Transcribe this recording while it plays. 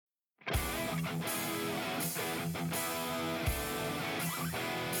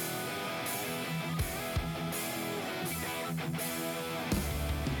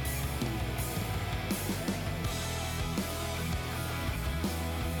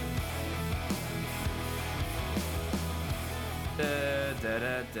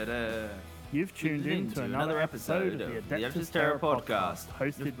You've tuned in to another episode of the Adeptus Terra podcast,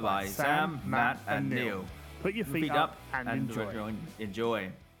 hosted by Sam, Matt, and Neil. Put your feet up and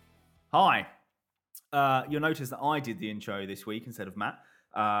enjoy. Hi. You'll notice that I did the intro this week instead of Matt,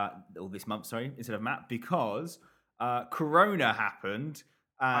 or this month, sorry, instead of Matt, because Corona happened.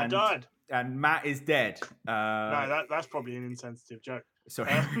 And, I died. And Matt is dead. No, that's probably an insensitive joke.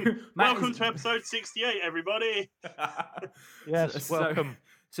 Sorry. Welcome to episode 68, everybody. Yes, welcome.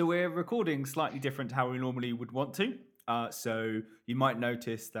 So we're recording slightly different to how we normally would want to. So you might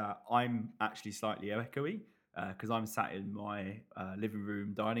notice that I'm actually slightly echoey because I'm sat in my living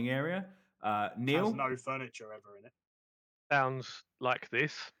room dining area. Neil has no furniture ever in it. Sounds like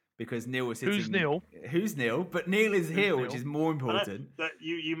this. Because Neil was sitting. Who's Neil? Who's Neil? But Neil is here, which is more important. That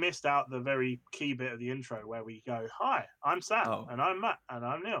you missed out the very key bit of the intro where we go, "Hi, I'm Sam, and I'm Matt, and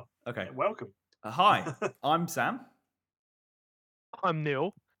I'm Neil." Okay, welcome. Hi, I'm Sam. I'm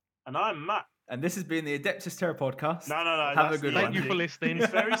Neil. And I'm Matt. And this has been the Adeptus Terra podcast. No. Have a good one. Thank you for listening.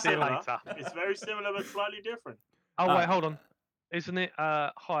 It's very See you similar. later. It's very similar but slightly different. Oh, wait, hold on. Isn't it?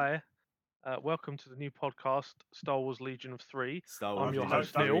 Hi. Welcome to the new podcast, Star Wars Legion of 3. I'm your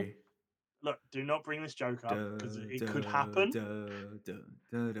host, Neil. Look, do not bring this joke up because it could happen.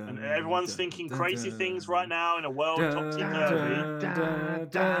 And everyone's thinking crazy things right now in a world topsy-turvy.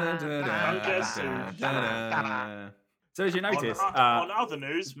 So as you notice, on other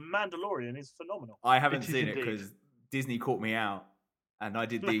news, Mandalorian is phenomenal. I haven't seen it because Disney caught me out, and I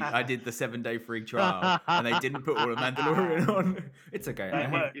did the 7-day free trial, and they didn't put all of Mandalorian on. It's okay.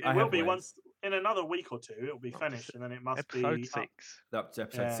 It will be once in another week or two. It will be finished, and then it must be episode 6. Up to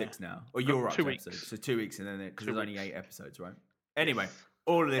episode 6 now. Or you're up 2 to weeks. episode, so 2 weeks, and then because there's only 8 episodes, right? Anyway,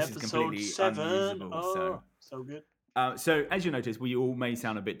 all of this is completely 7. unusable. So good. So as you notice, we all may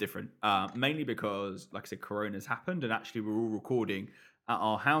sound a bit different, mainly because, like I said, Corona's happened, and actually we're all recording at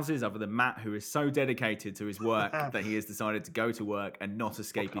our houses, other than Matt, who is so dedicated to his work that he has decided to go to work and not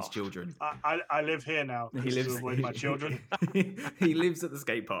escape his children. I live here now. He lives to avoid my children. He lives at the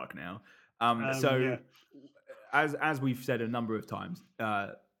skate park now. As we've said a number of times,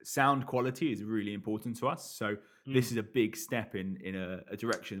 sound quality is really important to us. So this is a big step in a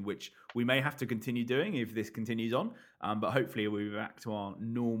direction which we may have to continue doing if this continues on. But hopefully we'll be back to our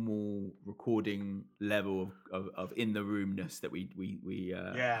normal recording level of in the roomness that we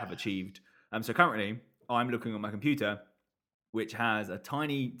have achieved. So currently I'm looking at my computer, which has a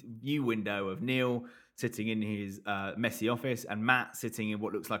tiny view window of Neil sitting in his messy office and Matt sitting in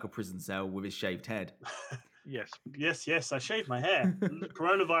what looks like a prison cell with his shaved head. Yes. I shaved my hair.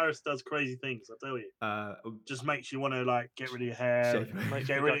 Coronavirus does crazy things, I tell you. Just makes you want to get rid of your hair,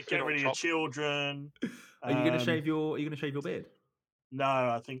 get rid of your children. Are you going to shave your? Are you going to shave your beard? No,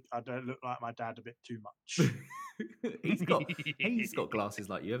 I think I don't look like my dad a bit too much. He's got glasses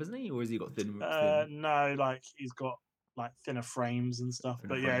like you, hasn't he? Or has he got thin? No, he's got thinner frames and stuff.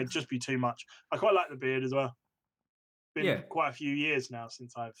 It'd just be too much. I quite like the beard as well. Been quite a few years now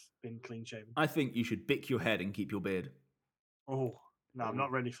since I've been clean shaven. I think you should bick your head and keep your beard. Oh, no, I'm not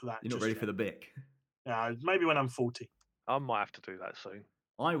ready for that. You're not ready for the bick? Yeah, maybe when I'm 40. I might have to do that soon.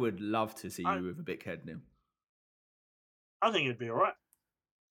 I would love to see you with a bick head, Neil. I think it'd be all right.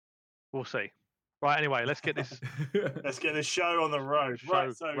 We'll see. Right, anyway, let's get this show on the road.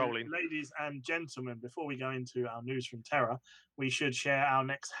 So rolling. Ladies and gentlemen, before we go into our news from Terra, we should share our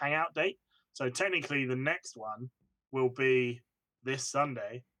next hangout date. So technically the next one will be this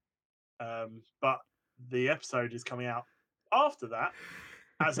Sunday, but the episode is coming out after that,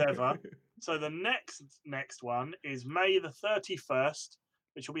 as ever. So the next one is May the 31st,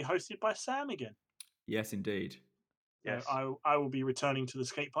 which will be hosted by Sam again. Yes, indeed. Yes. I will be returning to the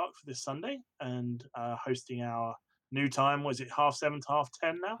skate park for this Sunday and hosting our new time. Was it 7:30 to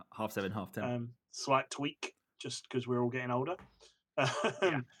 10:30 now? 7:30, 10:30. Slight tweak, just because we're all getting older.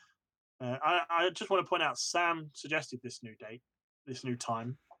 I just want to point out, Sam suggested this new date, this new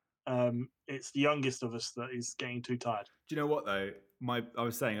time. It's the youngest of us that is getting too tired. Do you know what though? I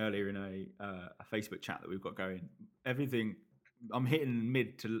was saying earlier in a Facebook chat that we've got going. Everything I'm hitting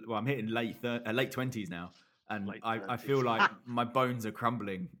late 20s now, and I feel like my bones are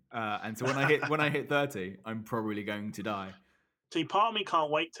crumbling. And so when I hit 30, I'm probably going to die. See, part of me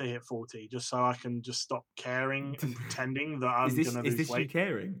can't wait to hit 40 just so I can just stop caring and pretending that I'm going to lose weight. Is this you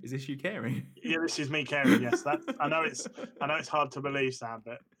caring? Is this you caring? Yeah, this is me caring. Yes, I know it's hard to believe, Sam,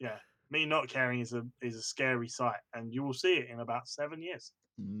 but yeah, me not caring is a scary sight, and you will see it in about 7 years.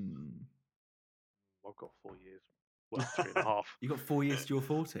 I've got 4 years. Well, 3.5. You got 4 years to your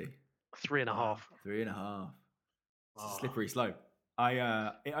 40. 3.5. 3.5. It's a Oh. slippery slope.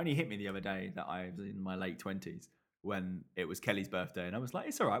 It only hit me the other day that I was in my late 20s when it was Kelly's birthday, and I was like,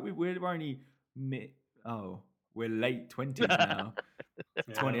 "It's all right. We're only we're late 20s now.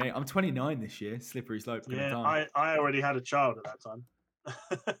 28. I'm 29 this year. Slippery slope kind of time. I already had a child at that time.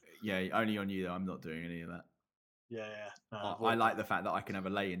 Yeah, only on you though. I'm not doing any of that. Yeah. No, I like the fact that I can have a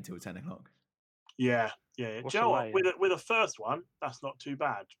lay until 10 o'clock. Yeah. What's Do you know what? the With a first one, that's not too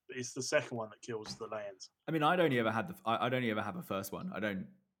bad. But it's the second one that kills the lay-ins. I mean, I'd only ever have a first one. I don't.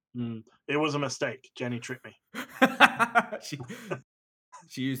 It was a mistake. Jenny tricked me.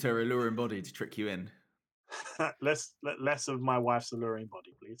 She used her alluring body to trick you in. less of my wife's alluring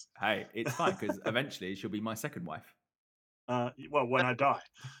body, please. Hey, it's fine because eventually she'll be my second wife. Well, when I die.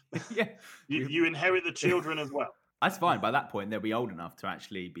 Yeah. You inherit the children as well. That's fine. By that point, they'll be old enough to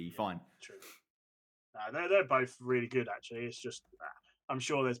actually be fine. True. No, they're both really good, actually. It's just, I'm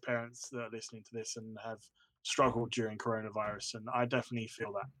sure there's parents that are listening to this and have struggled during coronavirus, and I definitely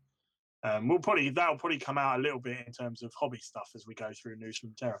feel that. That'll probably come out a little bit in terms of hobby stuff as we go through news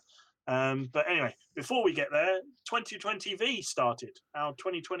from Terra. But anyway, before we get there, 2020V started, our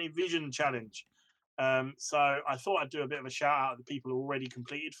 2020 Vision Challenge. So I thought I'd do a bit of a shout out of the people already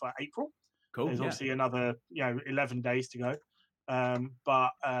completed for April. Cool. There's obviously another 11 days to go.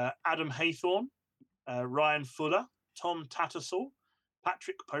 But Adam Haythorne, Ryan Fuller, Tom Tattersall,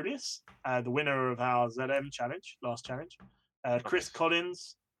 Patrick Polius, the winner of our ZM challenge, last challenge, Chris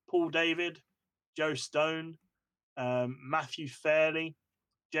Collins, Paul David, Joe Stone, Matthew Fairley,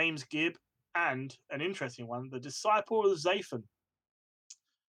 James Gibb, and an interesting one, the Disciple of Zathan.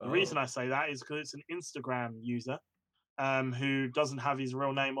 The reason I say that is because it's an Instagram user who doesn't have his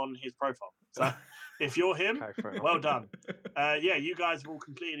real name on his profile. So if you're him, well done. You guys have all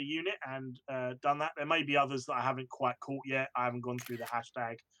completed a unit and done that. There may be others that I haven't quite caught yet. I haven't gone through the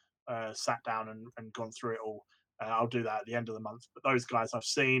hashtag, sat down and gone through it all. I'll do that at the end of the month. But those guys I've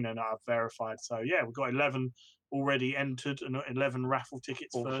seen and I've verified. So yeah, we've got 11 already entered and 11 raffle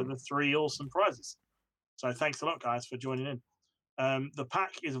tickets for the 3 awesome prizes. So thanks a lot, guys, for joining in. The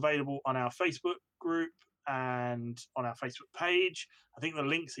pack is available on our Facebook group and on our Facebook page. I think the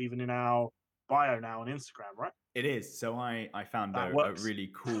link's even in our bio now on Instagram, right? It is. So I found a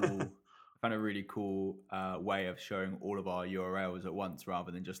really cool way of showing all of our URLs at once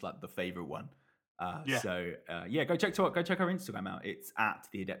rather than just like the favorite one. So go check our Instagram out. It's at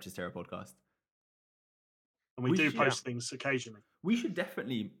the Adeptus Terra podcast. And we do post things occasionally. We should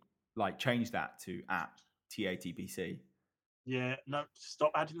definitely like change that to at TATPC. Yeah, no,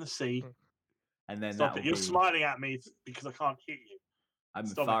 stop adding the C. And then stop it. You're smiling at me because I can't hit you. I'm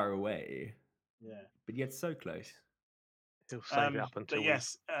far away. Yeah. But yet so close. He'll save it up until. But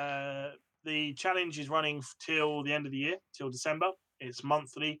yes, the challenge is running till the end of the year, till December. It's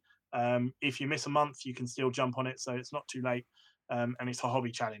monthly. If you miss a month, you can still jump on it, so it's not too late. And it's a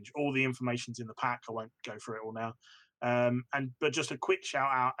hobby challenge. All the information's in the pack. I won't go through it all now. But just a quick shout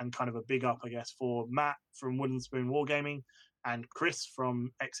out and kind of a big up, I guess, for Matt from Wooden Spoon Wargaming and Chris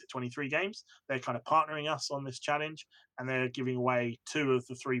from Exit 23 Games. They're kind of partnering us on this challenge, and they're giving away 2 of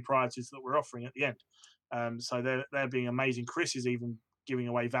the 3 prizes that we're offering at the end. So they're being amazing. Chris is even giving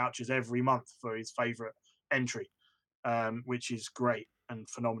away vouchers every month for his favorite entry, which is great and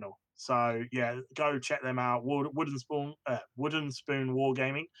phenomenal. So yeah, go check them out. Wooden Spoon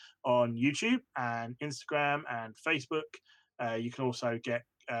Wargaming on YouTube and Instagram and Facebook. You can also get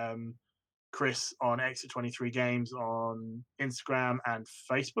Chris on Exit 23 Games on Instagram and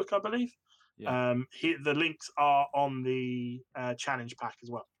Facebook, I believe. Yeah. The links are on the challenge pack as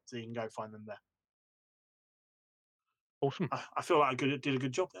well, so you can go find them there. Awesome. I feel like I did a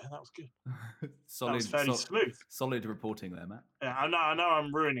good job there. That was good. Solid, that was fairly smooth. Solid reporting there, Matt. Yeah, I know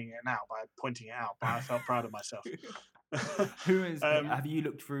I'm ruining it now by pointing it out, but I felt proud of myself. Who is? Have you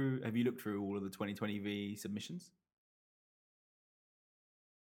looked through all of the 2020V submissions?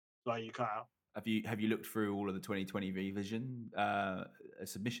 Like you cut out. Have you looked through all of the 2020V Vision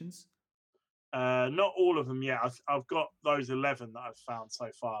submissions? Not all of them yet. I've got those 11 that I've found so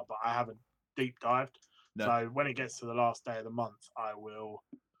far, but I haven't deep dived. No. So when it gets to the last day of the month, I will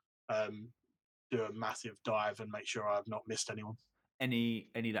do a massive dive and make sure I've not missed anyone. Any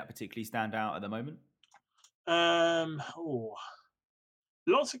that particularly stand out at the moment?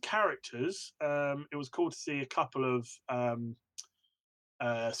 Lots of characters. It was cool to see a couple of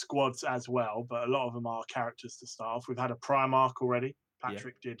squads as well, but a lot of them are characters to start off. We've had a Primarch already.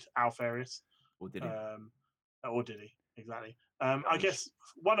 Patrick did Alfarius. Or did he? Or did he? Exactly. I guess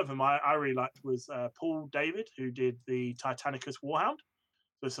one of them I really liked was Paul David, who did the Titanicus Warhound.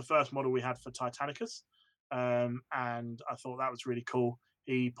 So it's the first model we had for Titanicus, and I thought that was really cool.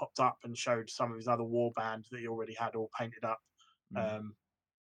 He popped up and showed some of his other warband that he already had all painted up.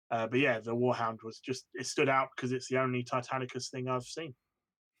 But yeah, the Warhound was just, it stood out because it's the only Titanicus thing I've seen.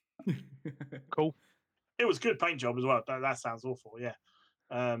 Cool. It was good paint job as well. That sounds awful. Yeah.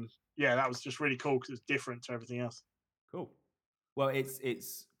 Yeah, that was just really cool because it's different to everything else. Cool. Well,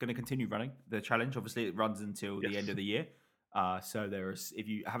 it's going to continue running the challenge. Obviously, it runs until the end of the year. So there's, if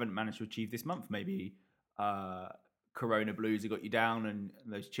you haven't managed to achieve this month, maybe Corona Blues have got you down, and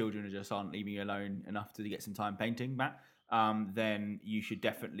those children just aren't leaving you alone enough to get some time painting, Matt. Then you should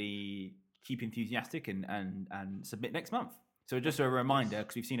definitely keep enthusiastic and submit next month. So just a reminder,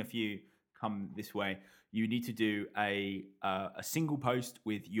 because we've seen a few come this way, you need to do a single post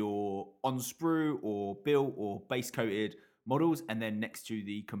with your on sprue or built or base coated models, and then next to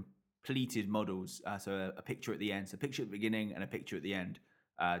the completed models, so a picture at the end, so a picture at the beginning and a picture at the end,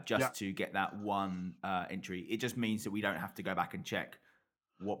 to get that one entry. It just means that we don't have to go back and check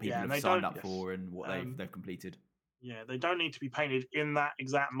what people have signed up for and what they've completed. Yeah, they don't need to be painted in that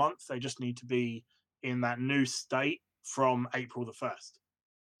exact month. They just need to be in that new state from April the 1st.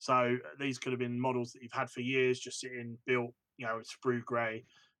 So these could have been models that you've had for years, just sitting built, sprue grey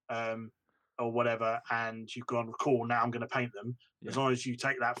or whatever, and you've gone, cool, now I'm going to paint them. As long as you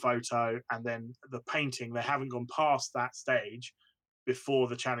take that photo and then the painting, they haven't gone past that stage before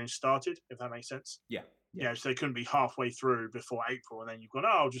the challenge started, if that makes sense. Yeah. So they couldn't be halfway through before April, and then you've gone,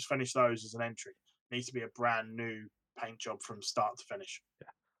 I'll just finish those as an entry. It needs to be a brand new paint job from start to finish. Yeah.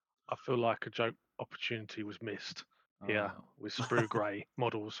 I feel like a joke opportunity was missed here with sprue grey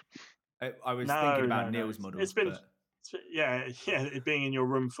models. I was thinking about Neil's models. It's been, it being in your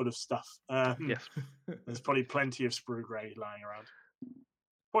room full of stuff. Yes. There's probably plenty of sprue grey lying around.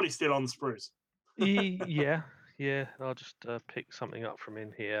 Probably still on sprues. Yeah. I'll just pick something up from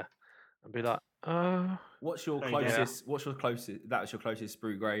in here and be like, What's your closest? That was your closest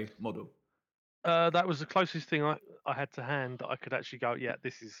sprue grey model. That was the closest thing I had to hand that I could actually go, yeah,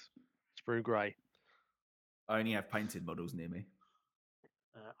 this is sprue grey. I only have painted models near me.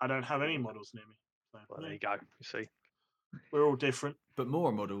 I don't have any models near me. So, well, there you go. You see, we're all different. But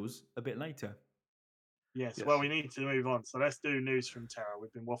more models a bit later. Yes. Well, we need to move on. So let's do news from Terra.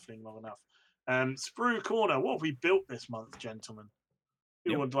 We've been waffling long enough. Sprue Corner. What have we built this month, gentlemen?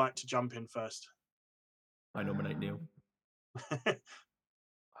 Who would like to jump in first? I nominate Neil.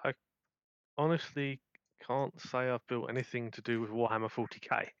 I honestly can't say I've built anything to do with Warhammer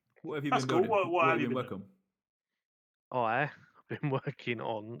 40k. What have you been building? What have you been working on? I've been working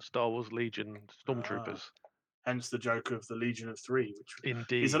on Star Wars Legion Stormtroopers. Hence the joke of the Legion of 3, which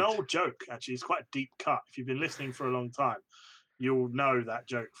indeed is an old joke, actually. It's quite a deep cut. If you've been listening for a long time, you'll know that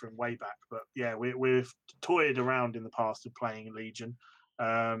joke from way back. But yeah, we've toyed around in the past of playing Legion.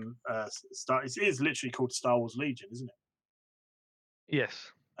 It is literally called Star Wars Legion, isn't it?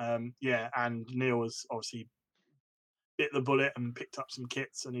 Yes. And Neil has obviously bit the bullet and picked up some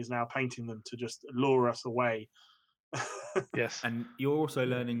kits and is now painting them to just lure us away. Yes. And you're also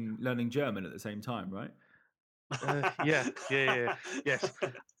learning German at the same time, right? Yeah. Yes.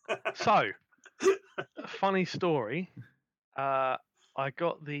 So, funny story. I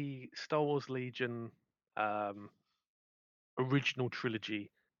got the Star Wars Legion original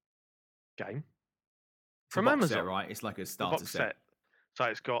trilogy game from Amazon. Set, right? It's like a starter set. So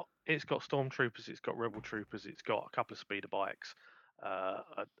it's got Stormtroopers, it's got Rebel Troopers, it's got a couple of speeder bikes, a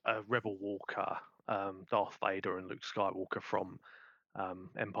Rebel Walker, Darth Vader and Luke Skywalker from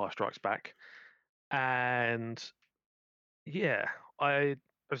Empire Strikes Back. And yeah, I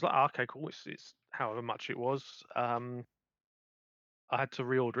was like, okay, cool. It's however much it was. I had to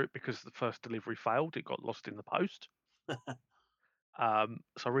reorder it because the first delivery failed. It got lost in the post. So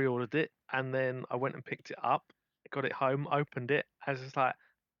I reordered it, and then I went and picked it up, got it home, opened it. I was just like,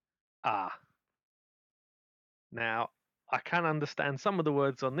 now I can understand some of the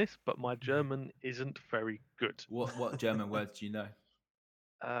words on this, but my German isn't very good. What German words do you know?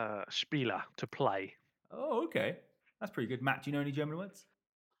 Spieler, to play. Oh, okay. That's pretty good. Matt, do you know any German words?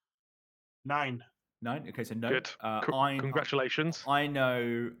 9. Okay, so no. Good. Congratulations. I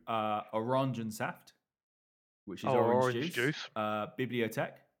know Orangensaft, which is orange juice.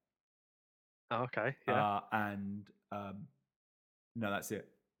 Bibliothek. Oh, okay, yeah. And no, that's it.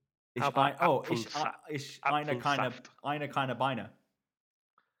 How about ich eine keine Beine.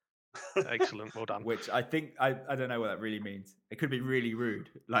 Excellent, well done. Which I think I don't know what that really means. It could be really rude.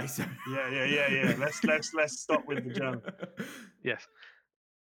 Like so. Yeah. Let's stop with the German. Yes.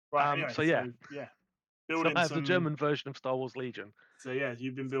 Right. Anyway, so yeah. building I have the German version of Star Wars Legion. So yeah,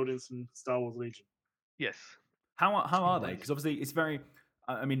 you've been building some Star Wars Legion. Yes. How are they? Because obviously it's very.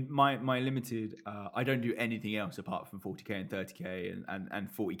 I mean, my limited. I don't do anything else apart from 40k and 30k and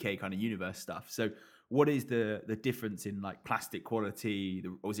 40k kind of universe stuff. So, what is the difference in like plastic quality?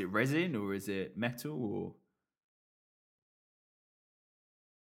 Or is it resin or is it metal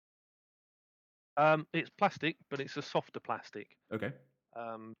or? It's plastic, but it's a softer plastic. Okay.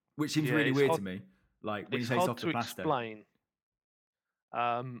 Um, Which seems yeah, really it's weird hard- to me. Like when you It's say hard softer to plastic. explain.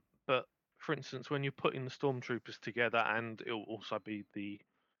 But for instance, when you're putting the stormtroopers together, and it'll also be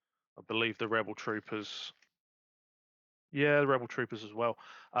I believe the rebel troopers. Yeah, the rebel troopers as well.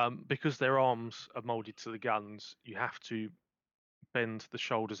 Because their arms are molded to the guns, you have to bend the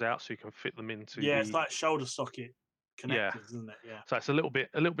shoulders out so you can fit them into Yeah, the. it's like shoulder socket connectors, Yeah. isn't it? Yeah. So it's a little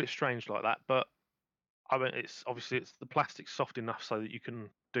bit strange like that, but I mean, it's the plastic's soft enough so that you can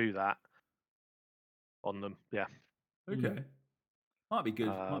do that on them. Yeah. Okay. Might be good.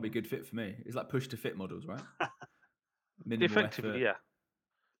 Might be a Um, good fit for me. It's like push to fit models, right? Minimal Effectively, effort. yeah.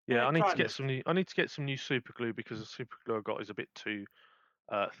 Yeah, Yeah, I need to kind get of. some new. I need to get some new super glue because the super glue I got is a bit too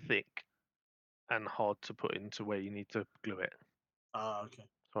thick and hard to put into where you need to glue it. Ah, okay.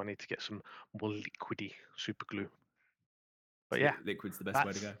 So I need to get some more liquidy super glue. But yeah, Liquid's the best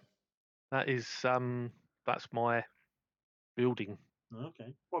way to go. that's my building.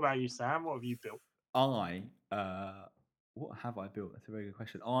 Okay. What about you, Sam? What have you built? What have I built? That's a very good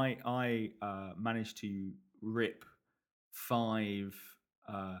question. I managed to rip 5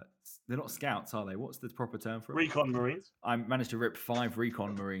 they're not scouts, are they? What's the proper term for it? Recon Marines. I managed to rip 5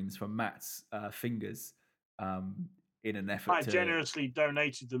 recon marines from Matt's fingers in an effort I to generously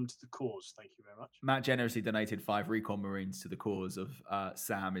donated them to the cause. Thank you very much. Matt generously donated 5 recon marines to the cause of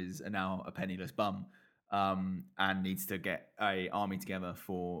Sam is now a penniless bum and needs to get a army together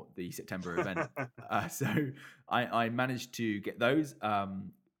for the September event. So I managed to get those.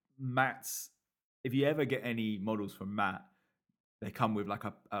 Matt's, if you ever get any models from Matt, they come with like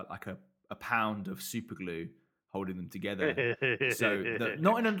a pound of super glue holding them together. So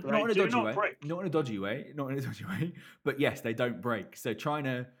not in a dodgy way, but yes, they don't break. So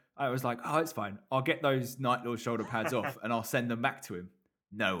I was like, oh, it's fine. I'll get those Night Lord shoulder pads off and I'll send them back to him.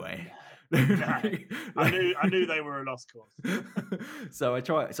 No way. No. I knew they were a lost cause. So I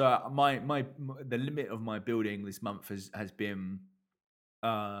try. So the limit of my building this month has been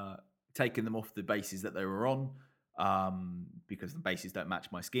taking them off the bases that they were on because the bases don't match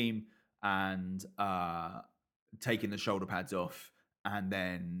my scheme, and taking the shoulder pads off, and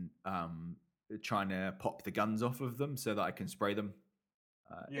then trying to pop the guns off of them so that I can spray them.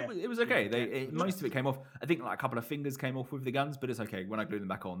 It was okay. Most of it came off. I think like a couple of fingers came off with the guns, but it's okay. When I glue them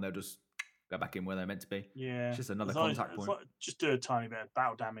back on, they'll just go back in where they're meant to be. Yeah, it's just another contact point. Just do a tiny bit of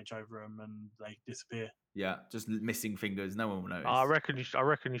battle damage over them, and they disappear. Yeah, just missing fingers. No one will notice. I reckon you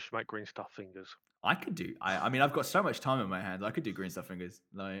should make green stuff fingers. I could do. I mean, I've got so much time in my hands. I could do green stuff fingers.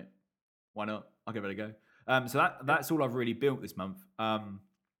 Like, why not? I'll give it a go. So that's all I've really built this month. I'm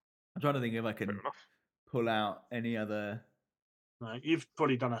trying to think if I can pull out any other. No, you've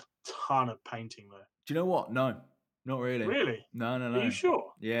probably done a ton of painting though. Do you know what? No, not really. Really? No. Are you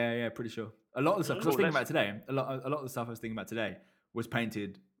sure? Yeah, pretty sure. A lot of the stuff. Because I was thinking about today. A lot of the stuff I was thinking about today was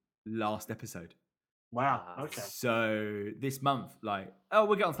painted last episode. Wow. Okay. So this month,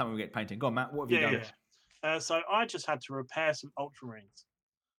 we'll get on to that when we get painting. Go on, Matt. What have you done? Yeah. So I just had to repair some Ultramarines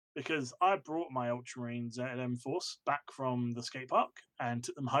because I brought my Ultramarines at M-Force back from the skate park and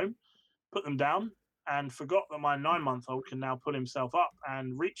took them home, put them down, and forgot that my 9-month-old can now pull himself up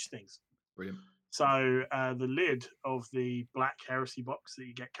and reach things. Brilliant. So the lid of the Black Heresy box that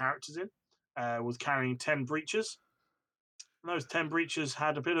you get characters in was carrying 10 breaches. And those 10 breaches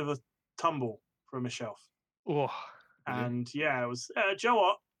had a bit of a tumble from a shelf. Oh, and yeah, it was. Do you know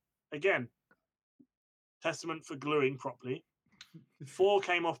what? Again, testament for gluing properly. 4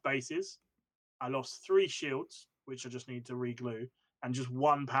 came off bases. I lost 3 shields, which I just need to re-glue, and just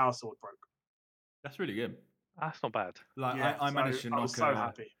 1 power sword broke. That's really good. That's not bad. I managed to knock. I was so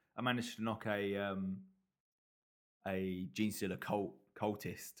happy. I managed to knock a Gene Stealer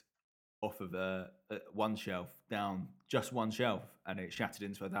cultist off of one shelf down, just one shelf, and it shattered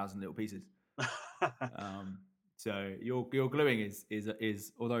into 1,000 little pieces. So your gluing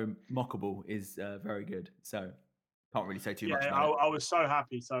is although mockable, is very good. So can't really say too much about it. I was so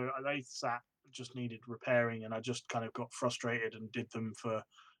happy. So they just needed repairing, and I just kind of got frustrated and did them for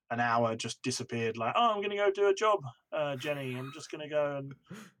an hour, just disappeared. Like, oh, I'm going to go do a job, Jenny. I'm just going to go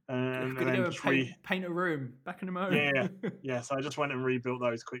and paint a room back in the moment. Yeah. So I just went and rebuilt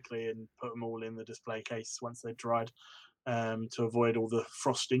those quickly and put them all in the display case once they dried, to avoid all the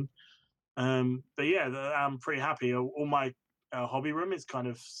frosting. But yeah, I'm pretty happy. All my hobby room is kind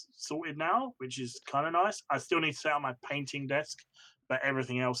of sorted now, which is kind of nice. I still need to set up my painting desk, but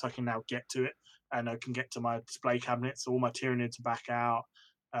everything else I can now get to it, and I can get to my display cabinets. All my Tyranids are back out,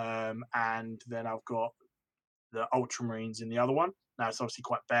 and then I've got the Ultramarines in the other one. Now it's obviously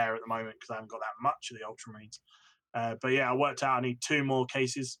quite bare at the moment because I haven't got that much of the Ultramarines. But yeah, I worked out I need 2 more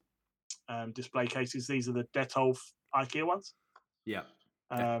cases, display cases. These are the Detolf IKEA ones. Yeah.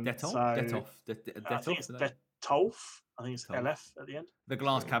 So Detolf. I think it's Detolf. I think it's LF at the end. The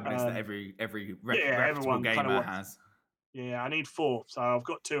glass cabinets that every reputable everyone gamer has. Yeah, I need 4, so I've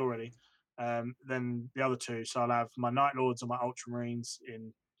got 2 already. Then the other 2, so I'll have my Night Lords and my Ultramarines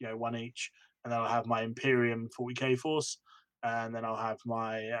in 1 each, and then I'll have my Imperium 40k force, and then I'll have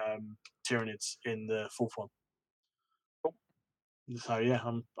my Tyranids in the 4th one. So yeah,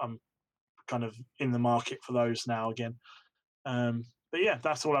 I'm kind of in the market for those now again. But yeah,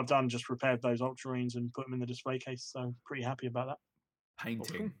 that's all I've done. Just repaired those Ultramarines and put them in the display case. So I'm pretty happy about that.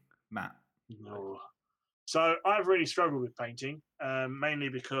 Painting, Matt. No. So I've really struggled with painting, mainly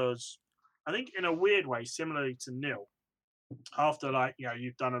because I think in a weird way, similarly to Neil, after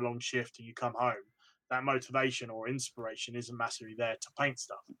you've done a long shift and you come home, that motivation or inspiration isn't massively there to paint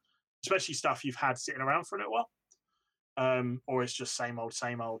stuff, especially stuff you've had sitting around for a little while. Or it's just same old,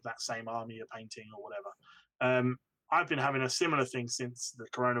 that same army you're painting or whatever. I've been having a similar thing since the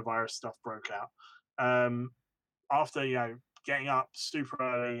coronavirus stuff broke out. After getting up super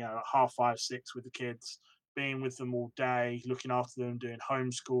early, 5:30, 6 with the kids, being with them all day, looking after them, doing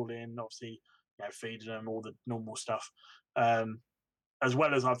homeschooling, obviously, feeding them all the normal stuff. As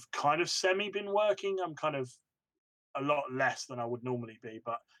well as I've kind of semi been working. I'm kind of a lot less than I would normally be,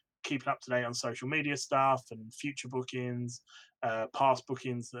 but keeping up to date on social media stuff and future bookings, past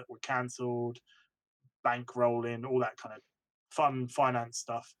bookings that were cancelled, bank rolling, all that kind of fun finance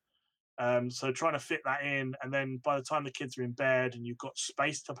stuff. So trying to fit that in, and then by the time the kids are in bed and you've got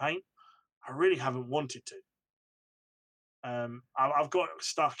space to paint, I really haven't wanted to. I've got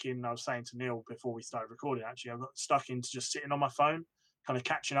stuck in. I was saying to Neil before we started recording. Actually, I've got stuck into just sitting on my phone, kind of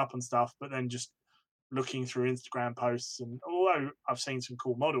catching up on stuff, but then just looking through Instagram posts. And although I've seen some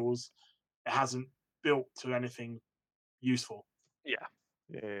cool models, it hasn't built to anything useful. Yeah.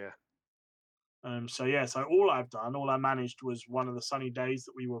 So all I managed was one of the sunny days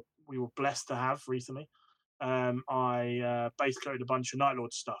that we were blessed to have recently. I base coated a bunch of Night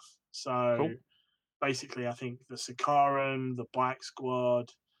Lord stuff. So cool. Basically, I think the Sikaran, the Bike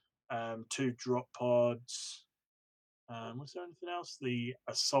Squad, 2 drop pods. Was there anything else? The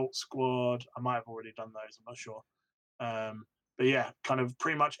Assault Squad. I might have already done those. I'm not sure. But yeah, kind of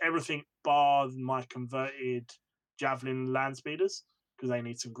pretty much everything bar my converted Javelin land speeders, because they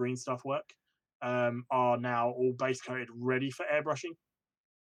need some green stuff work, are now all base coated, ready for airbrushing.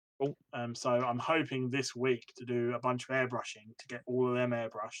 Cool. So I'm hoping this week to do a bunch of airbrushing to get all of them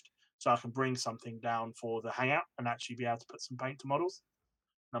airbrushed, so I can bring something down for the hangout and actually be able to put some paint to models.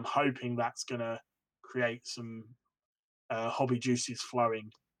 And I'm hoping that's going to create some hobby juices flowing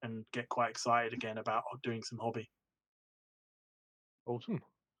and get quite excited again about doing some hobby. Awesome.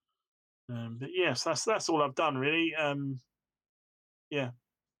 But yes, that's all I've done really. Yeah.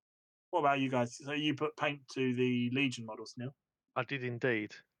 What about you guys? So you put paint to the Legion models, Neil? I did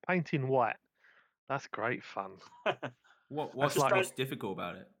indeed. Painting white. That's great fun. What's difficult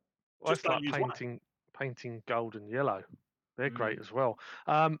about it? Well, it's like painting gold and yellow. They're great as well.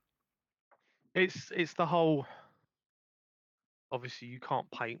 It's the whole. Obviously, you can't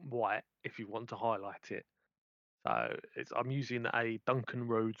paint white if you want to highlight it. So I'm using a Duncan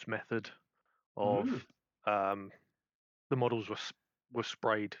Rhodes method of the models were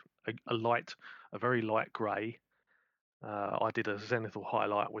sprayed a very light grey. I did a zenithal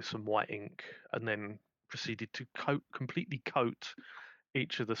highlight with some white ink, and then proceeded to completely coat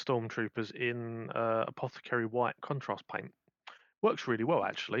each of the stormtroopers in apothecary white contrast paint. Works really well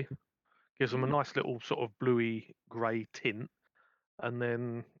actually. Gives them a nice little sort of bluey grey tint, and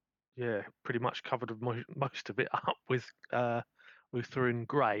then pretty much covered most of it up with Lutheran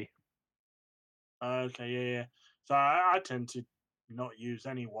grey. Okay, yeah. So I tend to not use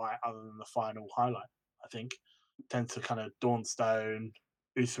any white other than the final highlight. I think tend to kind of Dawnstone,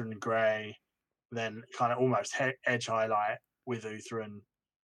 Lutheran grey, then kind of almost edge highlight with Lutheran,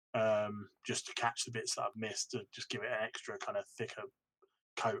 just to catch the bits that I've missed, to just give it an extra kind of thicker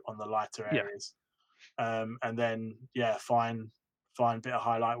coat on the lighter areas. And then fine bit of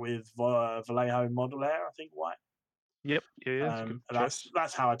highlight with Vallejo Model Air, I think white. Yep, yeah,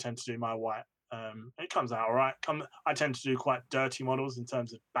 that's how I tend to do my white. It comes out all right. I tend to do quite dirty models in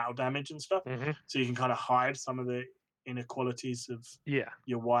terms of battle damage and stuff, so you can kind of hide some of the inequalities of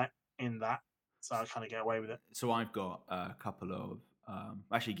your white in that, so I kind of get away with it. So I've got a couple of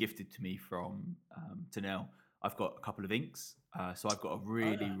actually gifted to me from Tanel. I've got a couple of inks. So I've got a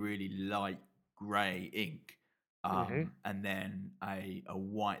really light grey ink, and then a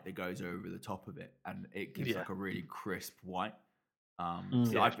white that goes over the top of it, and it gives like a really crisp white.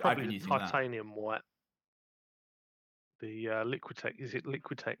 So I've been using titanium white. The Liquitex, is it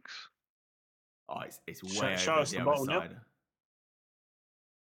Liquitex? Oh, it's way Show over us the the other bottle, side. Neil.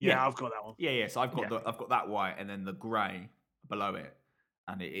 Yeah, I've got that one. Yeah. So I've got that white and then the grey below it,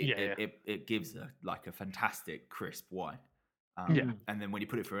 and it gives a fantastic crisp white. And then when you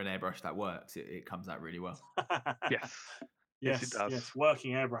put it through an airbrush, that works. It comes out really well. Yes, it does. Yes,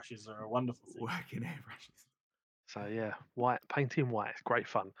 working airbrushes are a wonderful thing. Working airbrushes. So painting white is great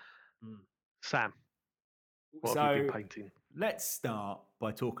fun. Sam, what have you been painting? Let's start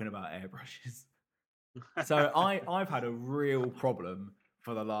by talking about airbrushes. So I've had a real problem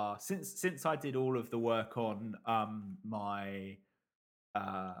for the last since I did all of the work on my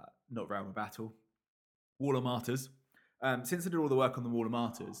not Realm of Battle, Wall of Martyrs. Since I did all the work on the Wall of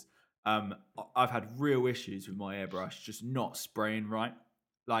Martyrs, I've had real issues with my airbrush just not spraying right.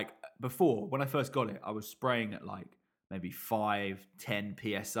 Like before, when I first got it, I was spraying at like maybe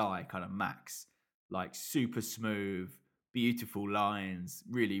 5-10 psi kind of max, like super smooth, beautiful lines,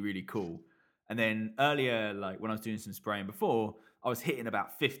 really cool. And then earlier, like when I was doing some spraying before, I was hitting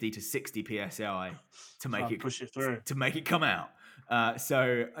about 50 to 60 psi to make it push it through, to make it come out.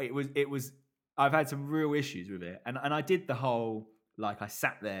 So it was. I've had some real issues with it, and I did the whole like I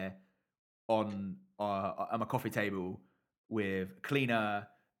sat there on my coffee table with a cleaner,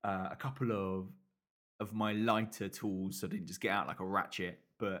 a couple of my lighter tools, so I didn't just get out like a ratchet,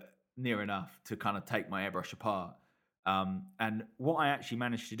 but near enough to kind of take my airbrush apart. And what I actually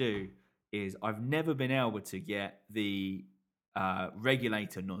managed to do is I've never been able to get the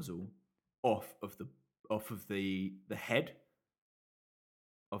regulator nozzle off of the head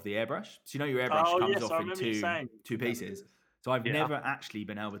of the airbrush. So you know your airbrush comes off in two pieces. So I've never actually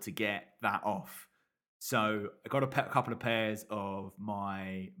been able to get that off. So I got a couple of pairs of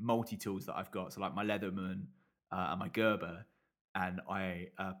my multi-tools that I've got, so like my Leatherman and my Gerber, and I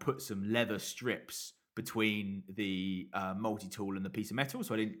put some leather strips between the multi-tool and the piece of metal.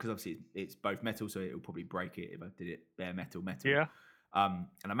 So I didn't, because obviously it's both metal, so it will probably break it if I did it bare metal. Yeah. And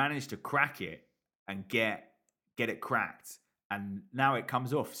I managed to crack it and get it cracked, and now it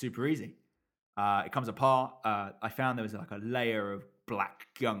comes off super easy. It comes apart. I found there was like a layer of black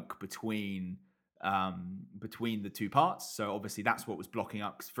gunk between the two parts. So obviously that's what was blocking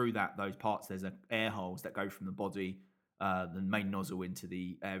up, 'cause through those parts there's air holes that go from the body, the main nozzle, into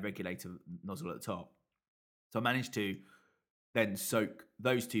the air regulator nozzle at the top. So I managed to then soak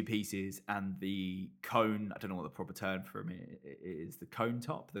those two pieces and the cone. I don't know what the proper term for it is. The cone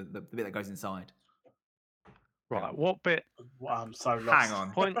top, the bit that goes inside. Right, what bit? I'm so lost. Hang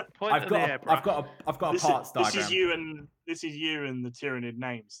on. Point I've got a parts diagram. This is you and the Tyranid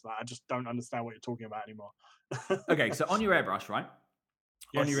names. Like, I just don't understand what you're talking about anymore. Okay, so on your airbrush, right?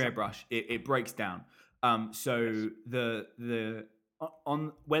 Yes. On your airbrush, it breaks down. So the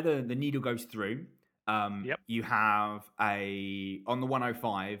on whether the needle goes through, you have on the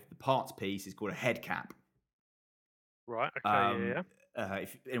 105, the parts piece is called a head cap. Right. Okay.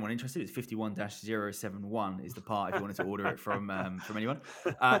 If anyone interested, it's 51-071 is the part if you wanted to order it from anyone.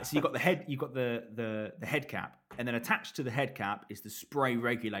 So you got the head, you got the head cap, and then attached to the head cap is the spray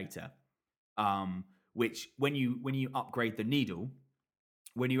regulator, which when you upgrade the needle,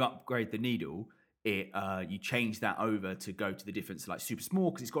 it you change that over to go to the difference, like super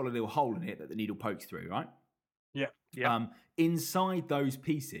small, because it's got a little hole in it that the needle pokes through, right? Yeah. Inside those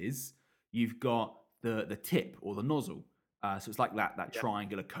pieces, you've got the tip or the nozzle. So it's like that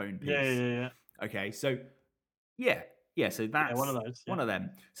triangular cone piece. Yeah. Okay, so so that's one of those. One of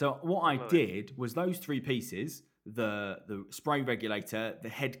them. So what I did was those three pieces, the spray regulator, the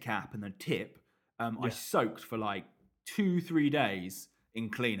head cap, and the tip, I soaked for like 2-3 days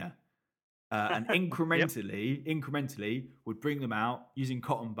in cleaner. And incrementally would bring them out using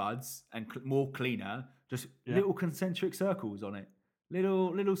cotton buds and more cleaner, just little concentric circles on it.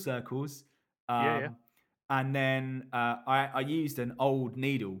 Little circles. And then I used an old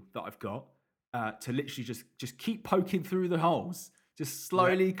needle that I've got to literally just keep poking through the holes, just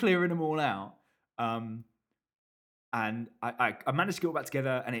slowly clearing them all out. And I managed to get it all back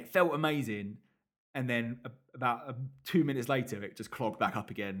together, and it felt amazing. And then about 2 minutes later, it just clogged back up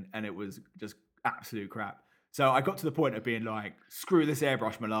again, and it was just absolute crap. So I got to the point of being like, "Screw this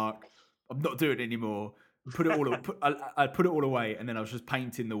airbrush malark! I'm not doing it anymore." I put it all away, and then I was just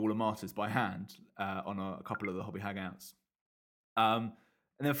painting the Wall of Martyrs by hand on a couple of the hobby hangouts. And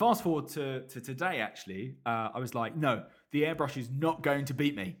And then fast forward to today, actually, I was like, no, the airbrush is not going to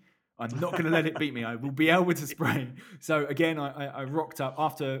beat me. I'm not going to let it beat me. I will be able to spray. So again, I rocked up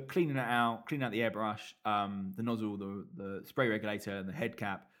after cleaning out the airbrush, the nozzle, the spray regulator, and the head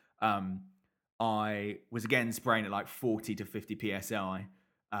cap. I was again spraying at like 40 to 50 psi,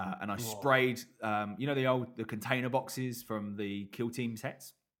 and I sprayed, the container boxes from the Kill Team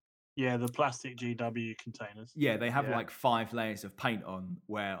sets. Yeah, the plastic GW containers. Yeah, they have like 5 layers of paint on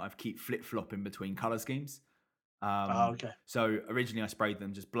where I keep flip-flopping between color schemes. Okay. So originally I sprayed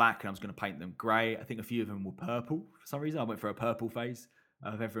them just black and I was going to paint them grey. I think a few of them were purple for some reason. I went for a purple phase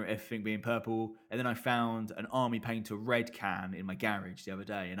of everything being purple. And then I found an Army Painter red can in my garage the other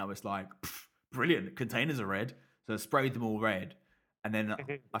day. And I was like, brilliant, containers are red. So I sprayed them all red. And then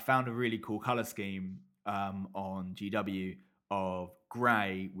I found a really cool colour scheme on GW of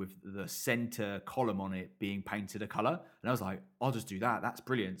grey with the centre column on it being painted a colour. And I was like, I'll just do that. That's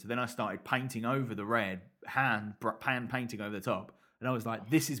brilliant. So then I started painting over the red, hand painting over the top. And I was like,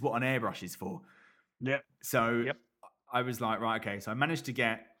 this is what an airbrush is for. Yep. So I was like, right, okay. So I managed to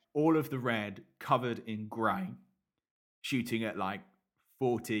get all of the red covered in grey, shooting at like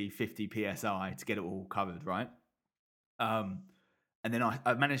 40, 50 PSI to get it all covered, right? And then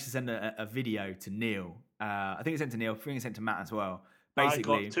I managed to send a video to Neil. I think I sent to Neil. I think I sent to Matt as well.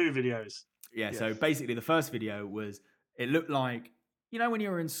 Basically, I got 2 videos. Yeah, yes. So basically the first video was, it looked like, when you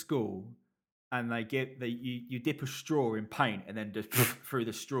were in school and you dip a straw in paint and then just through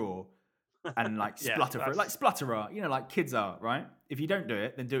the straw and like splutter through it, like splatter art, like kids art, right? If you don't do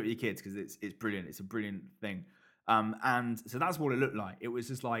it, then do it with your kids because it's brilliant. It's a brilliant thing. And so that's what it looked like. It was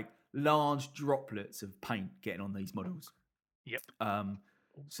just like large droplets of paint getting on these models. Yep.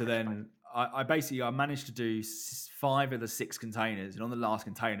 So then I managed to do 5 of the 6 containers, and on the last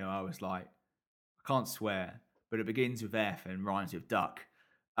container I was like, I can't swear, but it begins with F and rhymes with duck.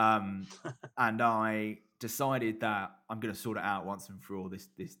 And I decided that I'm going to sort it out once and for all. This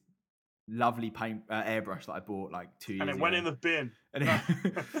lovely paint airbrush that I bought like 2 years ago. And it went in the bin.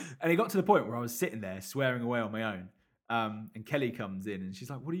 And it got to the point where I was sitting there swearing away on my own. And Kelly comes in and she's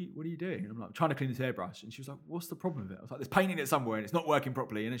like, what are you doing? And I'm like, I'm trying to clean this airbrush. And she was like, what's the problem with it? I was like, there's paint in it somewhere and it's not working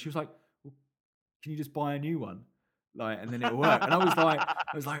properly. And then she was like, well, can you just buy a new one? And then it'll work. And I was like,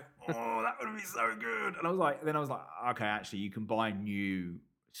 oh, that would be so good. And I was like, okay, actually you can buy new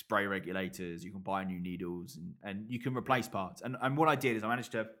spray regulators, you can buy new needles and you can replace parts. And what I did is I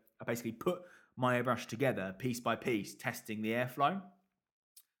basically put my airbrush together piece by piece, testing the airflow.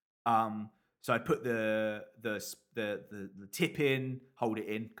 So I put the tip in, hold it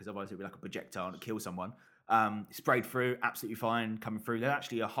in, because otherwise it'd be like a projectile and it'd kill someone. Sprayed through, absolutely fine, coming through. There's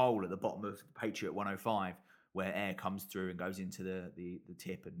actually a hole at the bottom of the Patriot 105 where air comes through and goes into the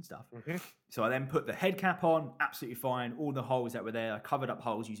tip and stuff. Mm-hmm. So I then put the head cap on, absolutely fine. All the holes that were there, I covered up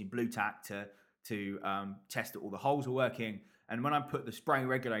holes using blue tack to test that all the holes were working. And when I put the spray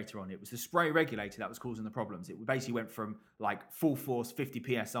regulator on, it was the spray regulator that was causing the problems. It basically went from like full force 50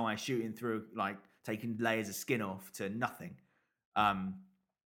 PSI shooting through, like taking layers of skin off, to nothing.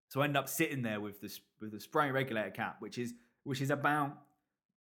 So I ended up sitting there with the spray regulator cap, which is about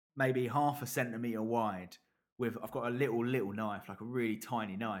maybe 0.5 centimeter wide. I've got a little knife, like a really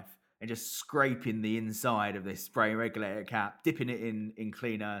tiny knife, and just scraping the inside of this spray regulator cap, dipping it in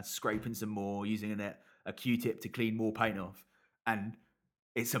cleaner, scraping some more, using a Q-tip to clean more paint off. And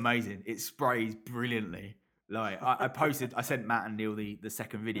it's amazing. It sprays brilliantly. Like I sent Matt and Neil the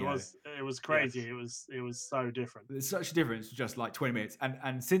second video. It was crazy. Yes. It was so different. There's such a difference, just like 20 minutes.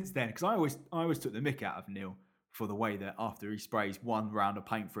 And since then, because I always took the mick out of Neil for the way that after he sprays one round of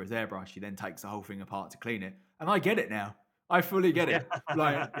paint for his airbrush, he then takes the whole thing apart to clean it. And I get it now. I fully get it.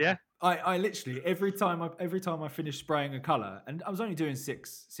 Like I literally every time I finish spraying a color, and I was only doing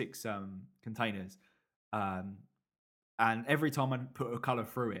six containers. And every time I put a colour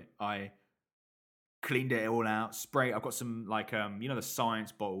through it, I cleaned it all out, spray. I've got some the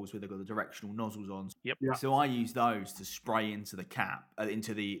science bottles where they've got the directional nozzles on. Yep. Yeah. So I use those to spray into the cap,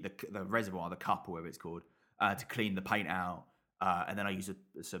 into the reservoir, the cup or whatever it's called, to clean the paint out. And then I use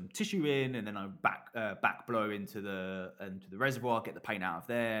some tissue in, and then I back blow into the reservoir, get the paint out of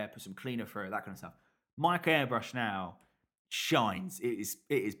there, put some cleaner through it, that kind of stuff. My airbrush now shines. It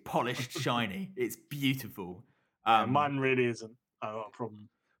is polished, shiny. It's beautiful. Mine really isn't a problem.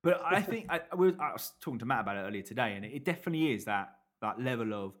 But I think I was talking to Matt about it earlier today, and it definitely is that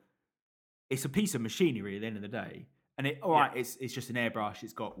level of, it's a piece of machinery at the end of the day. And it's just an airbrush.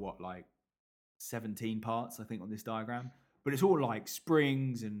 It's got 17 parts, I think, on this diagram. But it's all like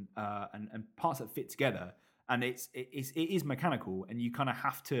springs and parts that fit together. And it is mechanical, and you kind of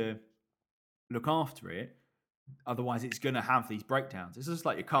have to look after it. Otherwise, it's going to have these breakdowns. It's just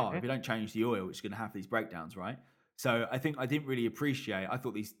like your car. If you don't change the oil, it's going to have these breakdowns, right? So I think I didn't really appreciate. I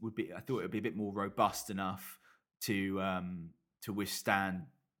thought it would be a bit more robust enough to withstand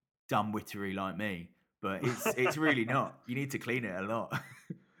dumbwittery like me. But it's really not. You need to clean it a lot.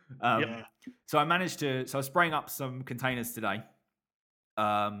 So I managed to. So I was spraying up some containers today.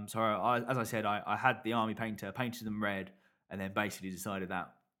 As I said, I had the army painter, painted them red, and then basically decided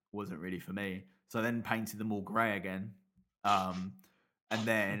that wasn't really for me. So I then painted them all grey again, and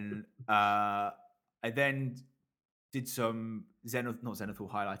then I then did some not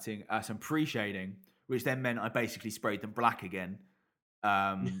zenithal highlighting, some pre-shading, which then meant I basically sprayed them black again,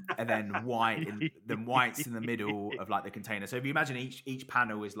 and then whites in the middle of like the container. So if you imagine each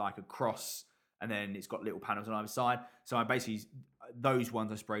panel is like a cross, and then it's got little panels on either side. So I basically those ones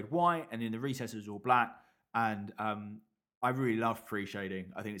I sprayed white, and then the recesses were all black, and I really love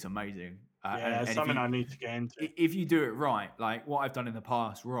pre-shading. I think it's amazing. And something I need to get into. If you do it right, like what I've done in the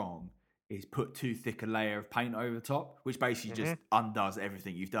past wrong is put too thick a layer of paint over the top, which basically just undoes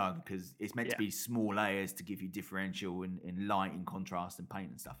everything you've done, because it's meant to be small layers to give you differential in light, in contrast, and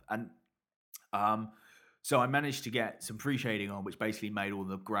paint and stuff. And so I managed to get some pre-shading on, which basically made all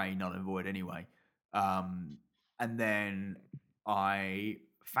the grey null and void anyway. And then I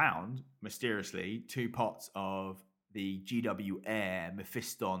found, mysteriously, 2 pots of the GW Air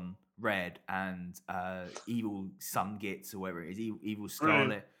Mephiston Red and Evil Sun Gits, or whatever it is, Evil Scarlet.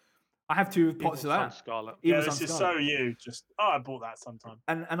 Brilliant. I have 2 pots of that. Scarlet. This is so you. Just I bought that sometime.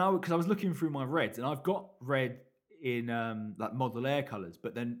 And because I was looking through my reds, and I've got red in like Model Air colours,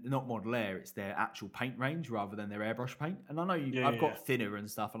 but then not Model Air, it's their actual paint range rather than their airbrush paint. And I know I've got thinner and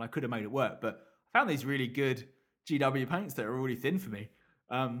stuff, and I could have made it work, but I found these really good GW paints that are already thin for me.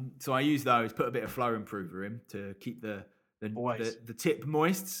 So I use those, put a bit of flow improver in to keep the tip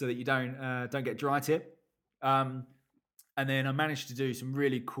moist so that you don't get dry tip. And then I managed to do some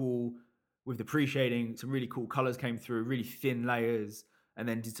really cool, with the pre-shading, some really cool colours came through, really thin layers, and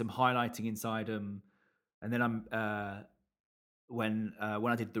then did some highlighting inside them. And then when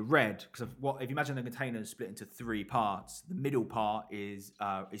I did the red, because if you imagine the container is split into 3 parts, the middle part is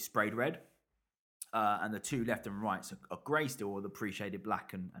sprayed red, and the 2 left and right are grey still, or the pre-shaded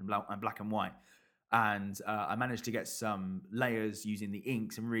black and black and white. And I managed to get some layers using the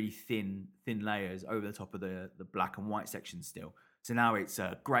ink, some really thin layers over the top of the black and white section still. So now it's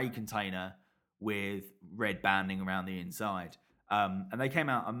a grey container with red banding around the inside. And they came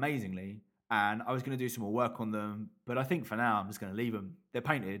out amazingly. And I was going to do some more work on them, but I think for now I'm just going to leave them. They're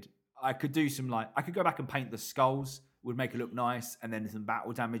painted. I could do some I could go back and paint the skulls, would make it look nice, and then some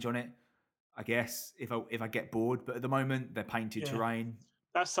battle damage on it, I guess, if I get bored. But at the moment they're painted terrain.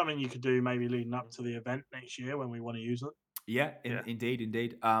 That's something you could do maybe leading up to the event next year when we want to use them.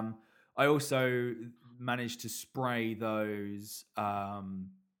 Indeed. I also managed to spray those. I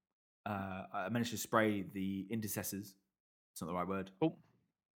managed to spray the intercessors. It's not the right word. Oh,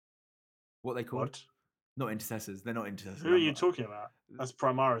 what are they called? What? Not intercessors. They're not intercessors. Who are you talking about? That's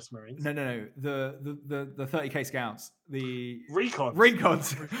Primaris Marines. No. The 30k scouts. The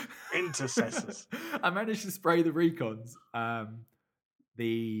recons. Intercessors. I managed to spray the recons.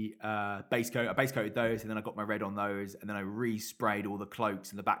 The base coat. I base coated those, and then I got my red on those, and then I resprayed all the cloaks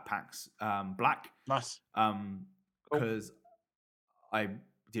and the backpacks black. Nice. Because I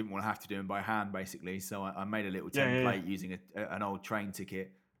didn't want to have to do them by hand, basically. So I made a little template using an old train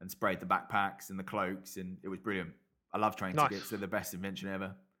ticket and sprayed the backpacks and the cloaks, and it was brilliant. I love train tickets; they're the best invention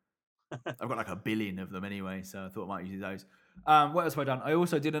ever. I've got like 1 billion of them anyway, so I thought I might use those. What else have I done? I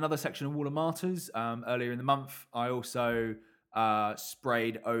also did another section of Wall of Martyrs earlier in the month. I also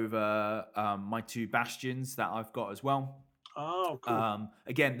sprayed over my 2 bastions that I've got as well. Oh, cool.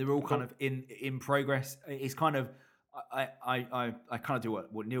 Again, they're all kind of in progress. It's kind of I kind of do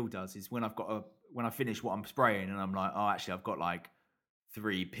what Neil does, is when I finish what I'm spraying and I'm like, oh, actually I've got like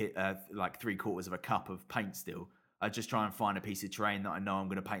 3/4 of a cup of paint still. I just try and find a piece of terrain that I know I'm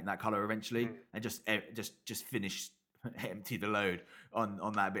going to paint that color eventually, and just finish, empty the load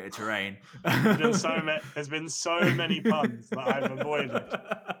on that bit of terrain. There's been so many puns that I've avoided.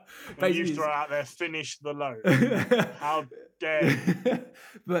 You throw out there, finish the load. How dare you?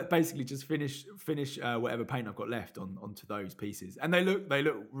 But basically, just finish whatever paint I've got left onto those pieces, and they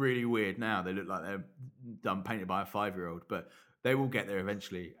look really weird now. They look like they're done painted by a 5-year-old, but they will get there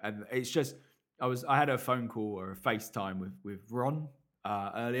eventually. And it's just I had a phone call or a FaceTime with Ron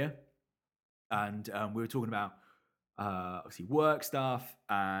earlier, and we were talking about obviously work stuff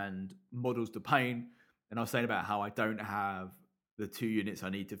and models to paint, and I was saying about how I don't have the 2 units I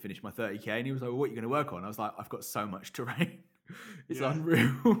need to finish my 30k, and he was like, well, what are you going to work on? I was like, I've got so much terrain. It's Yeah.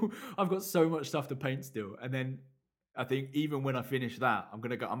 unreal. I've got so much stuff to paint still, and then I think even when I finish that, I'm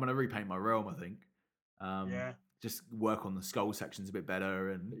gonna repaint my realm. I think, Yeah. just work on the skull sections a bit better,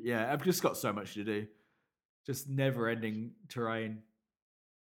 and yeah, I've just got so much to do. Just never-ending terrain.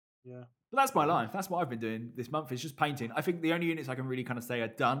 Yeah. But that's my life. That's what I've been doing this month. Is just painting. I think the only units I can really kind of say are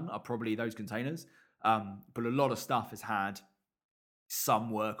done are probably those containers. But a lot of stuff has had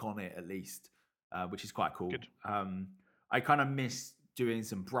some work on it at least, which is quite cool. Good. I kind of miss doing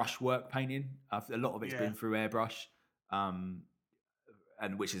some brushwork painting. A lot of it's been through airbrush, and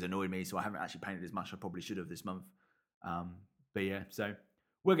which has annoyed me. So I haven't actually painted as much as I probably should have this month. But yeah, so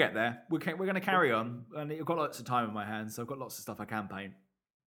we'll get there. We're going to carry on, and I've got lots of time in my hands, so I've got lots of stuff I can paint.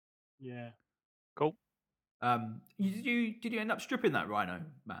 Yeah. Cool. Did you end up stripping that rhino,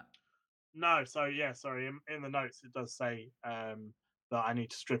 Matt? No, so yeah, sorry. In the notes, it does say that I need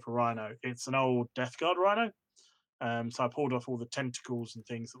to strip a rhino. It's an old Death Guard rhino. So I pulled off all the tentacles and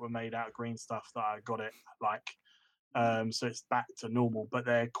things that were made out of green stuff that I got it like. So it's back to normal, but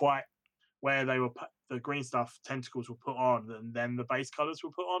they're quite where they were. The green stuff tentacles were put on, and then the base colors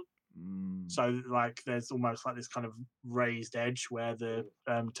were put on. So like, there's almost like this kind of raised edge where the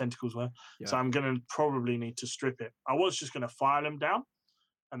tentacles were. Yeah. So I'm gonna probably need to strip it. I was just gonna file them down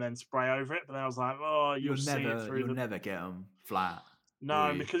and then spray over it, but then I was like, oh, you'll see it through. You'll never get them flat.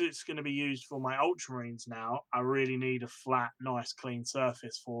 No, because it's going to be used for my Ultramarines now. I really need a flat, nice, clean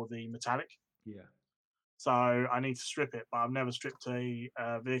surface for the metallic. Yeah. So I need to strip it, but I've never stripped a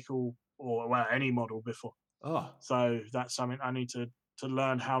vehicle or any model before. Oh. So that's something I need to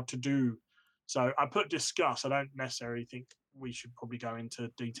learn how to do. So I put discuss. I don't necessarily think we should probably go into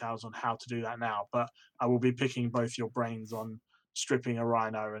details on how to do that now, but I will be picking both your brains on stripping a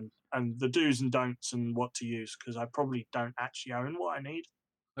rhino and the do's and don'ts and what to use, because I probably don't actually own what I need.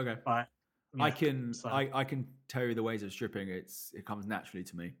 Okay. Right. Yeah, I can tell you the ways of stripping. It comes naturally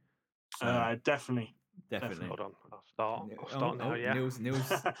to me. So definitely. Hold on. I'll start now. Yeah. Neil's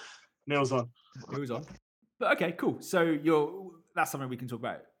Neil's on. Neil's on. But okay, cool. So that's something we can talk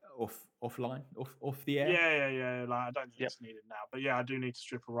about offline, off the air. Yeah. Like, I don't think it's needed now, but yeah, I do need to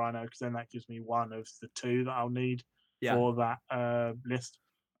strip a rhino, because then that gives me one of the two that I'll need for that list.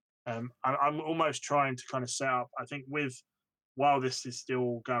 I'm almost trying to kind of set up. I think while this is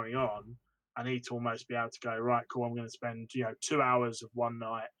still going on, I need to almost be able to go, right, cool, I'm going to spend 2 hours of one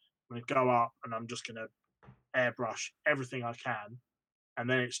night. I'm going to go up and I'm just going to airbrush everything I can. And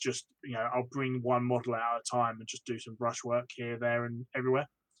then it's just, I'll bring one model out at a time and just do some brush work here, there, and everywhere.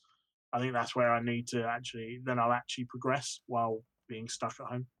 I think that's where I need to then I'll actually progress while being stuck at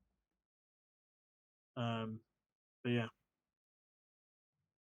home. But yeah.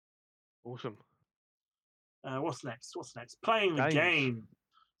 Awesome. What's next? Playing the game.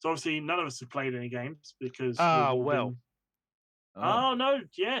 So obviously none of us have played any games because well. Oh no,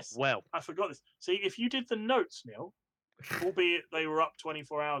 yes. Well, I forgot this. See, if you did the notes, Neil, albeit they were up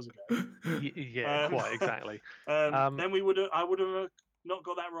 24 hours ago. Yeah, quite exactly. Then I would have not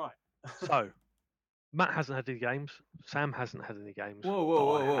got that right. So, Matt hasn't had any games. Sam hasn't had any games.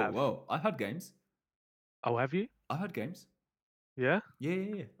 Whoa! I've had games. Oh, have you? I've had games. Yeah.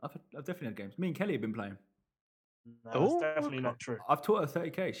 Yeah. I've definitely had games. Me and Kelly have been playing. No, that's definitely not true. I've taught her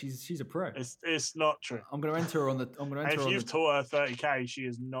 30k. She's a pro. It's not true. I'm going to enter her on the. If you've taught her 30k, she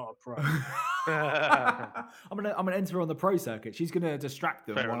is not a pro. I'm gonna enter her on the pro circuit. She's going to distract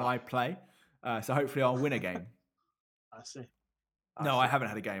them while I play. So hopefully I'll win a game. I see. I haven't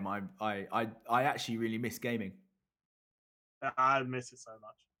had a game. I actually really miss gaming. I miss it so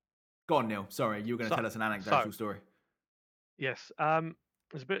much. Go on, Neil. Sorry, you were going to tell us an anecdotal story. Yes.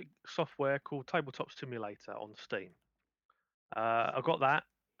 There's a bit of software called Tabletop Simulator on Steam. I've got that,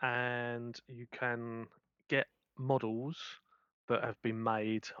 and you can get models that have been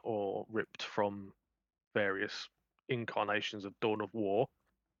made or ripped from various incarnations of Dawn of War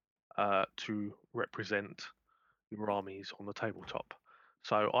to represent your armies on the tabletop.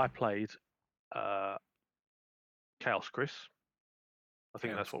 So I played Chaos Chris. I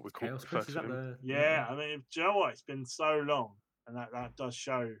think that's what we call him. Yeah, I mean, do you know what? It's been so long, and that does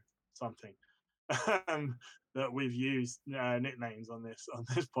show something that we've used nicknames on this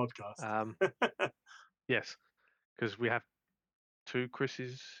podcast. Yes, because we have two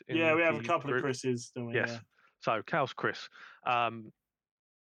Chris's. We have a couple of Chris's, don't we? Yes. Yeah. So Chaos Chris.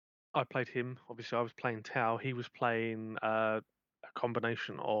 I played him. Obviously, I was playing Tau. He was playing a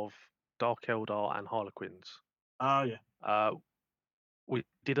combination of Dark Eldar and Harlequins. Oh yeah. We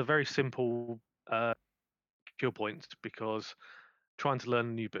did a very simple kill points, because trying to learn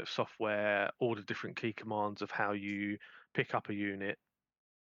a new bit of software, all the different key commands of how you pick up a unit,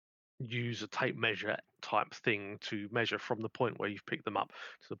 use a tape measure type thing to measure from the point where you've picked them up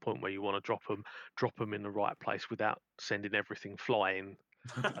to the point where you want to drop them in the right place without sending everything flying.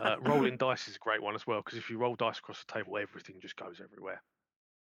 Rolling dice is a great one as well, because if you roll dice across the table, everything just goes everywhere.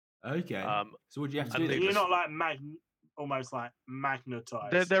 Okay. So what do you have to and do? You're not like almost like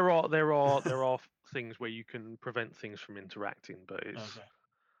magnetized. There are things where you can prevent things from interacting, but it's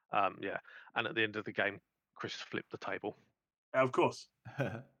yeah. And at the end of the game, Chris flipped the table Of course.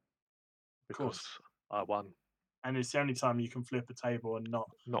 because I won. And it's the only time you can flip a table and not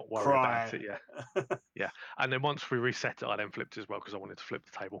worry cry. about it. Yeah, yeah. And then once we reset it, I then flipped as well because I wanted to flip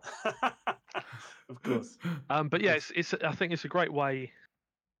the table. Of course. But yeah, it's I think it's a great way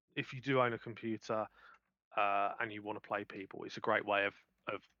if you do own a computer and you want to play people. It's a great way of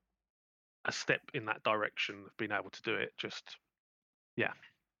a step in that direction of being able to do it. Just yeah,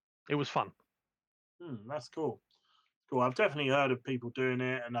 it was fun. That's cool. Cool. I've definitely heard of people doing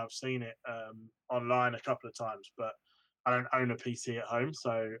it, and I've seen it online a couple of times, but I don't own a PC at home,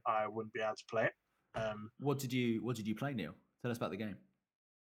 so I wouldn't be able to play it. What did you play, Neil? Tell us about the game.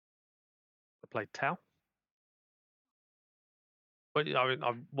 I played Tau. But I mean,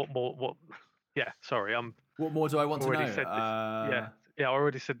 what more? What? Yeah, sorry. What more do I want to know? Said this. Yeah. I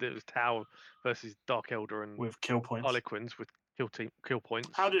already said that it was Tau versus Dark Elder and with kill points, Harlequins with kill points.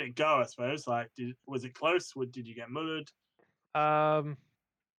 How did it go? I suppose. Like, was it close? Did you get mullered? No,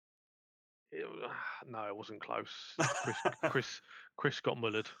 it wasn't close. Chris got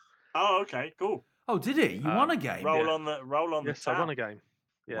mullered. Oh, okay, cool. Oh, did he? You won a game. Roll on the Yes, Tau. I won a game.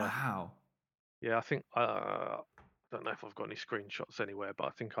 Yeah. Wow. Yeah, I think I don't know if I've got any screenshots anywhere, but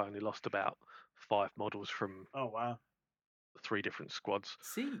I think I only lost about 5 models from. Oh wow. 3 different squads.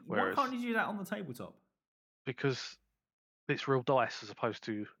 See, why can't you do that on the tabletop? Because it's real dice as opposed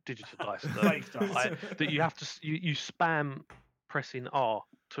to digital dice. Fake dice. That you have to you spam pressing R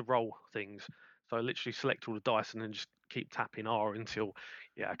to roll things. So I literally select all the dice and then just keep tapping R until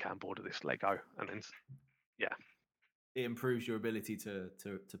okay, I'm bored of this, let go, and then it improves your ability to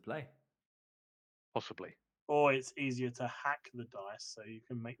play. Possibly. Or it's easier to hack the dice so you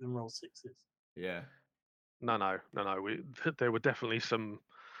can make them roll 6s. Yeah. No. There were definitely some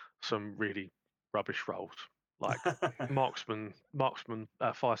really rubbish rolls, like marksman,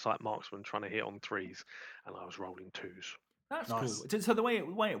 firesight marksman trying to hit on 3s, and I was rolling 2s. That's nice. Cool. So the way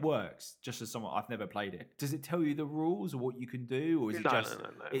it works, just as someone I've never played it, does it tell you the rules or what you can do, or is it just no.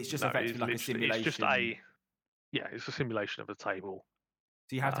 It's just effectively like a simulation? It's just it's a simulation of the table.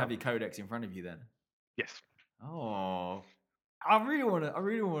 So you have to have your codex in front of you then. Yes. Oh, I really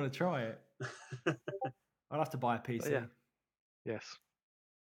want to try it. I'll have to buy a PC. Yeah. Yes.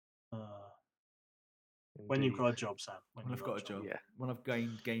 When you've got a job, Sam. When I've got a job. Yeah. When I've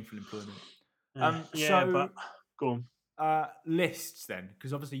gained gainful employment. But go on. Lists then,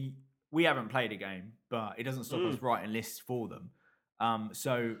 because obviously we haven't played a game, but it doesn't stop us writing lists for them.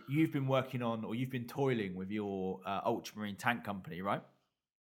 So you've been working on, or you've been toiling with your Ultramarine tank company, right?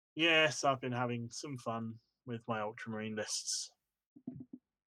 Yes, I've been having some fun with my Ultramarine lists.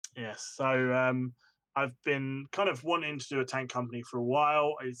 Yes, so I've been kind of wanting to do a tank company for a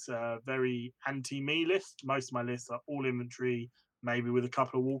while. It's a very anti-me list. Most of my lists are all infantry, maybe with a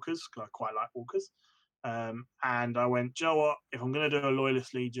couple of walkers, because I quite like walkers. And I went, do you know what? If I'm going to do a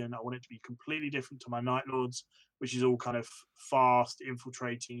Loyalist Legion, I want it to be completely different to my Night Lords, which is all kind of fast,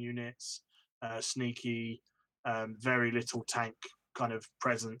 infiltrating units, sneaky, very little tank kind of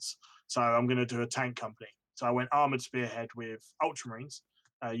presence. So I'm going to do a tank company. So I went Armored Spearhead with Ultramarines,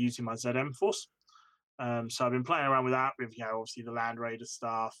 using my ZM force. So I've been playing around with that, with obviously the Land Raider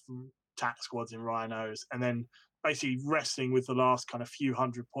stuff, tack squads in Rhinos, and then basically wrestling with the last kind of few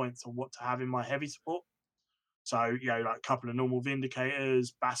hundred points on what to have in my heavy support. So like a couple of normal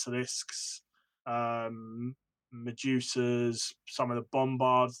Vindicators, Basilisks, Medusas, some of the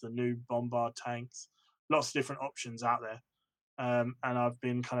Bombards, the new Bombard tanks, lots of different options out there, and I've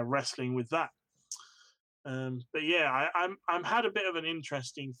been kind of wrestling with that. But yeah, I'm had a bit of an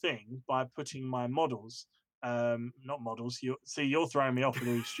interesting thing by putting my models, not models. You're throwing me off with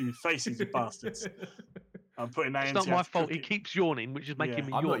all these stupid faces, you bastards. I'm putting that. It's not my fault. He keeps yawning, which is making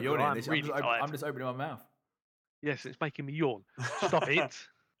me yawn. I'm not yawning. I'm just opening my mouth. Yes, it's making me yawn. Stop it.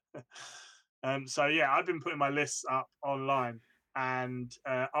 So yeah, I've been putting my lists up online and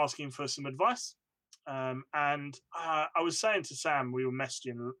asking for some advice. And I was saying to Sam, we were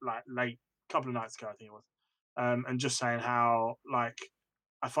messaging like late, a couple of nights ago, I think it was, and just saying how like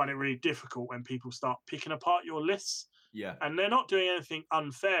I find it really difficult when people start picking apart your lists. Yeah. And they're not doing anything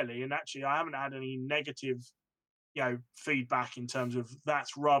unfairly. And actually, I haven't had any negative, feedback in terms of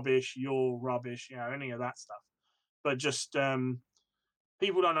that's rubbish, you're rubbish, any of that stuff. But just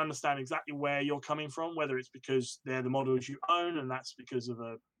people don't understand exactly where you're coming from, whether it's because they're the models you own and that's because of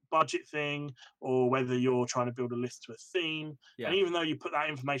a budget thing, or whether you're trying to build a list to a theme. Yeah. And even though you put that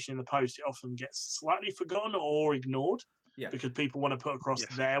information in the post, it often gets slightly forgotten or ignored because people want to put across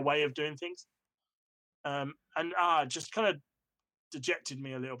their way of doing things. And just kind of dejected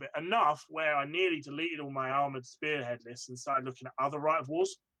me a little bit enough where I nearly deleted all my armored spearhead lists and started looking at other Rite of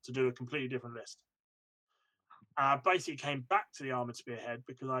Wars to do a completely different list. I basically came back to the armored spearhead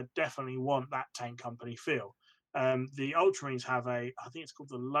because I definitely want that tank company feel. The Ultramarines have I think it's called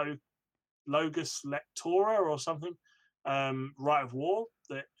the Logos Lectora or something, Rite of War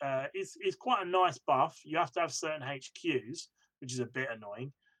that is quite a nice buff. You have to have certain HQs, which is a bit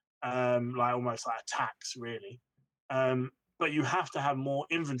annoying, like almost like a tax really. But you have to have more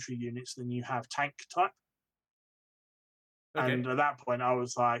infantry units than you have tank type. Okay. And at that point, I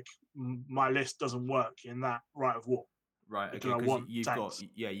was like, my list doesn't work in that Rite of War. Right. Okay. Because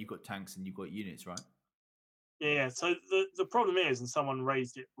you've got tanks and you've got units, right? Yeah. So the problem is, and someone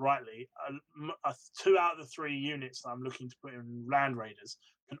raised it rightly, 2 out of the 3 units that I'm looking to put in Land Raiders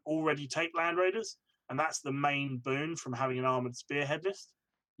can already take Land Raiders, and that's the main boon from having an armored spearhead list.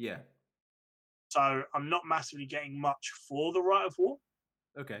 Yeah. So I'm not massively getting much for the Rite of War.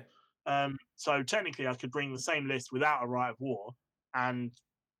 Okay. So technically, I could bring the same list without a Rite of War and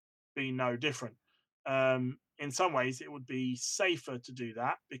be no different. In some ways, it would be safer to do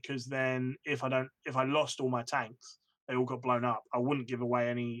that because then if I lost all my tanks, they all got blown up, I wouldn't give away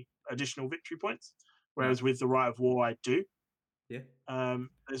any additional victory points. Whereas with the Rite of War, I do. Yeah.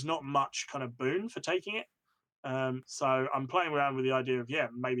 There's not much kind of boon for taking it. So I'm playing around with the idea of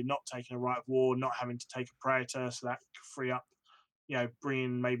maybe not taking a Rite of War, not having to take a Praetor, so that could free up, bring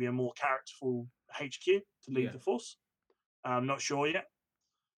in maybe a more characterful HQ to lead the force. I'm not sure yet.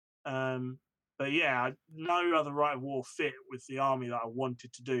 But no other Rite of War fit with the army that I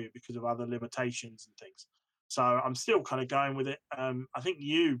wanted to do because of other limitations and things. So I'm still kind of going with it. I think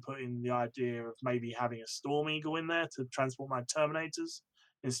you put in the idea of maybe having a Storm Eagle in there to transport my Terminators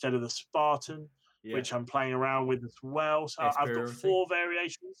instead of the Spartan, which I'm playing around with as well. So I've got 4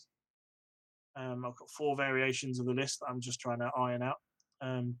 variations. I've got 4 variations of the list that I'm just trying to iron out.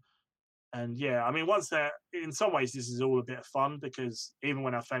 And I mean, once they're in some ways, this is all a bit of fun because even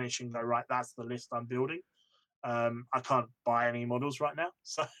when I finish and go, right, that's the list I'm building, I can't buy any models right now.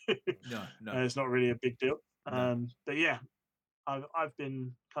 So no. It's not really a big deal. But I've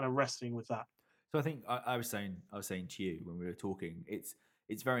been kind of wrestling with that. So I think I was saying to you when we were talking, it's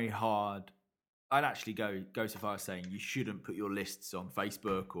very hard. I'd actually go so far as saying you shouldn't put your lists on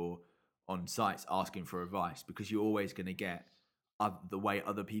Facebook or on sites asking for advice because you're always going to get the way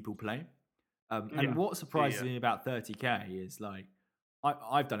other people play. And what surprises me about 30k is like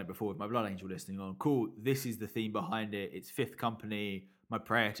I've done it before with my Blood Angel listing on. Cool, this is the theme behind it. It's 5th Company. My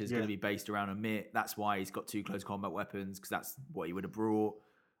Praetor is going to be based around a MIT. That's why he's got 2 close combat weapons because that's what he would have brought.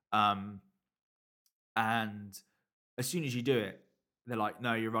 And as soon as you do it, they're like,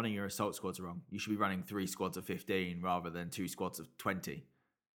 no, you're running your assault squads wrong. You should be running 3 squads of 15 rather than 2 squads of 20.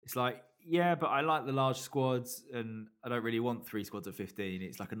 It's like, yeah, but I like the large squads and I don't really want 3 squads of 15.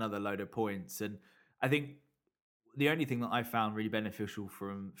 It's like another load of points. And I think the only thing that I found really beneficial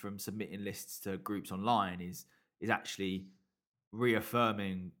from submitting lists to groups online is actually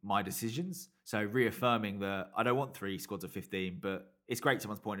reaffirming my decisions. So reaffirming that I don't want 3 squads of 15, but it's great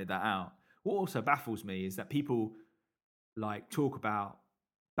someone's pointed that out. What also baffles me is that people like talk about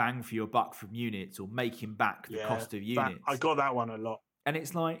bang for your buck from units or making back the cost of units. I got that one a lot. And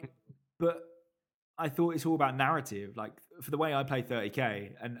it's like, but I thought it's all about narrative. Like for the way I play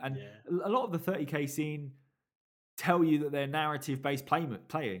 30k, and a lot of the 30k scene tell you that they're narrative-based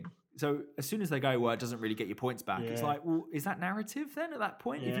playing. So as soon as they go, well, it doesn't really get your points back. It's like, well, is that narrative then at that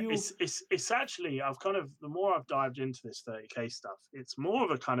point? Yeah. It's actually, I've kind of, the more I've dived into this 30k stuff, it's more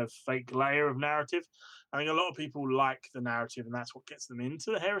of a kind of fake layer of narrative. I think a lot of people like the narrative and that's what gets them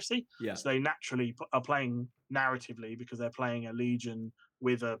into the heresy. Yeah. So they naturally are playing narratively because they're playing a legion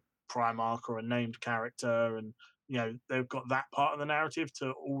with a Primarch or a named character. And, they've got that part of the narrative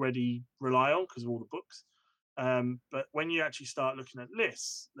to already rely on because of all the books. But when you actually start looking at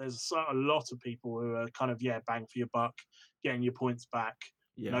lists, there's a lot of people who are kind of, bang for your buck, getting your points back.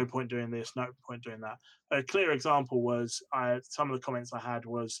 Yeah. No point doing this, no point doing that. A clear example was some of the comments I had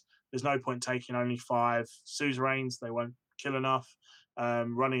was there's no point taking only 5 suzerains. They won't kill enough.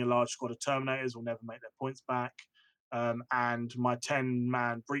 Running a large squad of Terminators will never make their points back. And my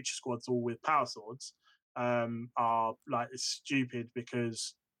 10-man breacher squads all with power swords are like stupid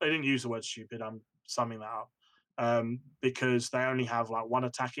because they didn't use the word stupid. I'm summing that up. Because they only have like 1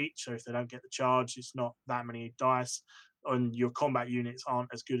 attack each. So if they don't get the charge, it's not that many dice. and your combat units aren't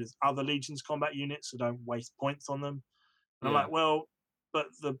as good as other Legion's combat units, so don't waste points on them. And I'm like, well, but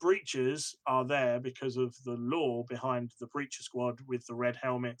the breachers are there because of the lore behind the breacher squad with the red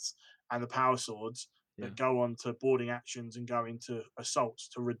helmets and the power swords that go on to boarding actions and go into assaults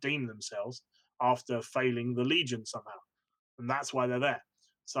to redeem themselves after failing the Legion somehow. And that's why they're there.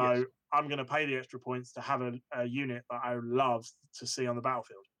 So I'm going to pay the extra points to have a unit that I love to see on the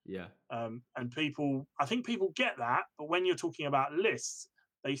battlefield. Yeah. And people, I think people get that, but when you're talking about lists,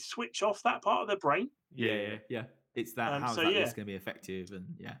 they switch off that part of their brain. Yeah. It's that, how's that list going to be effective? And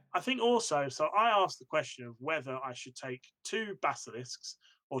I think also, so I asked the question of whether I should take 2 basilisks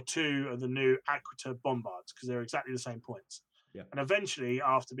or 2 of the new Aquita bombards, because they're exactly the same points. Yeah. And eventually,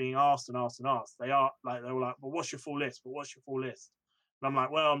 after being asked and asked and asked, they were like, well, what's your full list? But what's your full list? And I'm like,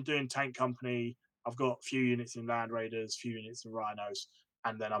 well, I'm doing tank company. I've got a few units in Land Raiders, few units in Rhinos,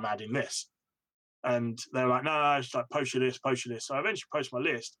 and then I'm adding this. And they're like, no, it's like post your list. So I eventually post my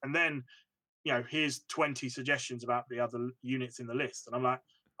list, and then, here's 20 suggestions about the other units in the list. And I'm like,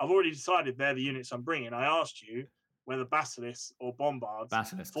 I've already decided they're the units I'm bringing. I asked you whether basilisks or bombards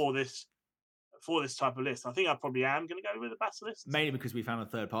for this type of list. I think I probably am going to go with the basilisks. Mainly because we found a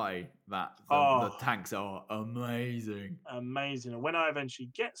third party that the tanks are amazing. Amazing. And when I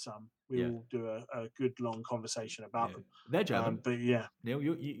eventually get some, we will do a good long conversation about them. They're German. But yeah. Neil,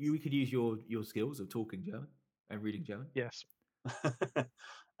 we could use your skills of talking German and reading German. Yes.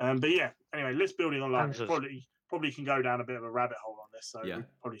 But yeah, anyway, list building online probably can go down a bit of a rabbit hole on this, so we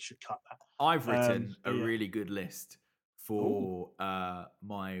probably should cut that. I've written a really good list for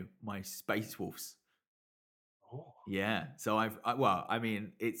my Space Wolves. Oh. Yeah, so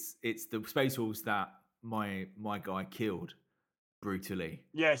it's the Space Wolves that my guy killed brutally.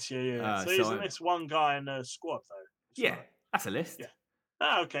 Yes, so isn't this one guy in a squad though? That's a list. Yeah.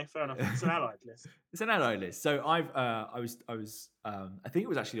 Oh, okay, fair enough. It's an allied list. It's an allied list. So I think it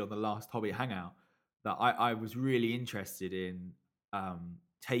was actually on the last Hobby Hangout that I was really interested in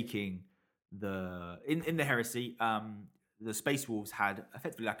taking in the Heresy. The Space Wolves had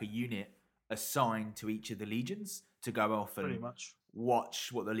effectively like a unit assigned to each of the legions to go off and watch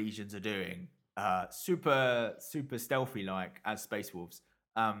what the legions are doing. Super stealthy like as Space Wolves.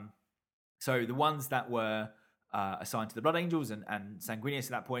 So the ones that were assigned to the Blood Angels and Sanguinius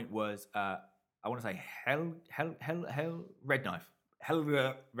at that point was I want to say Hell Red Knife.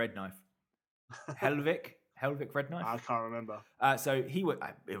 Helvik Red Knife. I can't remember. So he was.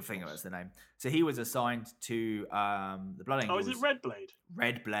 I think that's the name. So he was assigned to the Blood Angels. Oh, is it Red Blade?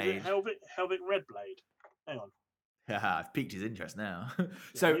 Red Blade. Is it Helvik Red Blade. Hang on. I've piqued his interest now.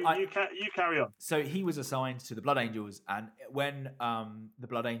 So you carry on. So he was assigned to the Blood Angels, and when the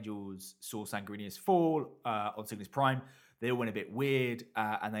Blood Angels saw Sanguinius fall on Cygnus Prime, they all went a bit weird,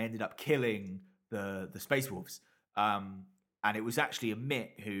 and they ended up killing the Space Wolves. And it was actually a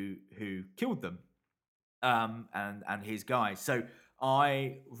Mitt who killed them, and his guys. So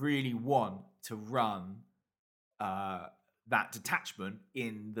I really want to run that detachment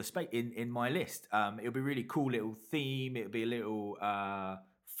in the space in my list. It'll be a really cool little theme. It'll be a little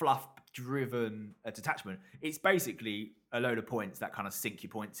fluff-driven detachment. It's basically a load of points that kind of sink your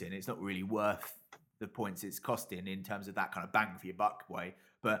points in. It's not really worth the points it's costing in terms of that kind of bang for your buck way.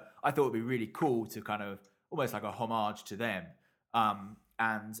 But I thought it'd be really cool to kind of almost like a homage to them.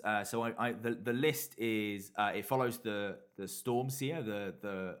 So the list is it follows the Stormseer.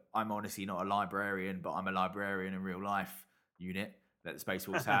 The I'm honestly not a librarian, but I'm a librarian in real life unit that the Space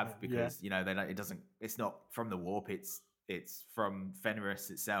Wolves have because it's not from the warp. It's from Fenris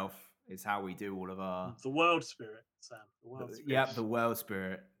itself. It's how we do all of our the world spirit, Sam. The world spirit. Yeah, the world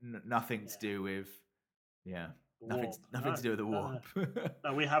spirit. Nothing to do with nothing to do with the warp.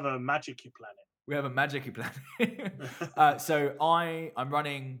 No, we have a magic-y planet. We have a magic-y planet. So I'm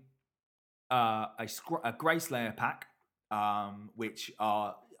running a Grey Slayer pack, which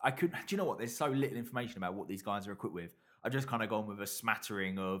are do you know what? There's so little information about what these guys are equipped with. I've just kind of gone with a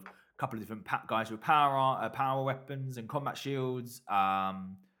smattering of a couple of different guys with power weapons and combat shields,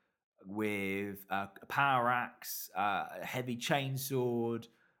 with a power axe, a heavy chainsword,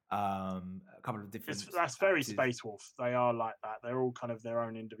 a couple of different. That's very Space Wolf. They are like that. They're all kind of their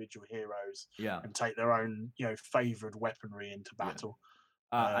own individual heroes. Yeah, and take their own favoured weaponry into battle.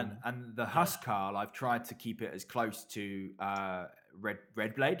 Yeah. And the Huskar, I've tried to keep it as close to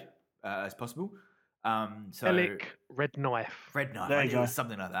Red Blade as possible. Helic Red Knife. There you go.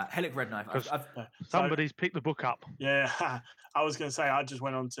 Something like that. Helic Red Knife. Somebody's picked the book up. Yeah, I was going to say I just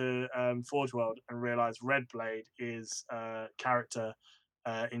went on to Forge World and realised Red Blade is a character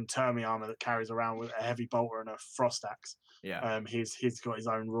in Termi armor that carries around with a heavy bolter and a frost axe. Yeah. He's got his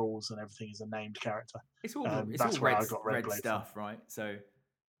own rules and everything. He's a named character. It's all That's all where red, I got red Blade stuff, right? So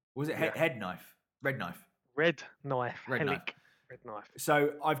was it Yeah. head knife? Red knife. Red knife. Red knife. Red knife.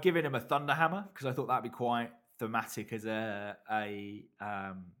 So I've given him a thunder hammer because I thought that'd be quite thematic as a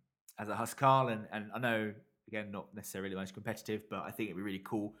Huskar, and I know again not necessarily the most competitive, but I think it'd be really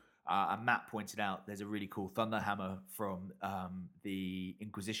cool. And Matt pointed out there's a really cool thunder hammer from the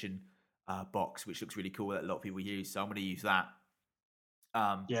Inquisition box, which looks really cool that a lot of people use. So I'm going to use that.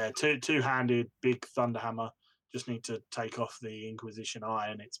 Yeah, two-handed big thunder hammer. Just need to take off the Inquisition eye,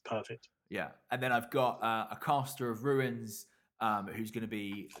 and it's perfect. Yeah, and then I've got a caster of ruins who's going to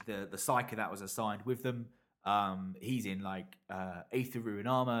be the psyker that was assigned with them. He's in like Aether Ruin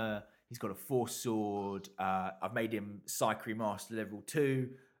armor. He's got a force sword. I've made him Psyche Master level 2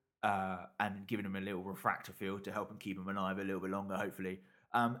 and given him a little refractor field to help him keep him alive a little bit longer, hopefully.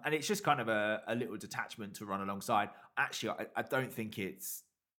 And it's just kind of a little detachment to run alongside. Actually, I don't think it's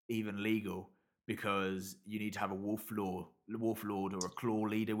even legal because you need to have a wolf lord or a claw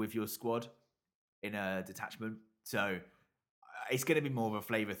leader with your squad in a detachment. So it's going to be more of a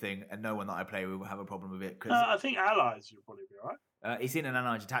flavor thing, and no one that I play with will have a problem with it. Cause I think allies you'll probably be all right. it's in an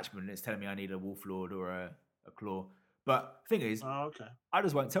allied detachment, and it's telling me I need a wolf lord or a claw. But thing is, okay. I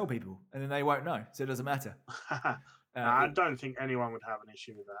just won't tell people, and then they won't know, so it doesn't matter. I don't think anyone would have an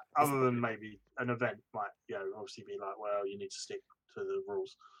issue with that, other than maybe an event might, obviously be like, well, you need to stick to the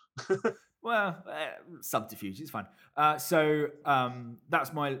rules. Well, subterfuge, it's fine. So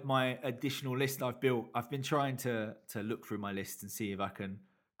that's my additional list I've built. I've been trying to look through my list and see if I can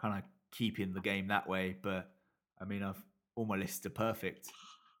kind of keep in the game that way. But I mean, all my lists are perfect.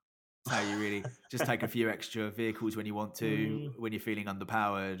 That's how you really just take a few extra vehicles when you want to, when you're feeling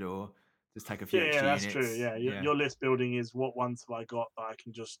underpowered, or just take a few extra units. Yeah, that's true. Yeah, your list building is what ones have I got that I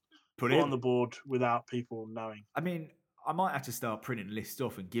can just put on the board without people knowing. I mean, I might have to start printing lists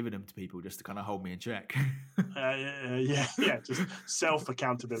off and giving them to people just to kind of hold me in check. Just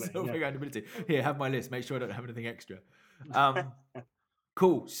self-accountability. Self-accountability. Here, have my list. Make sure I don't have anything extra.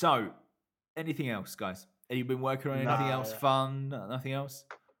 Cool. So, anything else, guys? Have you been working on anything else fun? Nothing else?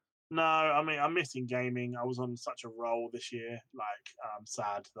 No, I mean, I'm missing gaming. I was on such a roll this year. Like, I'm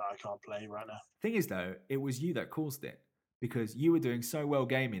sad that I can't play right now. Thing is, though, it was you that caused it. Because you were doing so well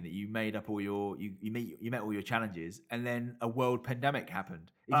gaming that you made up all your you met all your challenges, and then a world pandemic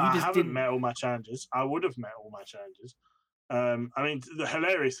happened. If you just haven't met all my challenges. I would have met all my challenges. I mean,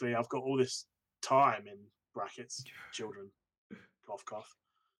 hilariously, I've got all this time in brackets, children, cough cough.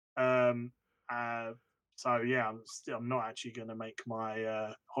 So yeah, I'm not actually going to make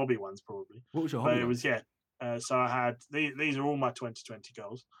my hobby ones probably. What was your hobby? But it was so I had these are all my 2020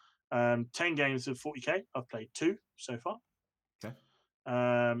 goals. 10 games of 40k. I've played 2 so far. Okay.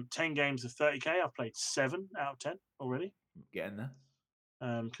 10 games of 30k. I've played 7 out of 10 already. Getting there.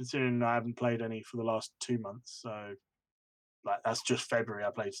 Considering I haven't played any for the last 2 months, so like that's just February. I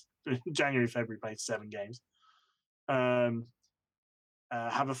played January, February. Played 7 games.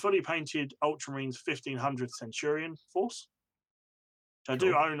 Have a fully painted Ultramarines 1500 Centurion force. I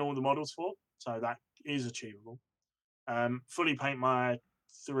do own all the models for, so that is achievable. Fully paint my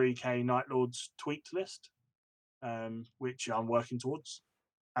 3k Night Lords tweaked list, which I'm working towards,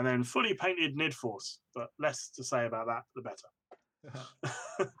 and then fully painted Nid Force, but less to say about that, the better,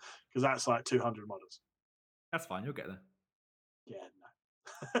 because that's like 200 models. That's fine, you'll get there. Yeah,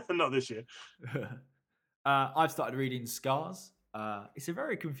 no, not this year. I've started reading Scars. It's a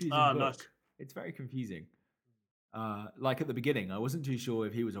very confusing book. Nice. It's very confusing. Like at the beginning, I wasn't too sure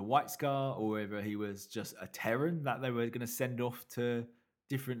if he was a White Scar or whether he was just a Terran that they were going to send off to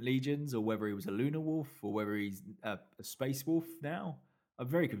different legions, or whether he was a Lunar Wolf, or whether he's a Space Wolf now. I'm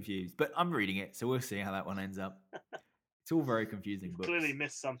very confused, but I'm reading it, so we'll see how that one ends up. It's all very confusing. You've clearly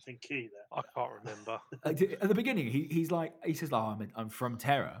missed something key there. I can't remember. At the beginning, he says, "Oh, I'm from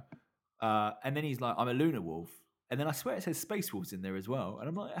Terra," and then he's like, "I'm a Lunar Wolf," and then I swear it says Space Wolves in there as well, and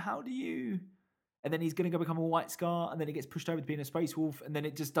I'm like, "How do you?" And then he's going to go become a White Scar, and then he gets pushed over to being a Space Wolf, and then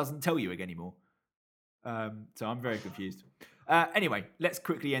it just doesn't tell you again anymore. So I'm very confused. Anyway, let's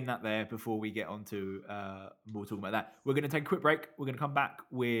quickly end that there before we get on to more talking about that. We're going to take a quick break. We're going to come back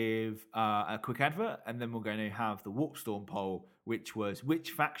with a quick advert, and then we're going to have the Warpstorm poll, which was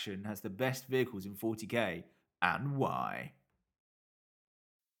which faction has the best vehicles in 40k and why.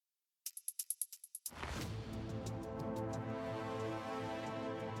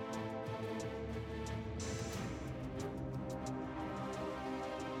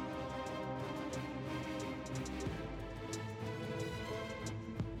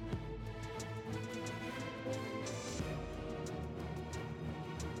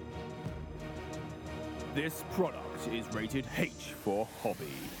 This product is rated H for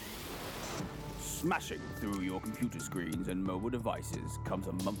hobby. Smashing through your computer screens and mobile devices comes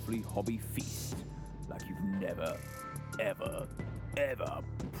a monthly hobby feast like you've never, ever, ever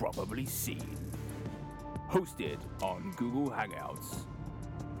probably seen. Hosted on Google Hangouts.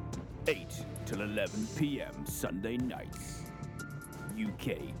 8 till 11 p.m. Sunday nights.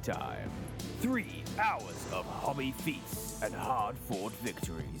 UK time. 3 hours of hobby feasts and hard-fought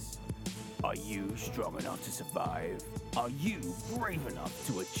victories. Are you strong enough to survive? Are you brave enough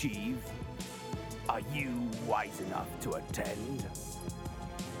to achieve? Are you wise enough to attend?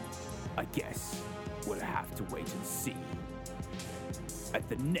 I guess we'll have to wait and see. At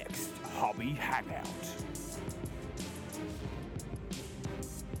the next Hobby Hangout.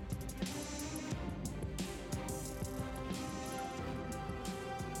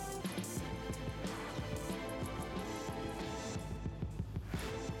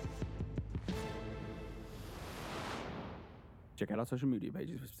 Check out our social media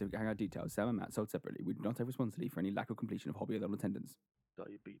pages for specific hangout details. Sam and Matt sold separately. We do not take responsibility for any lack of completion of hobby or attendance.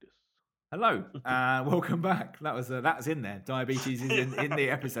 Diabetes. Hello, welcome back. That was in there. Diabetes is in the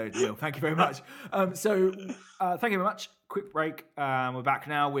episode, Neil. Thank you very much. Thank you very much. Quick break. We're back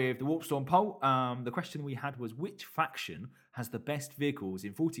now with the Warp Storm poll. The question we had was, which faction has the best vehicles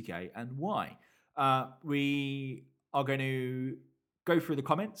in 40k and why? We are going to go through the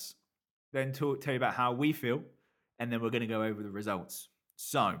comments, then tell you about how we feel, and then we're going to go over the results.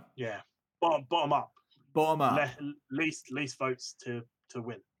 So yeah, bottom up. Least votes to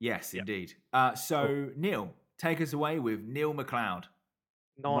win. Yes, indeed. So Neil, take us away with Neil McLeod.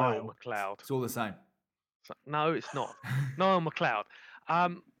 Niall McLeod. It's all the same. No, it's not. Niall McLeod.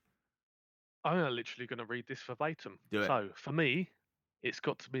 I'm literally going to read this verbatim. Do it. So for me, it's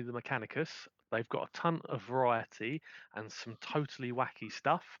got to be the Mechanicus. They've got a ton of variety and some totally wacky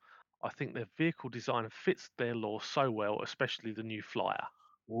stuff. I think their vehicle design fits their lore so well, especially the new Flyer.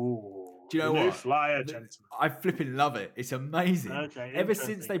 Ooh, do you know new what? Flyer, gentlemen. I flipping love it. It's amazing. Okay, ever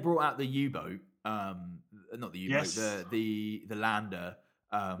since they brought out the U-boat, not the U-boat, Yes. the lander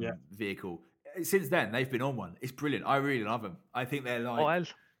vehicle. Since then, they've been on one. It's brilliant. I really love them. I think they're like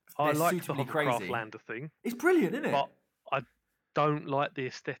I like the suitably hovercraft crazy. lander thing. It's brilliant, isn't it? But I don't like the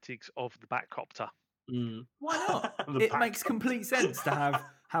aesthetics of the Batcopter. Why not? It makes complete sense to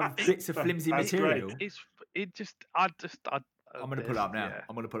have bits of flimsy material. I'm going to pull it up now. Yeah.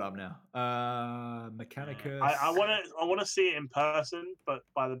 I'm going to pull it up now. Mechanicus. I want to see it in person, but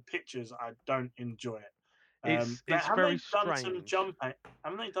by the pictures, I don't enjoy it. It's very strange.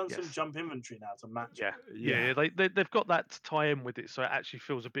 Haven't they done some jump inventory now to match? Yeah. They've got that to tie in with it, so it actually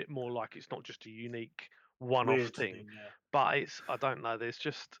feels a bit more like it's not just a unique one-off thing. But I don't know. There's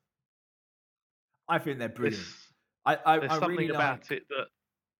just. I think they're brilliant. There's I something really about it that.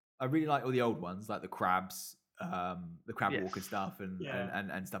 I really like all the old ones, like the crabs, the crab walker stuff, and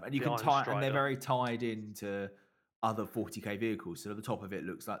stuff. And you can tie, and they're very tied into other 40k vehicles. So the top of it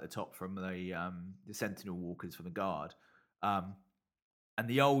looks like the top from the Sentinel walkers from the Guard, and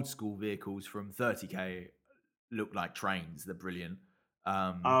the old school vehicles from 30k look like trains. They're brilliant.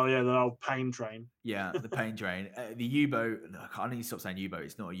 The old pain train. Yeah, the pain train. The U-boat. I need to stop saying U-boat.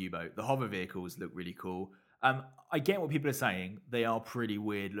 It's not a U-boat. The hover vehicles look really cool. I get what people are saying. They are pretty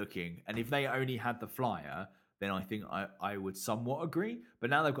weird looking, and if they only had the Flyer, then I think I would somewhat agree. But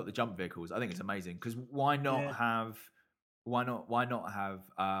now they've got the jump vehicles. I think it's amazing because why not have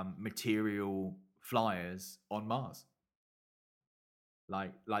material flyers on Mars?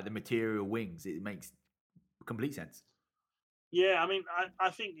 Like the material wings. It makes complete sense. Yeah, I mean, I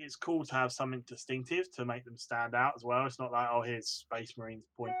think it's cool to have something distinctive to make them stand out as well. It's not like, here's Space Marines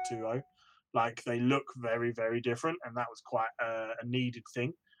 0.20. Like, they look very, very different, and that was quite a needed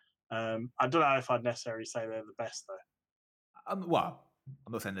thing. I don't know if I'd necessarily say they're the best, though. Well,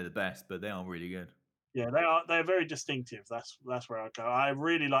 I'm not saying they're the best, but they are really good. Yeah, they are. They're very distinctive. That's where I go. I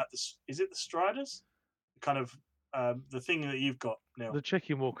really like this. Is it the Striders? Kind of the thing that you've got, Neil. The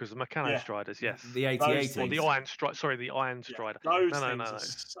chicken walkers, the Meccano Striders, yes. The 8080s. Or the Iron Strider. Sorry, the Iron Strider. Those things are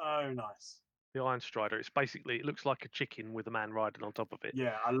so nice. The Iron Strider. It's basically, it looks like a chicken with a man riding on top of it.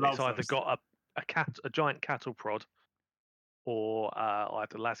 Yeah, I love. It's either got a giant cattle prod, or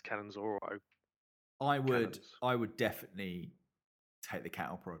either las cannons or. I would definitely take the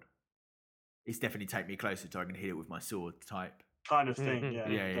cattle prod. It's definitely take me closer to I can hit it with my sword type. Kind of thing, Mm-hmm.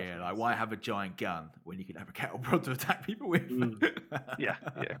 Yeah. Like, why have a giant gun when you can have a cattle prod to attack people with? Yeah,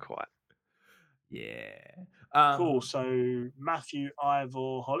 quite. Yeah. Cool. So, Matthew,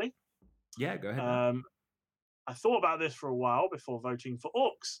 Ivor, Holly? Yeah, go ahead. I thought about this for a while before voting for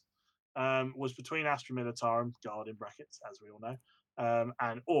Orcs. Was between Astra Militarum, Guard in brackets, as we all know,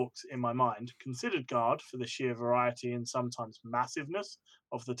 and orcs, in my mind, considered guard for the sheer variety and sometimes massiveness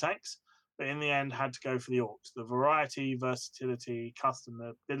of the tanks, but in the end had to go for the orcs. The variety, versatility,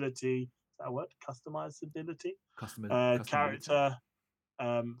 customability, is that a word? Customizability? Customability. Character,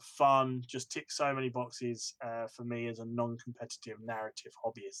 fun, just ticks so many boxes for me as a non-competitive narrative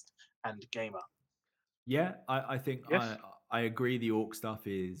hobbyist and gamer. Yeah, I think Yes. I agree. The orc stuff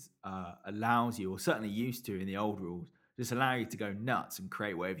is allows you, or certainly used to in the old rules, just allow you to go nuts and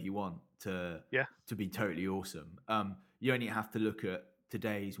create whatever you want to Yeah. be totally awesome. You only have to look at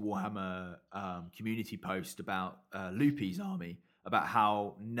today's Warhammer community post about Loopy's army, about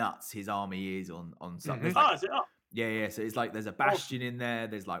how nuts his army is on stuff. Mhm. There's like, Is it up? yeah. So it's like there's a bastion in there.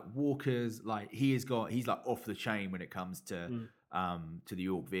 There's like walkers. Like he's like off the chain when it comes to the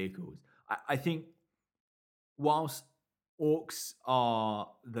orc vehicles. I think whilst orcs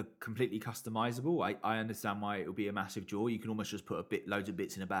are the completely customizable, I understand why it will be a massive draw. You can almost just put loads of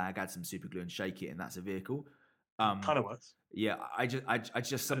bits in a bag, add some super glue, and shake it, and that's a vehicle. Kind of works. Yeah, I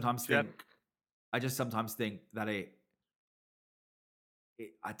just sometimes Yeah. think that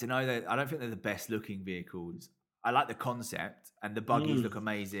I don't know that I don't think they're the best looking vehicles. I like the concept, and the buggies look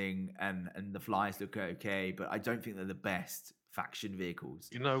amazing, and the flies look okay, but I don't think they're the best faction vehicles.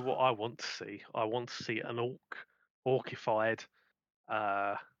 You know what I want to see? I want to see an orcified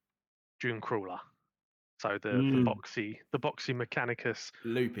Dune Crawler. So the boxy Mechanicus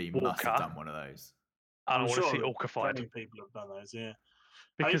Loopy must have Walker. done one of those. I I'm want to sure see orcified plenty of people have done those, yeah.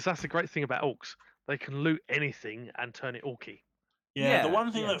 because that's the great thing about orcs. They can loot anything and turn it orky. Yeah, the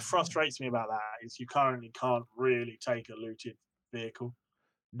one thing that frustrates me about that is you currently can't really take a looted vehicle.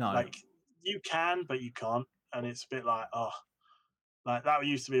 No, Like you can, but you can't, and it's a bit like, like that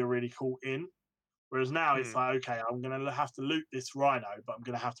used to be a really cool in. Whereas now it's like, okay, I'm gonna have to loot this rhino, but I'm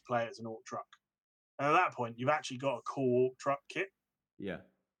gonna have to play it as an orc truck. And at that point, you've actually got a cool orc truck kit. yeah.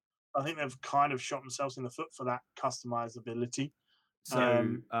 I think they've kind of shot themselves in the foot for that customizability.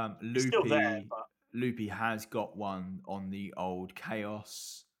 So It's still there, but Loopy has got one on the old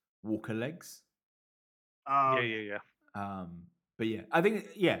Chaos Walker legs. Yeah. But yeah, I think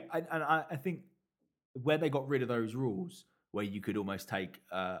I think where they got rid of those rules, where you could almost take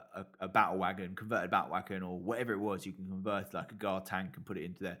a battle wagon, converted battle wagon, or whatever it was, you can convert like a guard tank and put it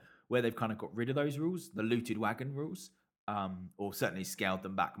into there. Where they've kind of got rid of those rules, the looted wagon rules, or certainly scaled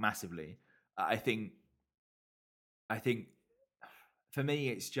them back massively. I think for me,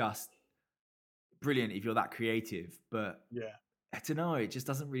 it's just brilliant if you're that creative, but yeah, I don't know. It just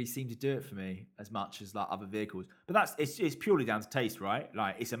doesn't really seem to do it for me as much as like other vehicles. But it's purely down to taste, right?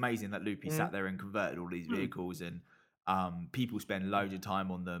 Like it's amazing that Loopy sat there and converted all these vehicles, and people spend loads of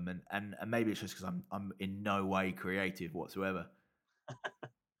time on them, and maybe it's just because I'm in no way creative whatsoever.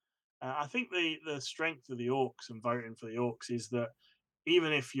 I think the strength of the orcs and voting for the orcs is that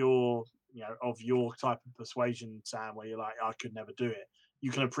even if you're of your type of persuasion, Sam, where you're like, I could never do it,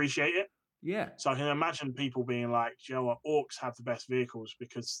 you can appreciate it. Yeah. So I can imagine people being like, you know what, orcs have the best vehicles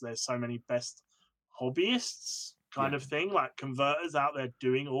because there's so many best hobbyists kind of thing, like converters out there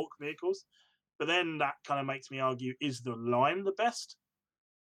doing orc vehicles. But then that kind of makes me argue, is the line the best?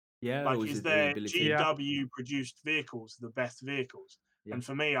 Yeah. Like, is their ability. GW produced vehicles the best vehicles? Yeah. And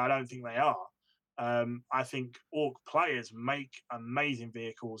for me, I don't think they are. I think orc players make amazing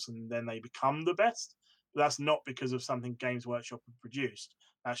vehicles and then they become the best. But that's not because of something Games Workshop have produced.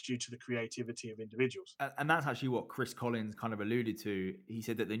 That's due to the creativity of individuals. And that's actually what Chris Collins kind of alluded to. He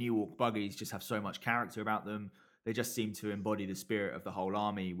said that the new orc buggies just have so much character about them. They just seem to embody the spirit of the whole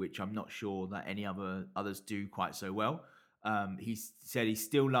army, which I'm not sure that any others do quite so well. He said he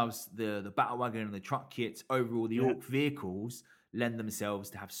still loves the battle wagon and the truck kits. Overall, the orc vehicles lend themselves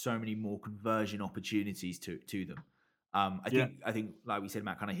to have so many more conversion opportunities to them. I think, like we said,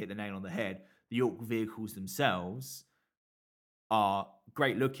 Matt kind of hit the nail on the head. The orc vehicles themselves are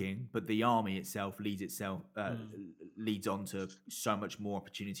great looking, but the army itself leads on to so much more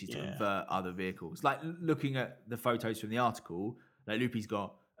opportunities to convert other vehicles. Like looking at the photos from the article, like Loopy's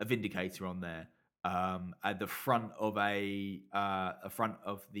got a Vindicator on there at the front of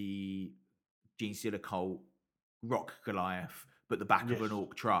the Gene Stealer Colt Rock Goliath, but the back of an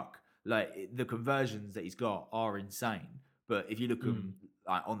orc truck. Like the conversions that he's got are insane. But if you look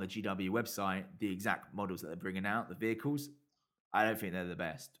like on the GW website, the exact models that they're bringing out, the vehicles, I don't think they're the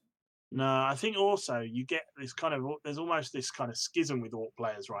best. No, I think also you get this kind of, there's almost this kind of schism with orc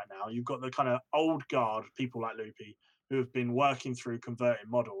players right now. You've got the kind of old guard people like Loopy who have been working through converting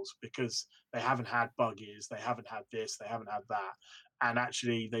models because they haven't had buggies, they haven't had this, they haven't had that. And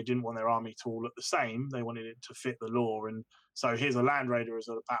actually they didn't want their army to all look the same. They wanted it to fit the lore and So here's a Land Raider as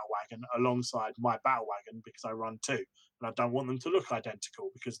a battle wagon alongside my battle wagon because I run 2, and I don't want them to look identical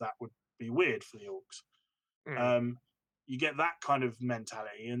because that would be weird for the orcs. You get that kind of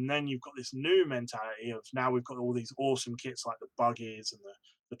mentality, and then you've got this new mentality of now we've got all these awesome kits like the buggies and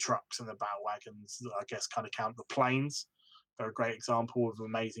the trucks and the battle wagons that I guess kind of count. The planes, they're a great example of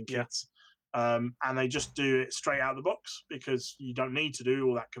amazing kits. And they just do it straight out of the box because you don't need to do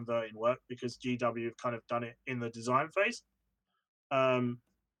all that converting work because GW have kind of done it in the design phase. And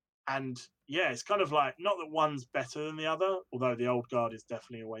yeah, it's kind of like, not that one's better than the other, although the old guard is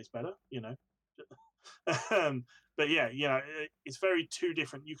definitely always better, but yeah, it's very two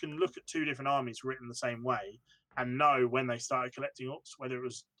different. You can look at two different armies written the same way and know when they started collecting orcs, whether it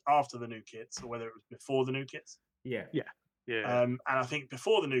was after the new kits or whether it was before the new kits. Yeah. And I think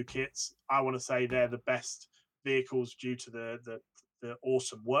before the new kits, I want to say they're the best vehicles due to the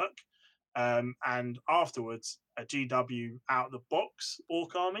awesome work. And afterwards, a GW out of the box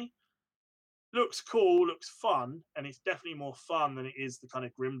orc army looks cool, looks fun, and it's definitely more fun than it is the kind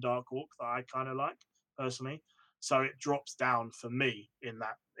of grim dark orc that I kind of like personally. So it drops down for me in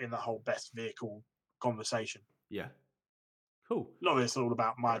the whole best vehicle conversation. Yeah. Cool. Not that it's all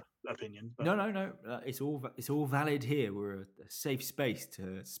about my opinion. But... No. It's all valid here. We're a safe space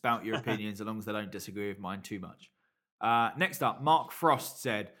to spout your opinions as long as they don't disagree with mine too much. Next up, Mark Frost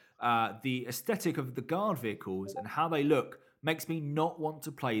said, the aesthetic of the guard vehicles and how they look makes me not want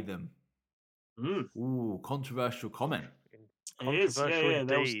to play them. Ooh, controversial comment. It is, yeah.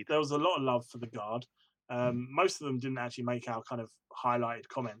 There was a lot of love for the guard. Most of them didn't actually make our kind of highlighted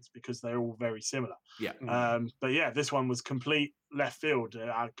comments because they're all very similar. Yeah. But yeah, this one was complete left field.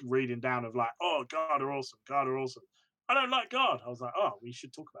 Reading down of like, oh, guard are awesome. Guard are awesome. I don't like guard. I was like, oh, we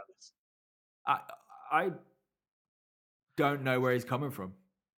should talk about this. I don't know where he's coming from.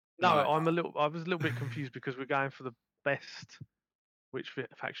 No, I was a little bit confused because we're going for the best. Which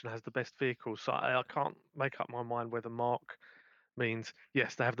faction has the best vehicles? So I can't make up my mind whether Mark means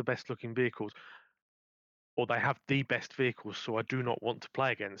yes, they have the best looking vehicles, or they have the best vehicles. So I do not want to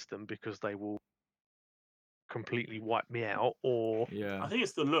play against them because they will completely wipe me out. Or I think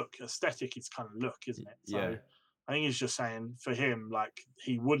it's the look, aesthetic. It's kind of look, isn't it? So I think he's just saying for him, like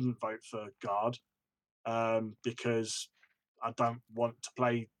he wouldn't vote for guard because I don't want to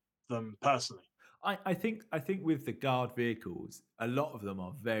play them personally. I think with the guard vehicles, a lot of them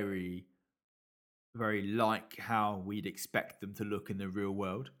are very, very like how we'd expect them to look in the real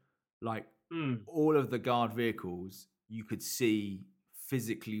world. Like all of the guard vehicles you could see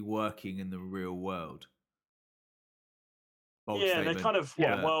physically working in the real world. Bold statement. They're kind of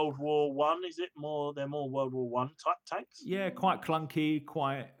World War One. Is it more? They're more World War One type tanks. Yeah, quite clunky,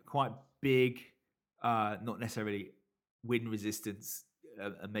 quite big. Not necessarily wind resistance.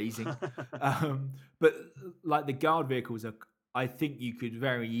 Amazing. But like the guard vehicles are, I think you could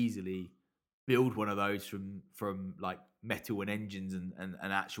very easily build one of those from like metal and engines and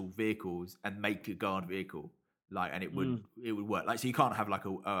actual vehicles and make a guard vehicle, like, and it would work. Like, so you can't have like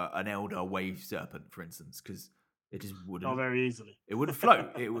an Eldar wave serpent, for instance, because it just wouldn't. Not very easily. It wouldn't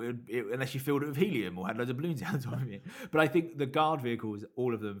float. it unless you filled it with helium or had loads of balloons on top of it. But I think the guard vehicles,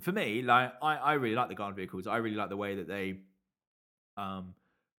 all of them, for me, like I really like the guard vehicles. I really like the way that they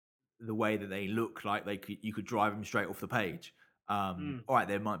look like you could drive them straight off the page. All right,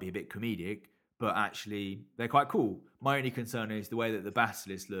 they might be a bit comedic, but actually they're quite cool. My only concern is the way that the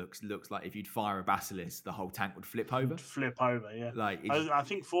Basilisk looks like if you'd fire a Basilisk, the whole tank would flip over. Yeah. Like I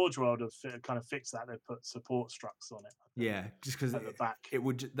think Forge World have kind of fixed that. They put support struts on it. Yeah, just because at the back, it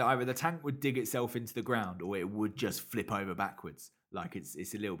would either the tank would dig itself into the ground or it would just flip over backwards. Like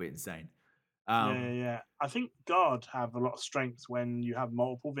it's a little bit insane. Yeah. I think Guard have a lot of strength when you have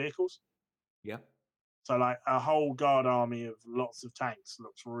multiple vehicles. Yeah. So like a whole Guard army of lots of tanks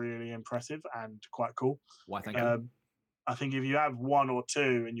looks really impressive and quite cool. Why? Thank you. I think if you have one or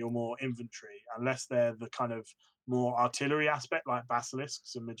two in your more infantry, unless they're the kind of more artillery aspect like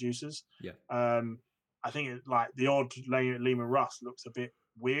basilisks and medusas, I think like the odd Lehman Russ looks a bit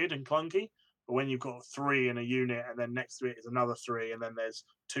weird and clunky. But when you've got 3 in a unit, and then next to it is another 3, and then there's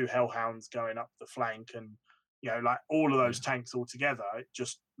 2 hellhounds going up the flank, and like all of those tanks all together, it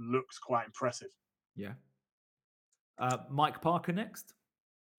just looks quite impressive. Yeah. Mike Parker next.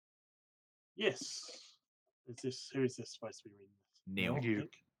 Yes. Who is this supposed to be reading? Neil. You.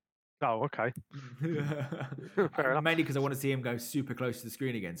 Oh, okay. Fair enough. Mainly because I want to see him go super close to the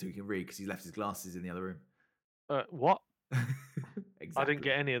screen again so he can read because he's left his glasses in the other room. What? Exactly. I didn't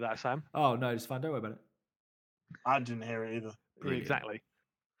get any of that, Sam. Oh, no, it's fine. Don't worry about it. I didn't hear it either. Brilliant. Exactly.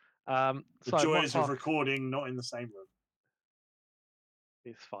 The joys of recording not in the same room.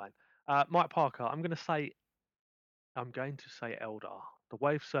 It's fine. Mike Parker, I'm going to say I'm going to say Eldar. The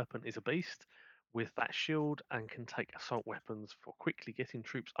Wave Serpent is a beast with that shield and can take assault weapons for quickly getting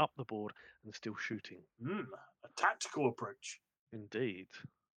troops up the board and still shooting. A tactical approach. Indeed.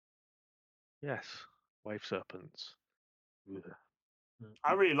 Yes, Wave Serpents.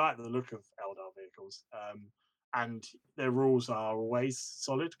 I really like the look of Eldar vehicles, and their rules are always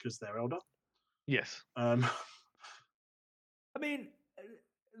solid because they're Eldar. Yes. I mean,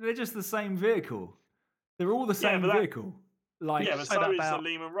 they're just the same vehicle. They're all the same vehicle. Like, yeah, but so is a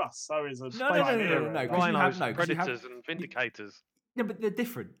Lehman Russ. So is a no. Rhinos, Predators, and Vindicators. No, but they're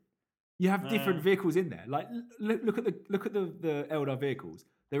different. You have different vehicles in there. Like, look at the Eldar vehicles.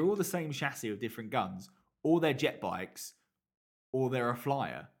 They're all the same chassis with different guns. Or they're jet bikes, or they're a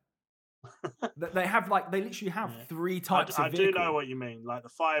flyer. They literally have three types of vehicle. I do know what you mean. Like the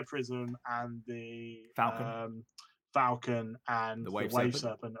Fire Prism and the Falcon and the Wave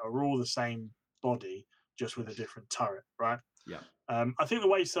Serpent are all the same body, just with a different turret, right? Yeah. I think the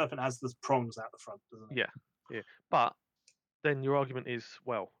Wave Serpent has the prongs out the front, doesn't it? Yeah. But then your argument is,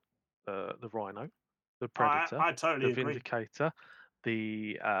 well, the Rhino, the Predator, I totally the agree. Vindicator,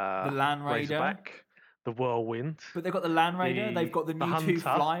 the Land Raider, Razorback, the Whirlwind. But they've got the Land Raider. They've got the new Hunter, two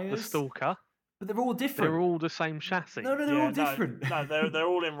flyers, the Stalker. But they're all different. They're all the same chassis. No, they're all different. No, they're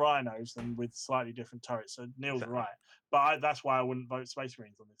all in Rhinos and with slightly different turrets. So Neil's right, but that's why I wouldn't vote Space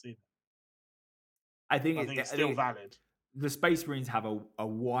Marines on this either. I think it's still valid. The Space Marines have a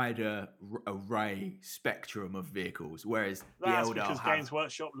wider array spectrum of vehicles, whereas that's the Eldar because Games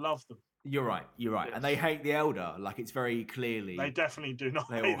Workshop love them. You're right, yes. And they hate the Eldar. Like, it's very clearly they definitely do not.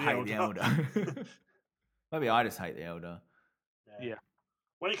 They all hate the Eldar. Maybe I just hate the Eldar. Yeah.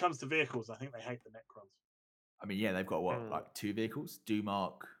 When it comes to vehicles, I think they hate the Necrons. I mean, yeah, they've got like two vehicles,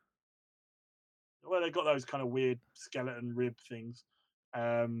 Dumark. Well, they've got those kind of weird skeleton rib things.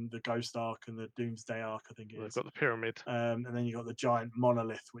 The Ghost Ark and the Doomsday Ark, I think it is. They've got the Pyramid. And then you got the giant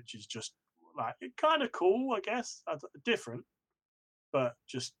monolith, which is just like kind of cool, I guess. Different, but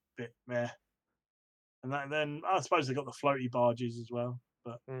just a bit meh. And then I suppose they've got the floaty barges as well.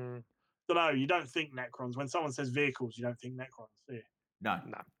 But I don't know, you don't think Necrons. When someone says vehicles, you don't think Necrons, do you? No.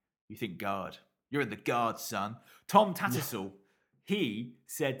 You think Guard. You're in the Guard, son. Tom Tattersall, he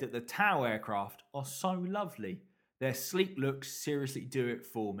said that the Tau aircraft are so lovely. Their sleek looks seriously do it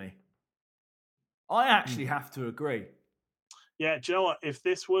for me. I actually have to agree. Yeah, do you know what? If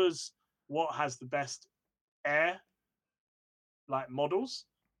this was what has the best air, like models,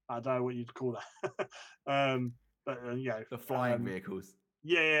 I don't know what you'd call that. The flying vehicles.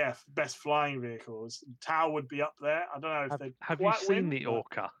 Yeah, best flying vehicles. Tau would be up there. I don't know if they have you seen the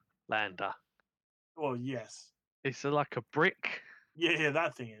Orca lander? Well, yes. It's like a brick. Yeah,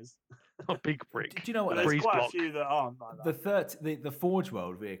 that thing is a big brick. Do you know what? There's quite a few that aren't like that. The Forge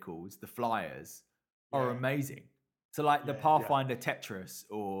World vehicles, the flyers, are amazing. So, like the Pathfinder Tetris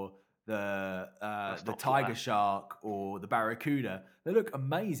or the Tiger Shark or the Barracuda, they look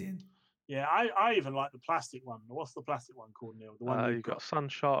amazing. Yeah, I even like the plastic one. What's the plastic one called, Neil? The one you've got Sun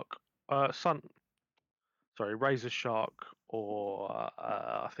Shark, Razor Shark, or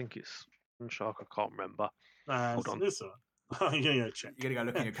I think it's Sun Shark. I can't remember. Hold on. This one. You're gonna go check. You're gonna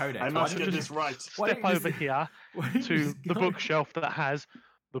go look in your codex. I must get this right. Step over here to the bookshelf that has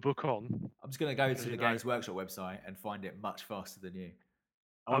the book on. I'm just gonna go to the Games Workshop website and find it much faster than you.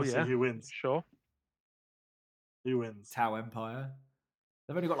 I want to see who wins. Sure. Who wins? Tau Empire.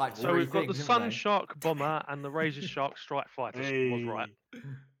 They've only got like so we've got the Sun Shark Bomber and the Razor Shark Strike Fighter. Was right.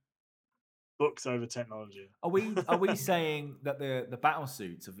 Books over technology. Are we saying that the battle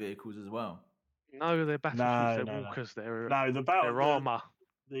suits are vehicles as well? No, they're battle suits. They're walkers. They're armor.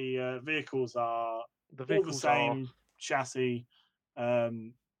 The vehicles are all the same chassis.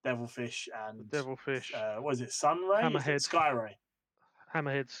 Devilfish and Devilfish. What is it? Sunray? Hammerhead. Skyray.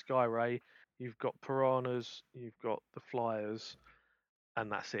 Hammerhead, Skyray. You've got Piranhas. You've got the Flyers.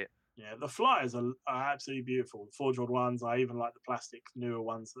 And that's it. Yeah, the Flyers are absolutely beautiful. The Forge World ones, I even like the plastic newer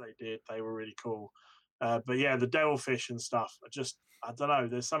ones that they did. They were really cool. But yeah, the Devilfish and stuff, I don't know.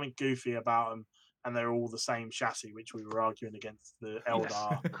 There's something goofy about them, and they're all the same chassis, which we were arguing against the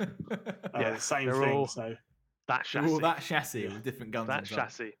Eldar. The same thing. So that chassis. All that chassis with different guns. That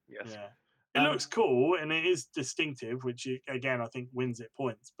chassis, yes. Yeah. It looks cool and it is distinctive, which again I think wins it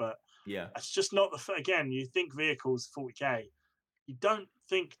points. But yeah, it's just not again. You think vehicles 40k. You don't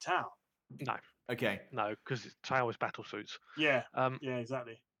think Tau. No. Okay. No, because Tau is battle suits. Yeah. Yeah,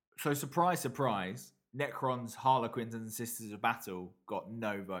 exactly. So surprise, surprise, Necrons, Harlequins, and Sisters of Battle got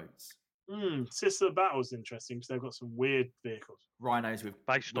no votes. Sisters of Battle is interesting because they've got some weird vehicles. Rhinos with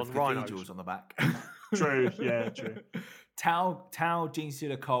cathedrals on the back. True. Yeah, true. Tau, Gene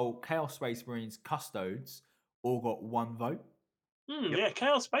Stealer Cult, Chaos Space Marines, Custodes, all got 1 vote. Yeah,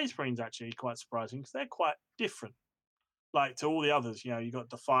 Chaos Space Marine's actually quite surprising because they're quite different. Like to all the others, you got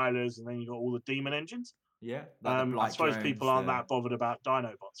Defilers and then you got all the Demon engines. Yeah. Like the I Blight suppose drones, people aren't that bothered about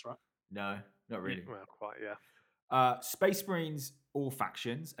Dinobots, right? No, not really. Well, quite, yeah. Space Marines, all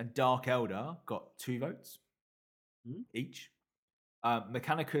factions, and Dark Eldar got 2 votes each.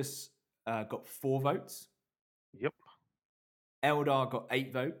 Mechanicus got 4 votes. Yep. Eldar got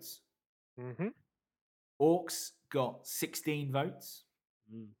 8 votes. Mm-hmm. Orcs got 16 votes.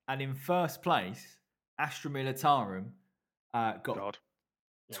 And in first place, Astra Militarum got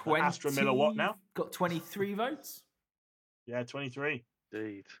 20. Astra Miller what now? Got 23 votes. Yeah, 23.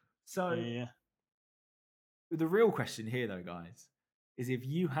 Indeed. So the real question here, though, guys, is if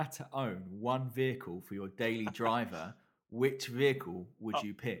you had to own 1 vehicle for your daily driver, which vehicle would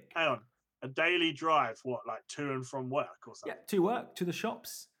you pick? Hang on. A daily drive, what, like to and from work or something? Yeah, to work, to the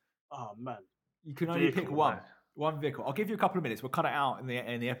shops. Oh, man. You can only pick one vehicle. I'll give you a couple of minutes. We'll cut it out in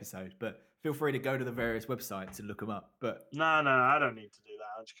the episode, but feel free to go to the various websites and look them up. But no, I don't need to do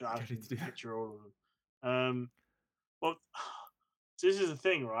that. I can picture all of them. Well, so this is the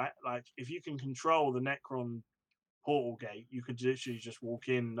thing, right? Like, if you can control the Necron portal gate, you could literally just walk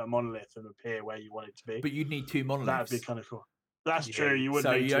in a monolith and appear where you want it to be. But you'd need 2 monoliths. That'd be kind of cool. That's true. You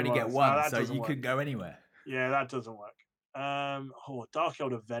wouldn't. So need you 2 only get monoliths. 1, so you could go anywhere. Yeah, that doesn't work. Dark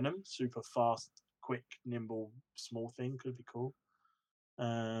Elder Venom, super fast, quick, nimble, small thing could be cool.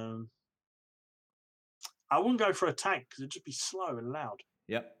 I wouldn't go for a tank because it'd just be slow and loud.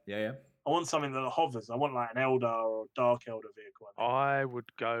 Yep. Yeah. I want something that hovers. I want like an Eldar or Dark Elder vehicle. I would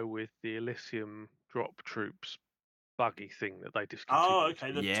go with the Elysium drop troops buggy thing that they discontinued. Oh,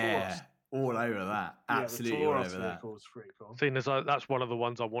 okay. The Taurus. All over that. Absolutely all over that. Is pretty cool. Seeing as that's one of the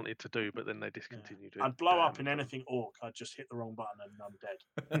ones I wanted to do, but then they discontinued it. I'd blow up in anything Orc. I'd just hit the wrong button and I'm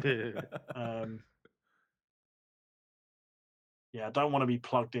dead. Yeah, I don't want to be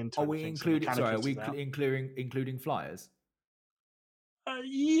plugged into. Are we including? Sorry, are we including flyers?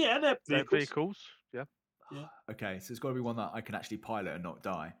 Yeah, they're vehicles. Yeah. Okay, so it's got to be one that I can actually pilot and not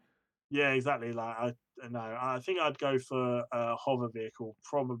die. Yeah, exactly. Like I think I'd go for a hover vehicle,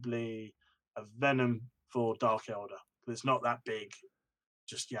 probably a Venom for Dark Elder. But it's not that big.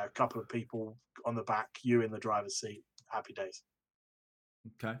 Just a couple of people on the back, you in the driver's seat. Happy days.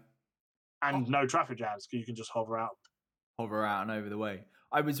 Okay. And no traffic jams because you can just hover out and over the way.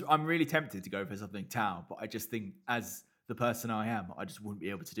 I'm really tempted to go for something Tau, but I just think as the person I am, I just wouldn't be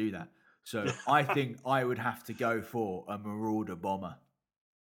able to do that. So I think I would have to go for a Marauder bomber.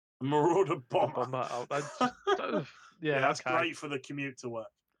 A Marauder bomber. That's great for the commute to work.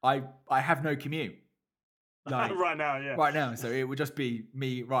 I have no commute. Like, right now, yeah. Right now, so it would just be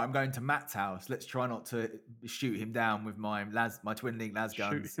me. Right, I'm going to Matt's house. Let's try not to shoot him down with my twin link las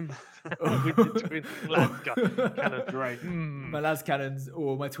guns. Shoot him with the twin las cannon. Great. My las cannons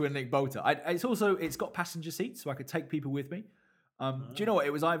or my twin link bolter. It's got passenger seats, so I could take people with me. Do you know what?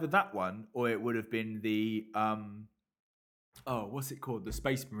 It was either that one or it would have been the what's it called? The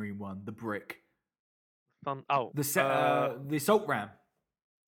Space Marine one, the brick. The assault ram.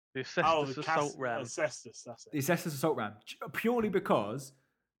 The Adeptus assault ram. Adeptus, that's it. The Adeptus assault ram, purely because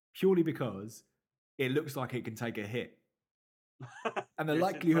it looks like it can take a hit, and the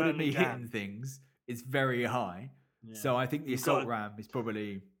likelihood of me hitting things is very high. Yeah. So I think the assault ram is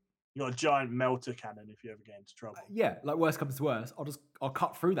probably. You got a giant melter cannon if you ever get into trouble. Yeah, like worst comes to worst, I'll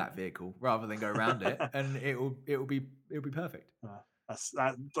cut through that vehicle rather than go around it, and it'll be perfect.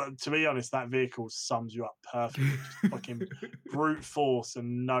 But to be honest, that vehicle sums you up perfectly. Just fucking brute force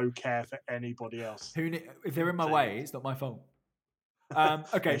and no care for anybody else. If they're in my way, it's not my fault.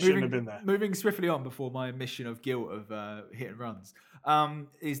 Okay, moving swiftly on before my mission of guilt of hit and runs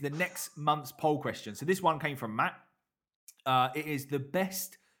is the next month's poll question. So this one came from Matt. It is the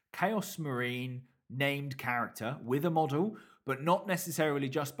best Chaos Marine named character with a model, but not necessarily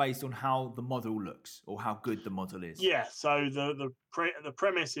just based on how the model looks or how good the model is. Yeah, so the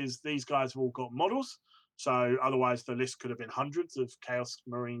premise is these guys have all got models, so otherwise the list could have been hundreds of Chaos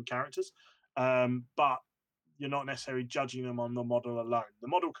Marine characters, but you're not necessarily judging them on the model alone. The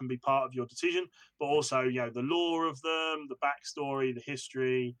model can be part of your decision, but also the lore of them, the backstory, the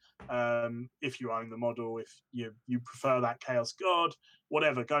history, if you own the model, if you prefer that Chaos God,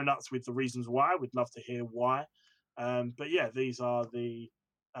 whatever, go nuts with the reasons why. We'd love to hear why. But yeah, these are the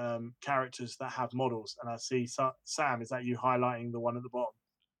characters that have models. And I see, Sam, is that you highlighting the one at the bottom?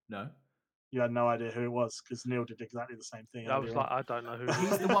 No. You had no idea who it was because Neil did exactly the same thing. I was like, I don't know who.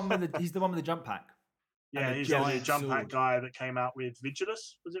 He's the one with the jump pack. Yeah, he's the jump pack guy that came out with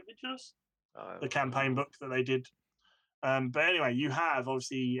Vigilus. Was it Vigilus? The campaign book that they did. But anyway, you have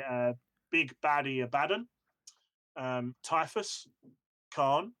obviously Big Baddie Abaddon. Typhus,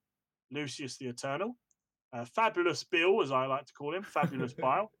 Khan, Lucius the Eternal, Fabulous Bill, as I like to call him, Fabulous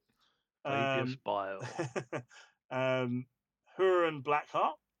Bile, Fabius Bile. Huron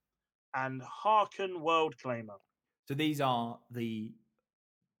Blackheart, and Harken World Claimer. So these are the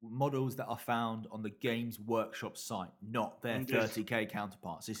models that are found on the Games Workshop site, not their Indeed. 30k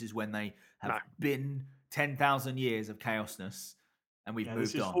counterparts. This is when they have been 10,000 years of chaosness, and we've moved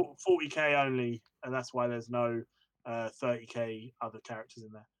this is on. 40k only, and that's why there's no 30k other characters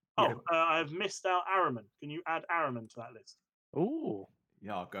in there. Yeah. I've missed out Araman. Can you add Araman to that list? Ooh.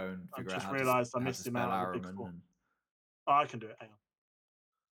 Yeah, I'll go and figure out just how realised to, I how missed to him spell out of the big Araman. four. And... Oh, I can do it. Hang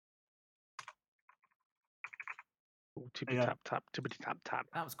on. Ooh, tippity tap tap, tippity tap tap.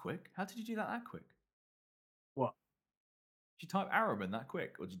 That was quick. How did you do that quick? What? Did you type Araman that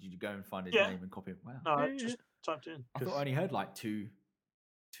quick, or did you go and find his name and copy it? Wow. No, I just typed it in. I thought I only heard like two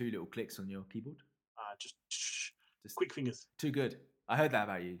little clicks on your keyboard. Just quick fingers. Too good. I heard that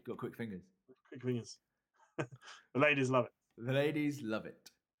about you. Got quick fingers. Quick fingers. The ladies love it. The ladies love it.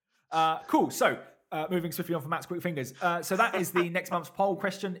 Cool. So, moving swiftly on from Matt's quick fingers. So that is the next month's poll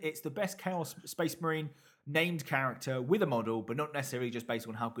question. It's the best Chaos Space Marine named character with a model, but not necessarily just based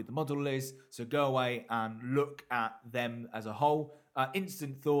on how good the model is. So go away and look at them as a whole.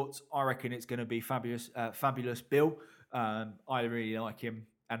 Instant thoughts. I reckon it's going to be Fabulous Bill. I really like him.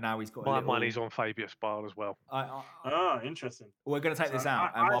 And now he's got my money's on Fabius Bile as well. Interesting. We're going to take this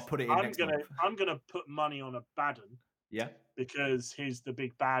out and I'll put it in next month. I'm going to put money on a Baden. Yeah. Because he's the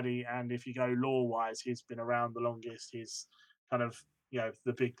big baddie, and if you go lore-wise, he's been around the longest. He's kind of,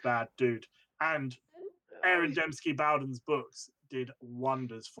 the big bad dude. And Aaron Dembski Bowden's books did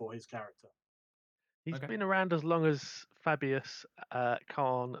wonders for his character. He's been around as long as Fabius,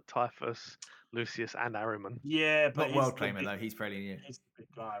 Khan, Typhus, Lucius, and Araman. Yeah, but not World Claimer though. He's fairly new. He's the big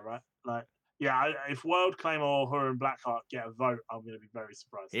guy, right? If World Claimer or Huron Blackheart get a vote, I'm going to be very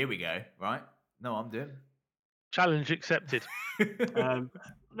surprised. Here we go. Right? No, I'm doing. Challenge accepted. No,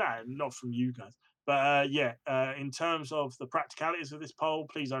 not from you guys. But in terms of the practicalities of this poll,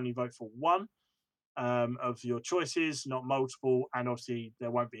 please only vote for one of your choices, not multiple. And obviously, there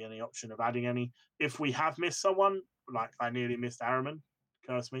won't be any option of adding any. If we have missed someone, like I nearly missed Araman,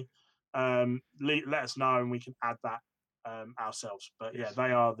 curse me, let us know and we can add that ourselves. But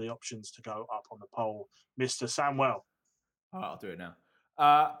they are the options to go up on the poll. Mr. Samwell. I'll do it now.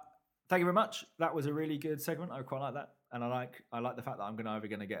 Thank you very much. That was a really good segment. I quite like that, and I like the fact that I'm either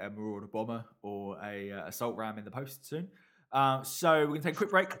going to get a Marauder bomber or a assault ram in the post soon. So we're going to take a quick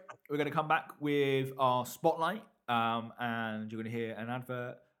break. We're going to come back with our spotlight, and you're going to hear an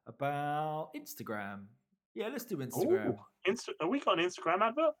advert about Instagram. Yeah, let's do Instagram. Are we got an Instagram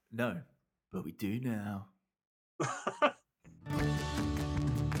advert? No, but we do now.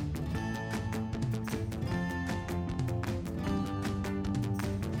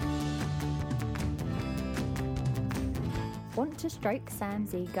 Want to stroke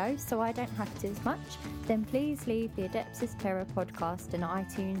Sam's ego so I don't have to as much? Then please leave the Adeptus Terra podcast an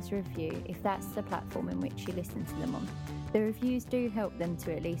iTunes review if that's the platform in which you listen to them on. The reviews do help them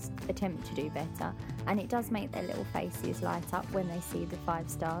to at least attempt to do better, and it does make their little faces light up when they see the 5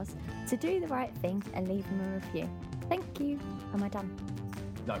 stars. So do the right thing and leave them a review. Thank you. Am I done?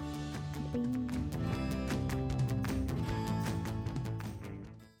 No.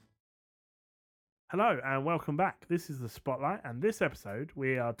 Hello and welcome back. This is the Spotlight, and this episode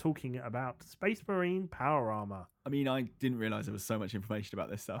we are talking about Space Marine power armor. I mean, I didn't realise there was so much information about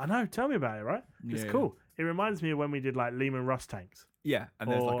this stuff. I know. Tell me about it, right? It's cool. It reminds me of when we did like Lehman Russ tanks. Yeah,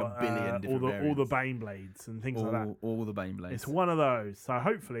 and there's like a billion different all the Bane blades and things like that. All the Bane blades. It's one of those. So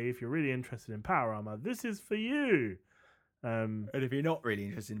hopefully, if you're really interested in power armor, this is for you. And if you're not really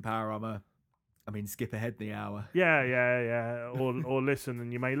interested in power armor, I mean, skip ahead the hour. Yeah. Or listen,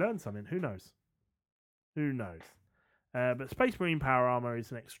 and you may learn something. Who knows? But Space Marine power armor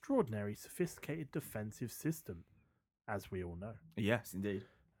is an extraordinary, sophisticated defensive system, as we all know. Yes, indeed.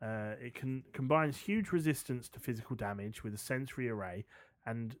 It combines huge resistance to physical damage with a sensory array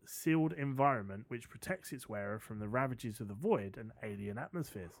and sealed environment which protects its wearer from the ravages of the void and alien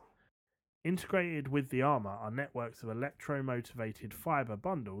atmospheres. Integrated with the armor are networks of electro-motivated fiber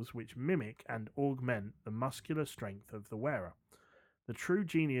bundles which mimic and augment the muscular strength of the wearer. The true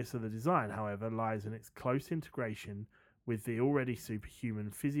genius of the design, however, lies in its close integration with the already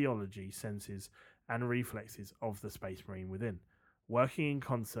superhuman physiology, senses, and reflexes of the Space Marine within. Working in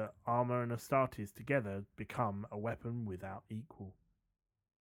concert, armor and Astartes together become a weapon without equal.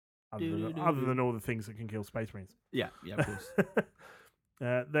 Other than all the things that can kill Space Marines. Yeah, of course.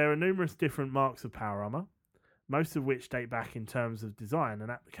 There are numerous different marks of power armor. most of which date back in terms of design and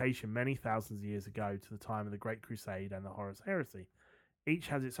application many thousands of years ago to the time of the Great Crusade and the Horus Heresy. Each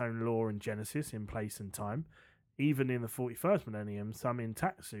has its own lore and genesis in place and time. Even in the 41st millennium, some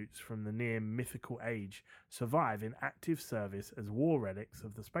intact suits from the near mythical age survive in active service as war relics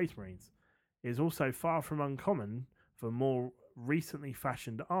of the Space Marines. It is also far from uncommon for more recently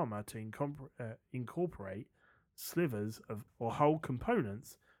fashioned armour to incorporate slivers of or whole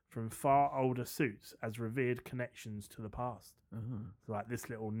components from far older suits as revered connections to the past. So like this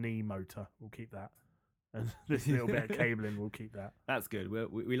little knee motor, we'll keep that. And this little bit of cabling, we'll keep that. That's good.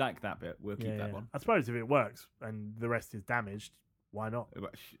 We like that bit. We'll keep that one. I suppose if it works and the rest is damaged, why not?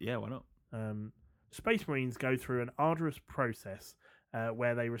 Yeah, why not? Space Marines go through an arduous process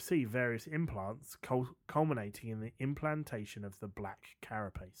where they receive various implants, culminating in the implantation of the black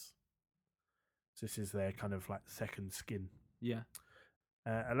carapace. So this is their kind of like second skin. Yeah.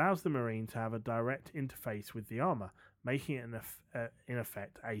 Allows the Marine to have a direct interface with the armor, making it in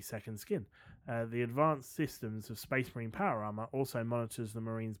effect a second skin. The advanced systems of Space Marine power armor also monitors the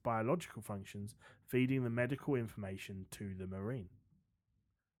Marine's biological functions, feeding the medical information to the Marine.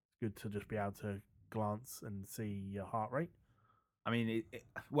 It's good to just be able to glance and see your heart rate. I mean,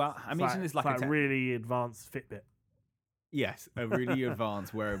 it's like a really advanced Fitbit. Yes, a really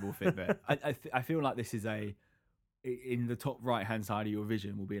advanced wearable Fitbit. I feel like this is in the top right hand side of your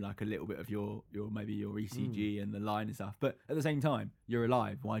vision will be like a little bit of your maybe your ECG and the line and stuff. But at the same time, you're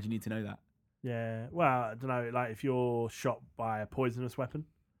alive. Why do you need to know that? Yeah, well, I don't know. Like if you're shot by a poisonous weapon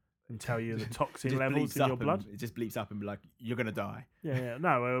and tell you the toxin levels in your blood, it just bleeps up and be like, you're gonna die. Yeah.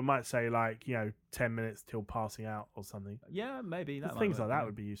 No, it might say like 10 minutes till passing out or something. Yeah, maybe that things like that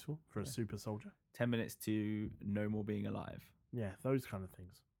would be useful for a super soldier. 10 minutes to no more being alive. Yeah, those kind of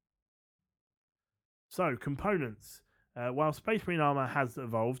things. So, components. While Space Marine armor has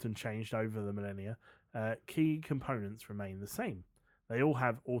evolved and changed over the millennia, key components remain the same. They all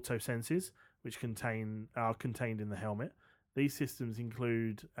have autosenses, which are contained in the helmet. These systems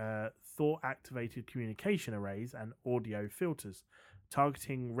include thought-activated communication arrays and audio filters,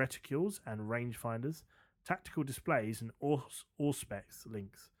 targeting reticules and rangefinders, tactical displays, and auspex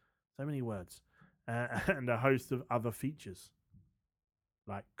links. So many words. And a host of other features,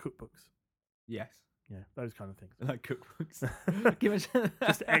 like cookbooks. Yes. Yeah, those kind of things. Like cookbooks.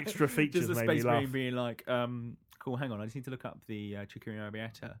 Just extra features. Just a made me Space laugh. Marine being like, cool, hang on, I just need to look up the chicken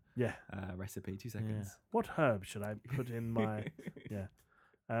arrabbiata recipe. 2 seconds. Yeah. What herb should I put in my...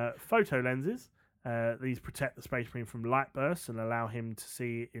 Photo lenses. These protect the Space Marine from light bursts and allow him to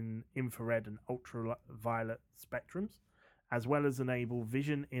see in infrared and ultraviolet spectrums, as well as enable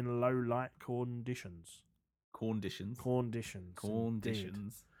vision in low light conditions. Conditions.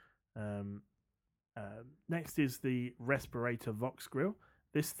 Next is the respirator Vox Grill.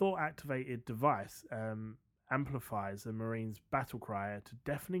 This thought-activated device amplifies the Marine's battle cry to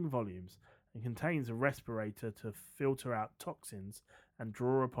deafening volumes and contains a respirator to filter out toxins and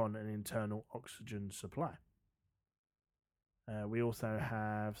draw upon an internal oxygen supply. We also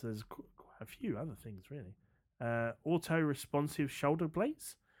have, so there's quite a few other things really. Auto-responsive shoulder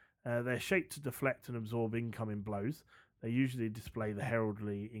blades. They're shaped to deflect and absorb incoming blows. They usually display the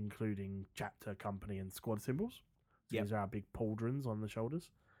heraldry, including chapter, company, and squad symbols. So these are our big pauldrons on the shoulders.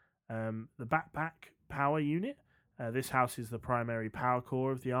 The backpack power unit. This houses the primary power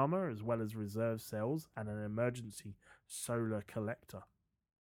core of the armor, as well as reserve cells and an emergency solar collector.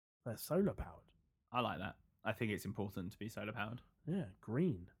 They're solar powered. I like that. I think it's important to be solar powered. Yeah,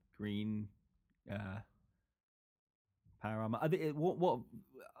 green. Power armor. What?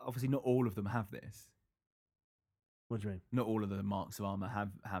 Obviously, not all of them have this. What do you mean? Not all of the marks of armor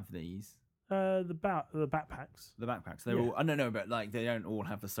have these. The backpacks. The backpacks. They're all. No, but like they don't all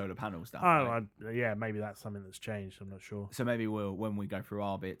have the solar panel stuff. Oh, right? Maybe that's something that's changed. I'm not sure. So maybe when we go through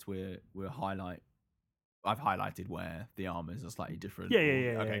our bits, we'll highlight. I've highlighted where the armors are slightly different. Yeah.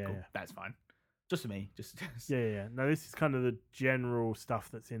 Okay, cool. That's fine. Just for me. Just. Yeah. No, this is kind of the general stuff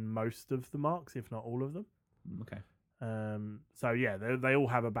that's in most of the marks, if not all of them. Okay. So yeah, they all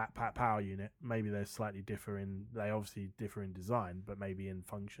have a backpack power unit. Maybe they're slightly different. They obviously differ in design, but maybe in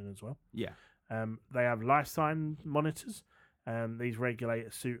function as well. Yeah. They have life sign monitors. These regulate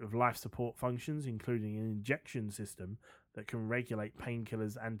a suite of life support functions, including an injection system that can regulate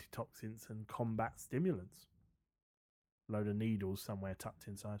painkillers, antitoxins, and combat stimulants. A load of needles somewhere tucked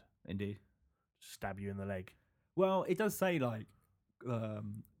inside. Indeed. Stab you in the leg. Well, it does say like.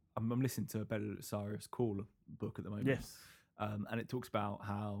 I'm listening to a Belisarius Call book at the moment. Yes. And it talks about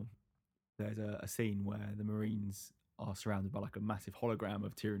how there's a scene where the Marines are surrounded by like a massive hologram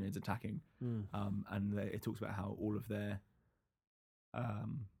of Tyranids attacking. And it talks about how all of their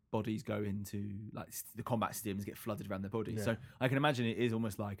bodies go into like the combat stims get flooded around their bodies. Yeah. So I can imagine it is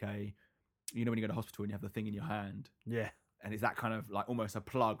almost like when you go to hospital and you have the thing in your hand, Yeah. and it's that kind of like almost a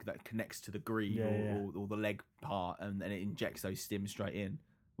plug that connects to the greave Yeah, or the leg part, and then it injects those stims straight in.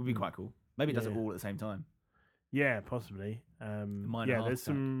 Would be Mm. quite cool. Maybe it does Yeah. it all at the same time. Yeah, possibly. minor heart There's attack.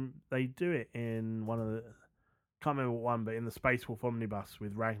 some. They do it in one of the. Can't remember what one, but in the Space Wolf omnibus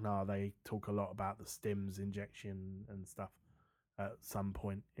with Ragnar, they talk a lot about the stims injection and stuff. At some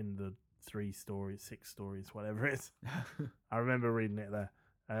point in the 3 stories, 6 stories, whatever it is, I remember reading it there.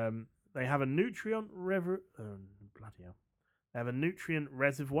 They have a nutrient bloody hell. They have a nutrient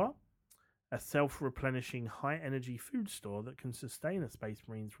reservoir, a self-replenishing high-energy food store that can sustain a Space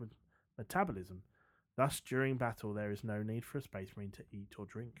Marine's metabolism. Thus, during battle, there is no need for a Space Marine to eat or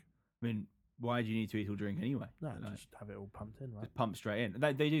drink. I mean, why do you need to eat or drink anyway? No, Like, just have it all pumped in, right? just pump straight in.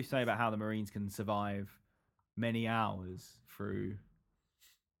 They do say about how the Marines can survive many hours through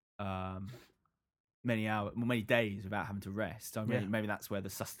many days without having to rest. So maybe that's where the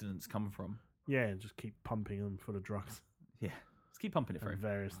sustenance come from. Yeah, and just keep pumping them full of drugs Yeah, let's keep pumping it through. and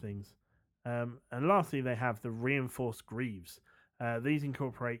various things. And lastly, they have the reinforced greaves. These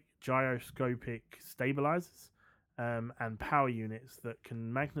incorporate gyroscopic stabilizers and power units that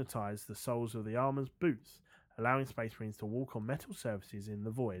can magnetize the soles of the armor's boots, allowing Space Marines to walk on metal surfaces in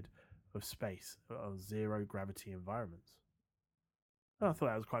the void of space of zero gravity environments. Oh, I thought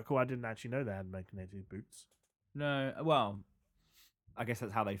that was quite cool. I didn't actually know they had magnetic boots. No, well, I guess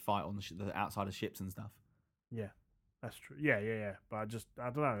that's how they fight on the outside of ships and stuff. Yeah, that's true. Yeah. But I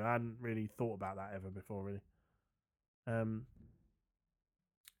don't know. I hadn't really thought about that ever before, really.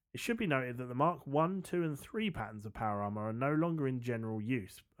 It should be noted that the Mark 1, 2, and 3 patterns of power armor are no longer in general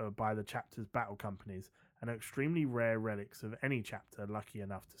use by the chapter's battle companies and are extremely rare relics of any chapter lucky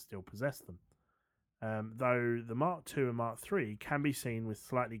enough to still possess them. Though the Mark 2 and Mark 3 can be seen with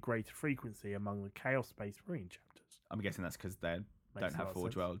slightly greater frequency among the Chaos Space Marine chapters. I'm guessing that's because they don't have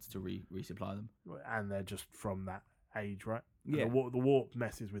Forge Worlds to resupply them. And they're just from that age, right? Yeah. The warp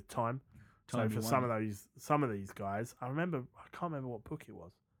messes with time. So for some of these guys, I can't remember what book it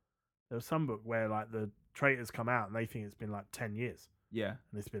was. There was some book where like the traitors come out and they think it's been like 10 years. Yeah.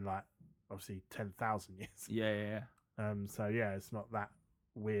 And it's been like obviously 10,000 years. Yeah. So yeah, it's not that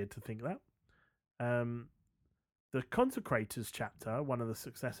weird to think that. The Consecrators chapter, one of the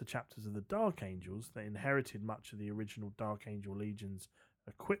successor chapters of the Dark Angels that inherited much of the original Dark Angel Legion's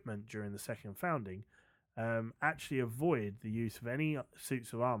equipment during the second founding, actually avoid the use of any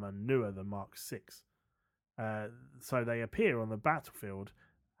suits of armor newer than Mark 6. So they appear on the battlefield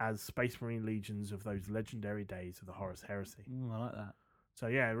as Space Marine legions of those legendary days of the Horus Heresy. I like that. So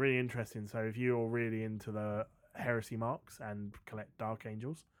yeah, really interesting. So if you're really into the Heresy marks and collect Dark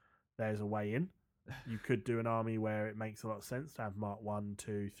Angels, there's a way in. You could do an army where it makes a lot of sense to have Mark 1,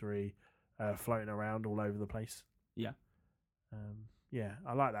 2, 3 floating around all over the place. Yeah. Yeah,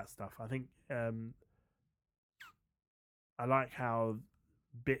 I like that stuff. I think I like how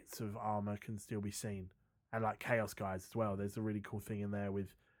bits of armor can still be seen, and like Chaos guys as well. There's a really cool thing in there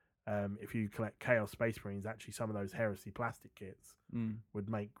with if you collect Chaos Space Marines, actually some of those Heresy plastic kits would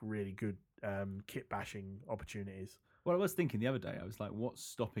make really good kit bashing opportunities. Well, I was thinking the other day, I was like, what's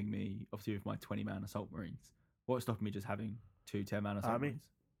stopping me, obviously with my 20-man Assault Marines, what's stopping me just having 2 10-man Assault Marines?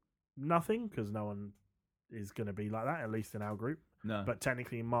 Nothing, because no one is going to be like that, at least in our group. No. But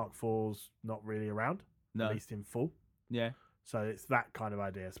technically Mark 4's not really around, No. at least in full. Yeah. So it's that kind of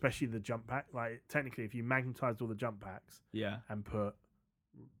idea, especially the jump pack. Like technically, if you magnetized all the jump packs Yeah. and put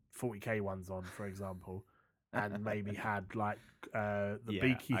 40k ones on, for example, and maybe had like the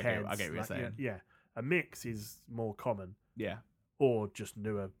beaky heads. I get what you're saying. Yeah, a mix is more common, Yeah. or just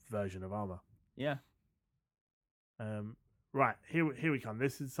newer version of armor. Yeah. Right, here we come.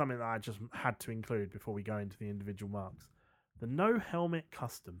 This is something that I just had to include before we go into the individual marks. The no helmet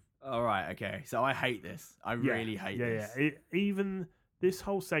custom. All right. Okay. So I hate this. I really hate this. Yeah. Even this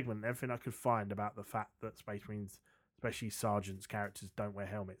whole segment, everything I could find about the fact that Space Marines, especially sergeants' characters, don't wear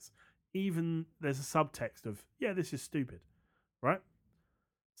helmets. Even there's a subtext of, this is stupid, right?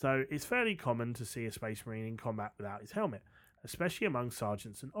 So it's fairly common to see a Space Marine in combat without his helmet, especially among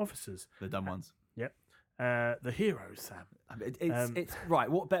sergeants and officers. The dumb ones. Yep. The heroes, Sam. It's right.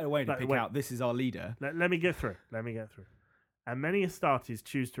 What better way to pick out this is our leader? Let me get through. And many Astartes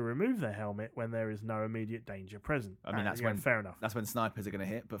choose to remove their helmet when there is no immediate danger present. I mean, fair enough. That's when snipers are going to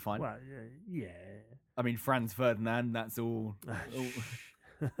hit, but fine. Well, yeah. I mean, Franz Ferdinand, that's all.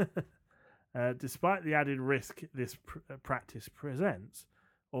 Despite the added risk this practice presents,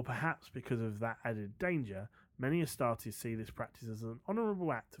 or perhaps because of that added danger, many Astartes see this practice as an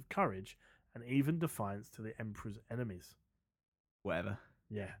honourable act of courage and even defiance to the Emperor's enemies. Whatever.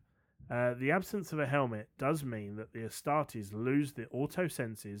 Yeah. The absence of a helmet does mean that the Astartes lose the auto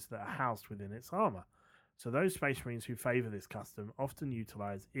senses that are housed within its armor. So those Space Marines who favour this custom often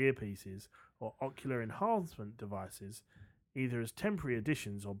utilise earpieces or ocular enhancement devices, either as temporary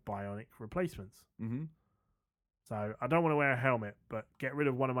additions or bionic replacements. Mm-hmm. So I don't want to wear a helmet, but get rid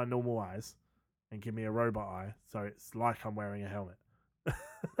of one of my normal eyes and give me a robot eye, so it's like I'm wearing a helmet.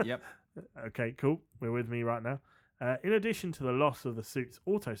 Yep. Okay, cool. We're with me right now. In addition to the loss of the suit's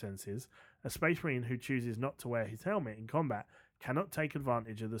auto senses, a Space Marine who chooses not to wear his helmet in combat cannot take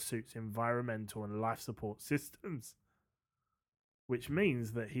advantage of the suit's environmental and life support systems, which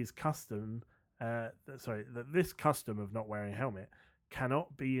means that his custom, that this custom of not wearing a helmet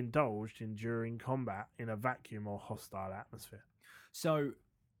cannot be indulged in during combat in a vacuum or hostile atmosphere. So,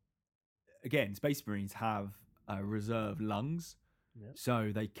 again, Space Marines have reserve lungs, Yep.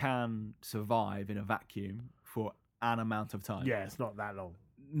 so they can survive in a vacuum for an amount of time. Yeah, it's not that long.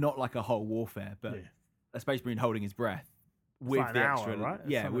 Not like a whole warfare, but Yeah. a Space Marine holding his breath with like an the hour, extra, right? It's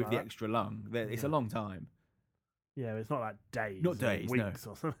yeah, something with like the that. extra lung. It's a Yeah. long time. Yeah, it's not like days, Not or days, no. weeks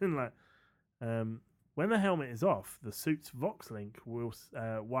or something like. When the helmet is off, the suit's Vox link will,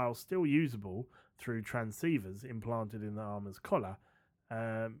 while still usable through transceivers implanted in the armor's collar,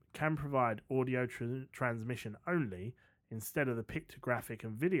 can provide audio transmission only instead of the pictographic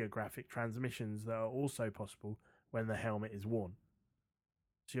and videographic transmissions that are also possible when the helmet is worn.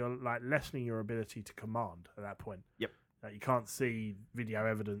 So you're like lessening your ability to command at that point. Yep. Like, you can't see video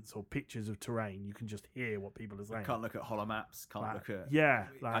evidence or pictures of terrain. You can just hear what people are saying. Can't look at holo maps. Can't Like, look at. yeah,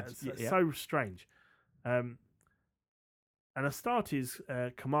 like, it's yeah. so strange. And Astartes,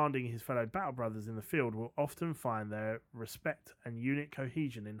 commanding his fellow battle brothers in the field, will often find their respect and unit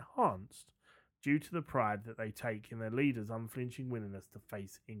cohesion enhanced due to the pride that they take in their leaders' unflinching willingness to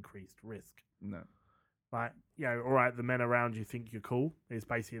face increased risk. No. Like, you know, all right, the men around you think you're cool. It's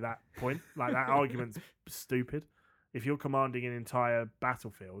basically that point. Like, that argument's stupid. If you're commanding an entire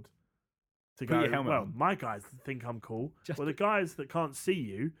battlefield to Put go, your helmet well, on. my guys think I'm cool. Just well, the guys that can't see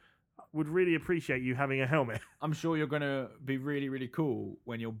you would really appreciate you having a helmet. I'm sure you're going to be really, really cool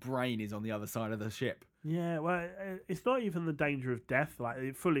when your brain is on the other side of the ship. Yeah, well, it's not even the danger of death. Like,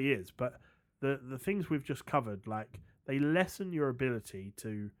 it fully is. But the things we've just covered, like, they lessen your ability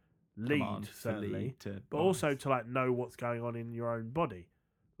to lead, Command, to certainly, lead, to but boss. also to, like, know what's going on in your own body.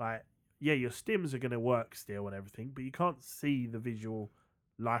 Like, yeah, your stims are going to work still and everything, but you can't see the visual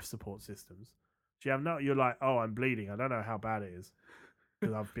life support systems. So you're like, oh, I'm bleeding. I don't know how bad it is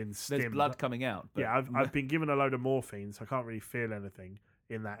because I've been stimmed. There's blood coming out. But Yeah, I've been given a load of morphine, so I can't really feel anything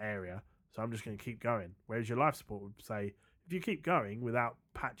in that area. So I'm just going to keep going. Whereas your life support would say, if you keep going without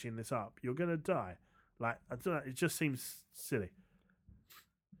patching this up, you're going to die. Like, I don't know, it just seems silly.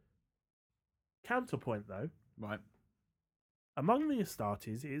 Counterpoint, though, Right. among the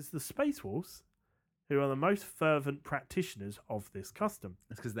Astartes is the Space Wolves, who are the most fervent practitioners of this custom.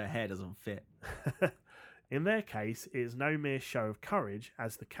 That's because their hair doesn't fit. In their case, it is no mere show of courage,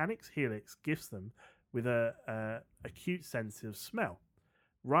 as the Calyx Helix gifts them with a acute sense of smell,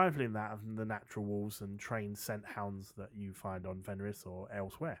 rivaling that of the natural wolves and trained scent hounds that you find on Fenris or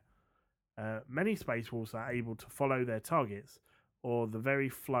elsewhere. Many Space Wolves are able to follow their targets or the very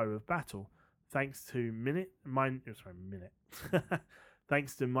flow of battle, thanks to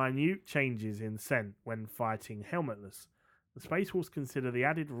thanks to minute changes in scent when fighting helmetless. The Space Wolves consider the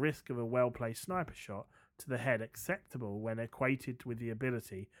added risk of a well-placed sniper shot to the head acceptable when equated with the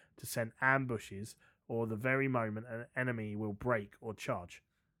ability to send ambushes or the very moment an enemy will break or charge.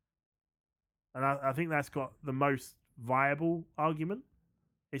 And I think that's got the most viable argument.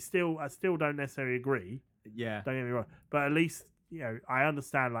 I still don't necessarily agree. Yeah. Don't get me wrong, but at least, you know, I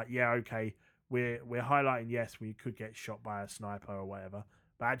understand. Like, yeah, okay, we're highlighting, yes, we could get shot by a sniper or whatever,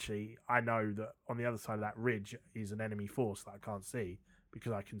 but actually, I know that on the other side of that ridge is an enemy force that I can't see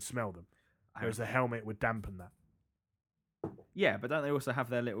because I can smell them. Whereas a helmet would dampen that. Yeah, but don't they also have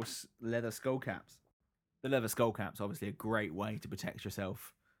their little leather skull caps? The leather skull cap's obviously a great way to protect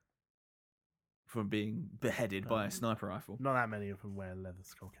yourself from being beheaded by a sniper rifle. Not that many of them wear leather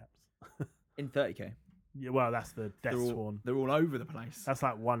skull caps. In 30k. Yeah, well, that's the Death Sworn. They're all over the place. That's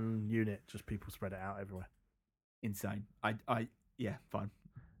like one unit, just people spread it out everywhere. Insane. Yeah, fine.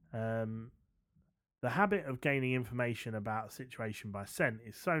 The habit of gaining information about a situation by scent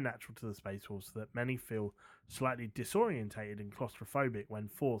is so natural to the Space Wolves that many feel slightly disorientated and claustrophobic when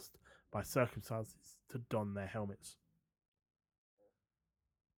forced by circumstances to don their helmets.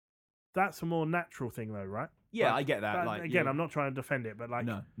 That's a more natural thing, though, right? Yeah, Like, I get that. Like, again, I'm not trying to defend it, but like,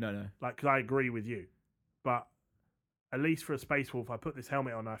 no. like, because I agree with you. But at least for a Space Wolf, I put this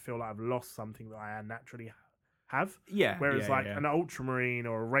helmet on, I feel like I've lost something that I naturally have. Yeah. Whereas yeah, like yeah. an Ultramarine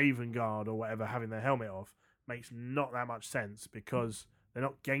or a Raven Guard or whatever having their helmet off makes not that much sense because they're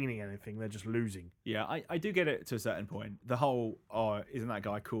not gaining anything; they're just losing. Yeah, I do get it to a certain point. The whole, isn't that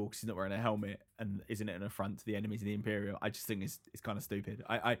guy cool because he's not wearing a helmet and isn't it an affront to the enemies of the Imperial? I just think it's kind of stupid.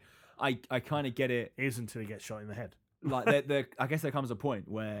 I kind of get it. It is until he gets shot in the head. Like, I guess there comes a point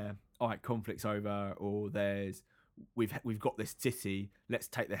where, all right, conflict's over, or we've got this city. Let's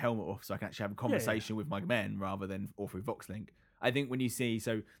take the helmet off so I can actually have a conversation with my men rather than or through Voxlink. I think when you see,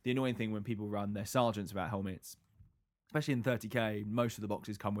 so the annoying thing when people run their sergeants without helmets, especially in 30k, most of the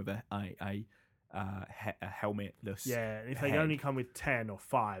boxes come with a helmetless. Yeah, and if they head. only come with 10 or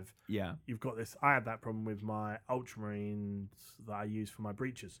 5, Yeah, you've got this. I had that problem with my Ultramarines that I use for my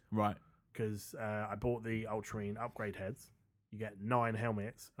breaches right. because I bought the Ultramarine upgrade heads. You get 9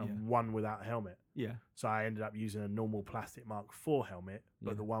 helmets and 1 without a helmet. Yeah, So I ended up using a normal plastic Mark IV helmet,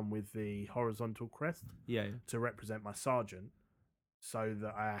 but the one with the horizontal crest yeah. to represent my sergeant, so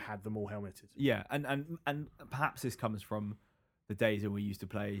that I had them all helmeted. Yeah, and perhaps this comes from the days when we used to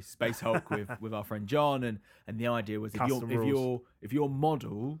play Space Hulk with our friend John, and the idea was if your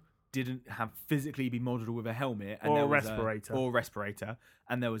model didn't have physically be modelled with a helmet and Or there a was respirator.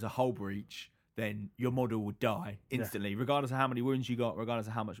 and there was a hull breach, then your model would die instantly, regardless of how many wounds you got, regardless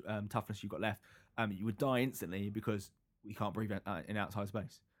of how much toughness you got left. You would die instantly because you can't breathe in outside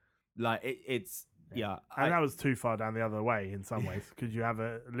space. Like it's. Yeah, and that was too far down the other way in some ways because you have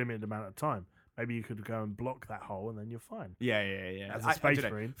a limited amount of time. Maybe you could go and block that hole and then you're fine. Yeah. As a space I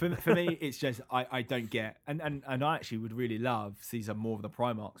don't marine. know. For me, it's just I don't get, and I actually would really love to see some more of the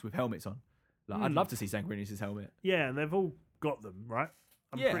Primarchs with helmets on. Like I'd love to see Sanguinius' helmet. Yeah, and they've all got them, right?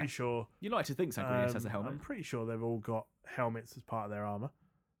 I'm pretty sure. You like to think Sanguinius has a helmet. I'm pretty sure they've all got helmets as part of their armor.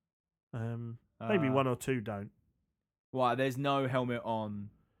 Maybe 1 or 2 don't. Why? There's no helmet on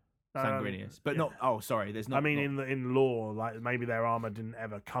Sanguinius, but not. Oh, sorry. There's not. I mean, in lore, like maybe their armor didn't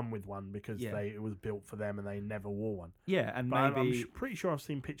ever come with one because it was built for them and they never wore one. Yeah, and but maybe I'm pretty sure I've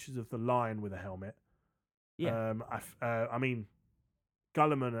seen pictures of the Lion with a helmet. Yeah. I mean,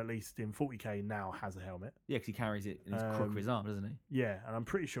 Gulliman at least in 40k now has a helmet. Yeah, because he carries it in his crook of his arm, doesn't he? Yeah, and I'm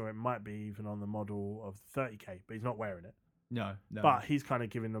pretty sure it might be even on the model of 30k, but he's not wearing it. No. But he's kind of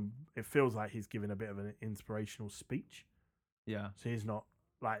giving them. It feels like he's giving a bit of an inspirational speech. Yeah. So he's not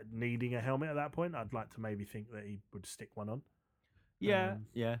like needing a helmet at that point. I'd like to maybe think that he would stick one on. Yeah.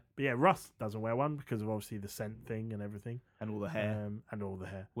 But yeah, Russ doesn't wear one because of obviously the scent thing and everything. And all the hair.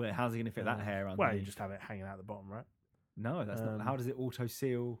 Well, how's he going to fit that hair underneath? Well, you just have it hanging out the bottom, right? No, that's not. How does it auto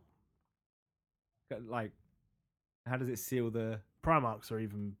seal? Like, how does it seal the Primarchs are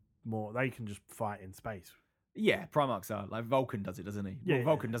even more. They can just fight in space. Yeah, Primarchs are. Like Vulcan does it, doesn't he? Yeah, well,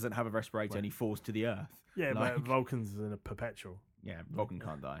 Vulcan doesn't have a respirator and he falls to the earth. Yeah, like, but Vulcan's in a perpetual. Yeah, Vulcan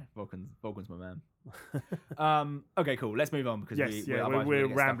can't die. Vulcan's my man. Okay, cool. Let's move on because we're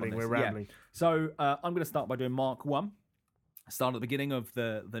rambling. We're rambling. Yeah. So I'm going to start by doing Mark 1. Start at the beginning of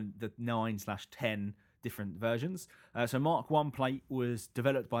the 9/10 different versions. So Mark 1 plate was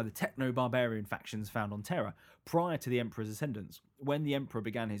developed by the techno-barbarian factions found on Terra prior to the Emperor's ascendance. When the Emperor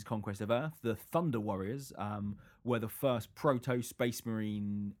began his conquest of Earth, the Thunder Warriors were the first proto-Space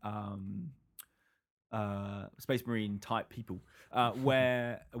Marine type people,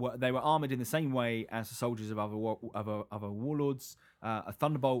 where they were armored in the same way as the soldiers of other warlords. A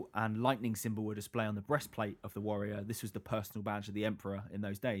thunderbolt and lightning symbol were displayed on the breastplate of the warrior. This was the personal badge of the Emperor in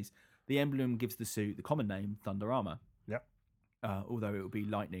those days. The emblem gives the suit the common name Thunder Armor. Yep. Although it would be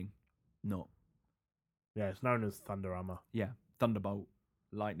lightning, not. Yeah, it's known as Thunder Armor. Yeah, Thunderbolt,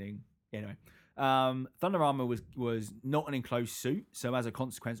 lightning. Anyway, Thunder Armor was not an enclosed suit, so as a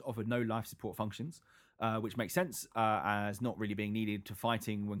consequence offered no life support functions, which makes sense as not really being needed to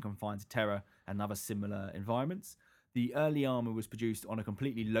fighting when confined to Terra and other similar environments. The early armor was produced on a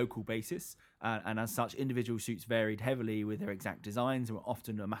completely local basis, and as such, individual suits varied heavily with their exact designs and were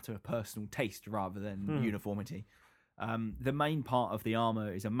often a matter of personal taste rather than uniformity. The main part of the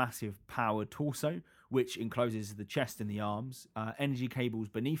armor is a massive powered torso, which encloses the chest and the arms. Energy cables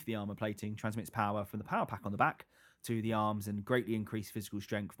beneath the armor plating transmits power from the power pack on the back to the arms and greatly increase physical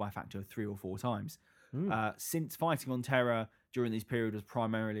strength by a factor of 3 or 4 times. Since fighting on Terra during this period was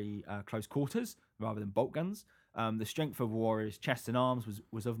primarily close quarters rather than bolt guns, the strength of warriors' chest and arms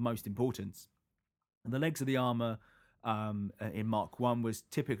was of most importance. And the legs of the armor in Mark 1 was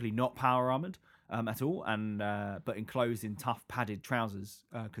typically not power armored at all, and but enclosed in tough padded trousers,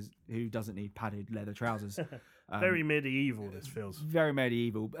 because who doesn't need padded leather trousers? Very medieval, this feels. Very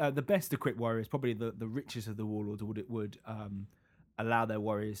medieval. The best equipped warriors, probably the richest of the warlords, would allow their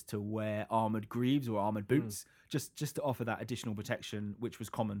warriors to wear armored greaves or armored boots, just to offer that additional protection, which was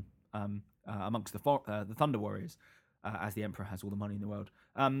common amongst the Thunder Warriors, as the Emperor has all the money in the world.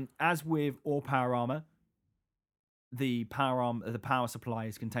 As with all power armor, the power supply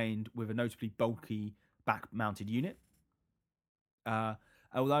is contained with a notably bulky back-mounted unit.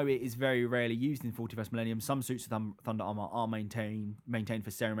 Although it is very rarely used in 41st Millennium, some suits of Thunder armor are maintained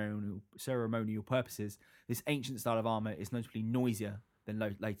for ceremonial purposes. This ancient style of armor is notably noisier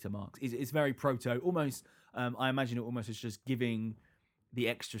than later marks. It's very proto, almost. I imagine it almost as just giving the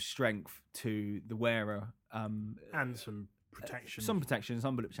extra strength to the wearer, and some protection,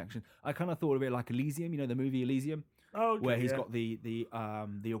 some bullet protection. I kind of thought of it like Elysium, the movie Elysium. Oh, okay, where he's got the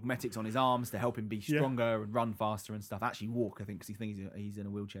augmetics on his arms to help him be stronger and run faster and stuff. Actually walk, I think, because he thinks he's in a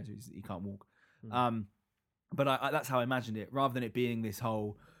wheelchair, so he can't walk. But that's how I imagined it. Rather than it being this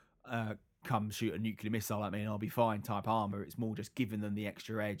whole come shoot a nuclear missile at me and I'll be fine type armor, it's more just giving them the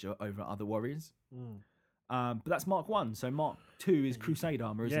extra edge over other warriors. But that's Mark 1. So Mark 2 is Crusade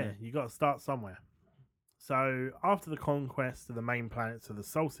armor, isn't it? Yeah, you got to start somewhere. So after the conquest of the main planets of the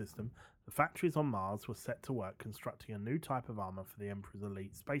Sol system, the factories on Mars were set to work constructing a new type of armor for the Emperor's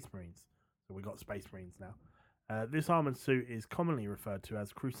elite Space Marines. So we've got Space Marines now. This armored suit is commonly referred to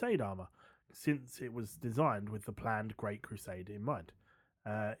as Crusade armor, since it was designed with the planned Great Crusade in mind.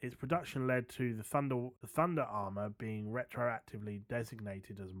 Its production led to the Thunder armor being retroactively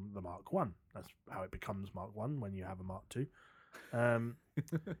designated as the Mark 1. That's how it becomes Mark 1 when you have a Mark 2.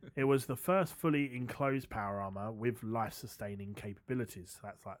 It was the first fully enclosed power armor with life-sustaining capabilities. So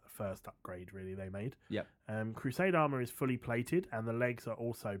that's like the first upgrade, really, they made. Yep. Crusade armor is fully plated, and the legs are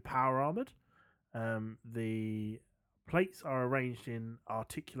also power armored. The plates are arranged in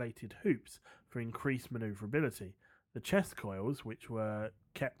articulated hoops for increased maneuverability. The chest coils, which were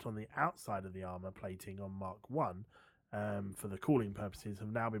kept on the outside of the armor plating on Mark 1 for the cooling purposes,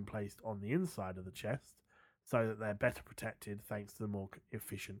 have now been placed on the inside of the chest, so that they're better protected thanks to the more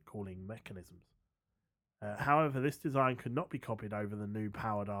efficient cooling mechanisms. However, this design could not be copied over the new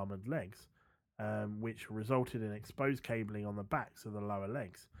powered armoured legs, which resulted in exposed cabling on the backs of the lower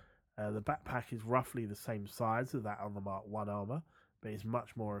legs. The backpack is roughly the same size as that on the Mark 1 armour, but is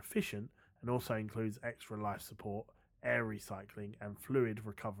much more efficient and also includes extra life support, air recycling and fluid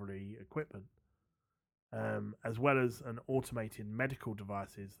recovery equipment. As well as an automated medical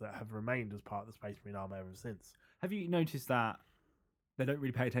devices that have remained as part of the Space Marine armor ever since. Have you noticed that they don't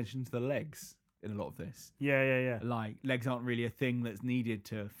really pay attention to the legs in a lot of this? Yeah. Like, legs aren't really a thing that's needed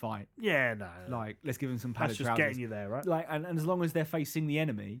to fight. Yeah, no. Like, let's give them some padded That's just trousers. getting you there, right? Like, and as long as they're facing the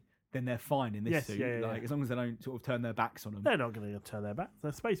enemy, then they're fine in this suit. Yeah. As long as they don't sort of turn their backs on them. They're not going to turn their back.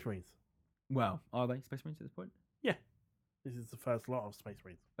 They're Space Marines. Well, are they Space Marines at this point? Yeah. This is the first lot of Space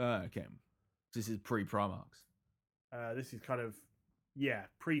Marines. Okay. This is pre-Primarchs. This is kind of,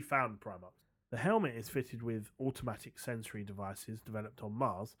 pre-found Primarchs. The helmet is fitted with automatic sensory devices developed on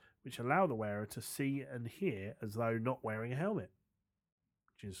Mars, which allow the wearer to see and hear as though not wearing a helmet,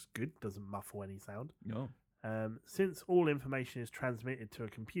 which is good, doesn't muffle any sound. No. Since all information is transmitted to a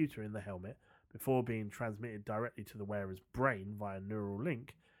computer in the helmet before being transmitted directly to the wearer's brain via neural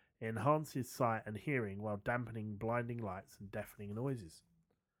link, it enhances sight and hearing while dampening blinding lights and deafening noises.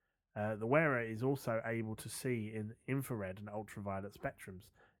 The wearer is also able to see in infrared and ultraviolet spectrums,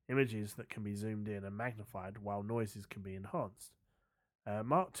 images that can be zoomed in and magnified while noises can be enhanced.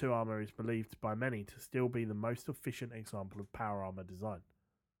 Mark II armor is believed by many to still be the most efficient example of power armor design.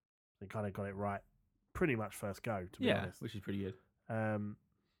 They kind of got it right pretty much first go, to be honest. Which is pretty good.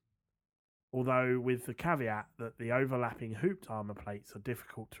 Although with the caveat that the overlapping hooped armor plates are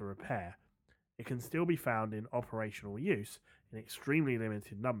difficult to repair, it can still be found in operational use in extremely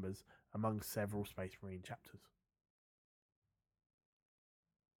limited numbers among several Space Marine chapters.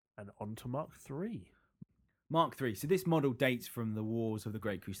 And on to Mark III. Mark III. So this model dates from the wars of the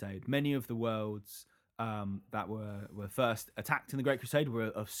Great Crusade. Many of the worlds that were first attacked in the Great Crusade were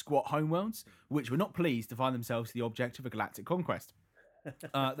of squat homeworlds, which were not pleased to find themselves the object of a galactic conquest.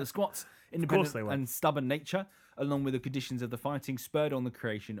 The squats' independent and stubborn nature, along with the conditions of the fighting, spurred on the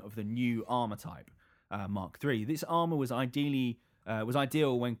creation of the new armor type, Mark III. This armor was ideal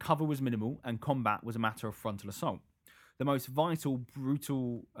when cover was minimal and combat was a matter of frontal assault. The most visually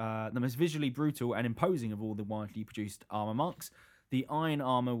brutal and imposing of all the widely produced armor marks, the iron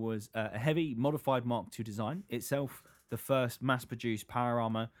armor was a heavy, modified Mark II design, itself the first mass-produced power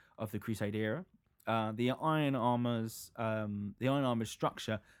armor of the Crusade era. The iron armor's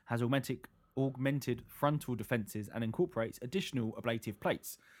structure has augmented frontal defenses and incorporates additional ablative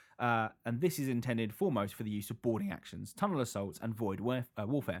plates. And this is intended foremost for the use of boarding actions, tunnel assaults, and void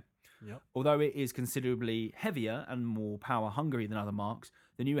warfare. Yep. Although it is considerably heavier and more power-hungry than other marks,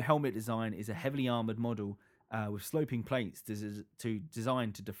 the new helmet design is a heavily armoured model with sloping plates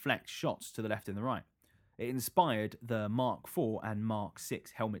designed to deflect shots to the left and the right. It inspired the Mark IV and Mark VI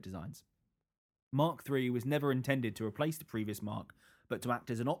helmet designs. Mark III was never intended to replace the previous Mark, but to act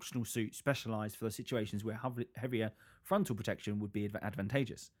as an optional suit specialised for the situations where heavier frontal protection would be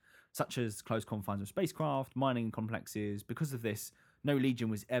advantageous, such as close confines of spacecraft, mining complexes. Because of this, no Legion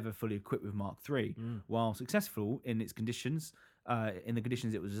was ever fully equipped with Mark III. While successful in its conditions, in the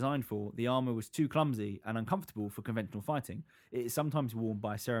conditions it was designed for, the armour was too clumsy and uncomfortable for conventional fighting. It is sometimes worn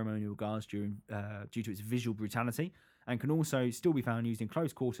by ceremonial guards due to its visual brutality, and can also still be found used in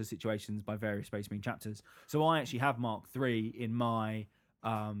close quarter situations by various Space Marine chapters. So I actually have Mark III in my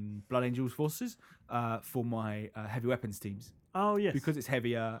Blood Angels forces for my heavy weapons teams. Oh, yes. Because it's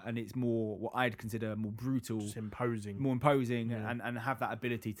heavier and it's more what I'd consider more brutal. Just imposing. More imposing and have that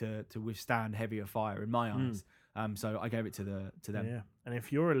ability to withstand heavier fire in my eyes. So I gave it to them. Yeah. And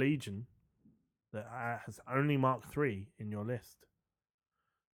if you're a Legion that has only Mark III in your list,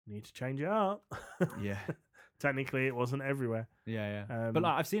 you need to change it up. Yeah. Technically, it wasn't everywhere. Yeah. But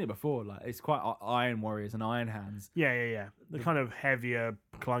like, I've seen it before. Like, it's quite Iron Warriors and Iron Hands. Yeah. The kind of heavier,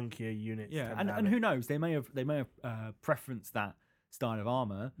 clunkier units. Yeah, and who knows? They may have preferenced that style of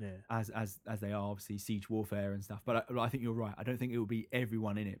armor as they are obviously siege warfare and stuff. But I think you're right. I don't think it will be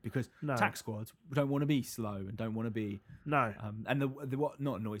everyone in it because attack squads don't want to be slow and don't want to be and the what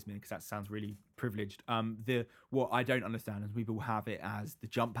not annoys me because that sounds really privileged. What I don't understand is people have it as the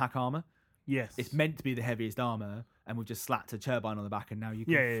jump pack armor. Yes, it's meant to be the heaviest armor, and we've just slapped a turbine on the back, and now you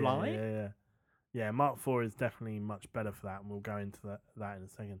can fly. Yeah. Mark IV is definitely much better for that, and we'll go into that in a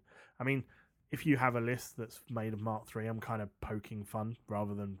second. I mean, if you have a list that's made of Mark III, I'm kind of poking fun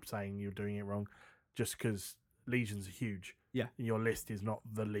rather than saying you're doing it wrong, just because Legions are huge. Yeah, your list is not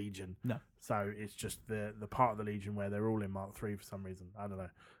the Legion. No, so it's just the part of the Legion where they're all in Mark III for some reason. I don't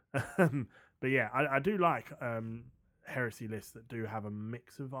know, but yeah, I do like Heresy lists that do have a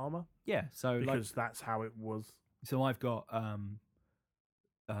mix of armor. Yeah, so because that's how it was. So I've got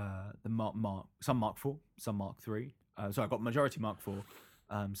the Mark some Mark IV, some Mark III. So I've got majority Mark IV,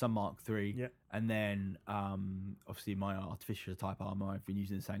 some Mark III, and then obviously my artificial type armor I've been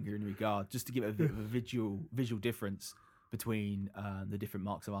using the Sangrean Guard just to give a bit of a visual difference between the different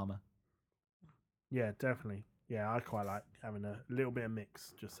marks of armor. Yeah, definitely. Yeah, I quite like having a little bit of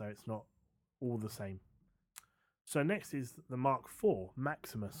mix just so it's not all the same. So next is the Mark IV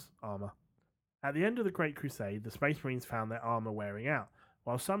Maximus armor. At the end of the Great Crusade, the Space Marines found their armor wearing out.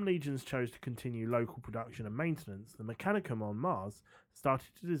 While some legions chose to continue local production and maintenance, the Mechanicum on Mars started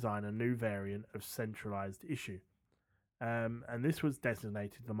to design a new variant of centralized issue. And this was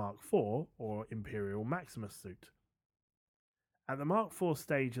designated the Mark IV, or Imperial Maximus suit. At the Mark IV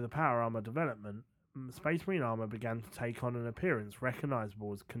stage of the power armor development, Space Marine armor began to take on an appearance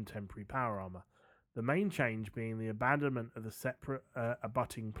recognizable as contemporary power armor. The main change being the abandonment of the separate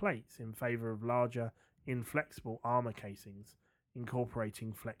abutting plates in favour of larger, inflexible armour casings,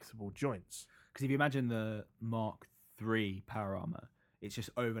 incorporating flexible joints. Because if you imagine the Mark III power armour, it's just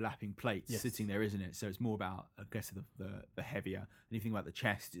overlapping plates sitting there, isn't it? So it's more about, I guess, the heavier. And if you think about the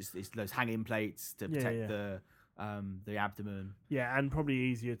chest, it's those hanging plates to protect the abdomen. Yeah, and probably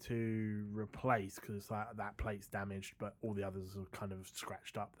easier to replace because it's like that plate's damaged, but all the others are kind of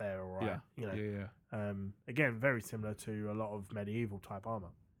scratched up there. All right, again, very similar to a lot of medieval type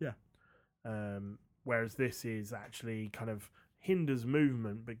armor. Yeah. Whereas this is actually kind of hinders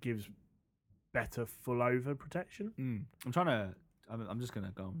movement but gives better full over protection. I'm just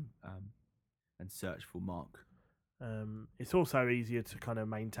gonna go and search for Mark. It's also easier to kind of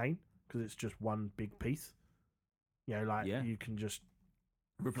maintain because it's just one big piece. You can just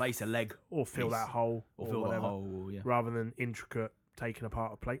replace a leg or fill that hole or fill whatever, a hole, rather than intricate taking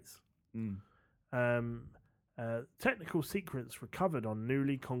apart of plates. Technical secrets recovered on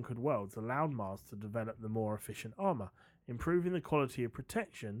newly conquered worlds allowed Mars to develop the more efficient armor, improving the quality of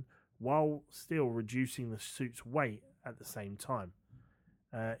protection while still reducing the suit's weight at the same time.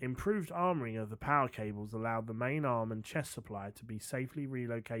 Improved armoring of the power cables allowed the main arm and chest supply to be safely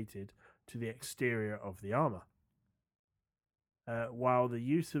relocated to the exterior of the armor. While the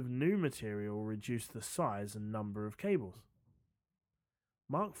use of new material reduced the size and number of cables.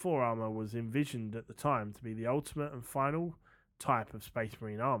 Mark IV armor was envisioned at the time to be the ultimate and final type of Space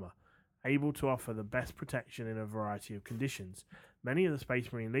Marine armor, able to offer the best protection in a variety of conditions. Many of the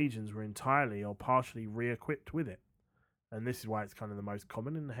Space Marine legions were entirely or partially re-equipped with it, and this is why it's kind of the most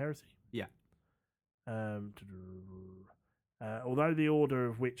common in the Heresy. Yeah. Although the order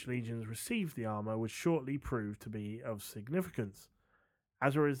of which legions received the armour would shortly prove to be of significance.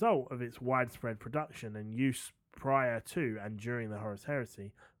 As a result of its widespread production and use prior to and during the Horus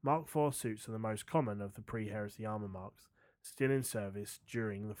Heresy, Mark IV suits are the most common of the pre-Heresy armor marks, still in service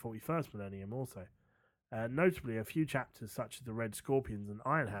during the 41st millennium also. Notably, a few chapters such as the Red Scorpions and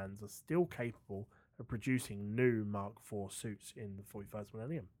Iron Hands are still capable of producing new Mark IV suits in the 41st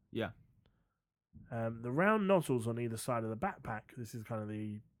millennium. Yeah. The round nozzles on either side of the backpack, this is kind of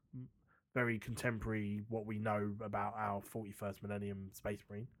the very contemporary, what we know about our 41st millennium Space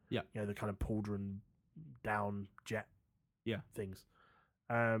Marine. Yeah. You know, the kind of pauldron down jet things.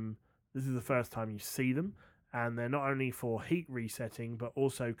 This is the first time you see them, and they're not only for heat resetting, but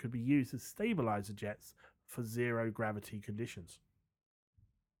also could be used as stabilizer jets for zero gravity conditions.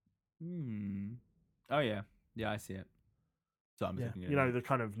 Oh, yeah. Yeah, I see it. So I'm looking at you know, the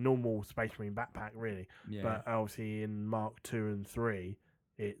kind of normal Space Marine backpack, really. Yeah. But obviously in Mark II and III,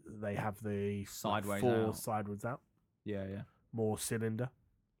 they have the Sideways four out. sideways out. Yeah, yeah. More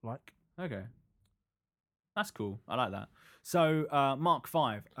cylinder-like. Okay. That's cool. I like that. So, Mark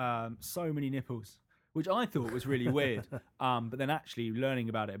V, so many nipples, which I thought was really weird. But then actually learning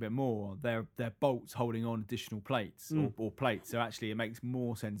about it a bit more, they're bolts holding on additional plates or plates. So actually it makes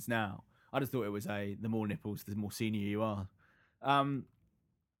more sense now. I just thought it was the more nipples, the more senior you are.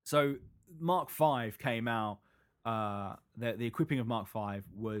 So Mark V came out, the equipping of Mark V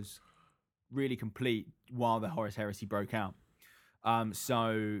was really complete while the Horus Heresy broke out.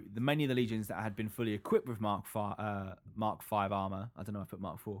 So many of the legions that had been fully equipped with Mark V armor, I don't know, I put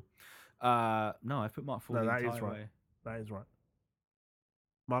Mark IV. No, I put Mark IV No, the that entire is right. way. That is right.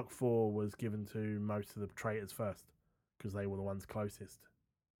 Mark IV was given to most of the traitors first because they were the ones closest.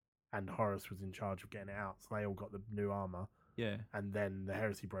 And Horus was in charge of getting it out. So they all got the new armor. Yeah. And then the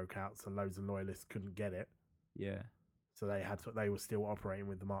heresy broke out, so loads of loyalists couldn't get it. Yeah. So they were still operating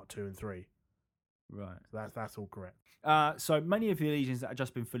with the Mark II and III. Right. So that's all correct. So many of the legions that had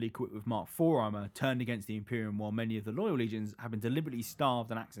just been fully equipped with Mark IV armor turned against the Imperium, while many of the loyal legions have been deliberately starved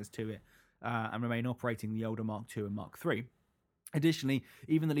on access to it and remain operating the older Mark II and Mark III. Additionally,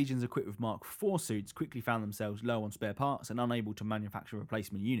 even the legions equipped with Mark IV suits quickly found themselves low on spare parts and unable to manufacture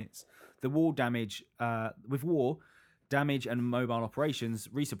replacement units. Damage and mobile operations,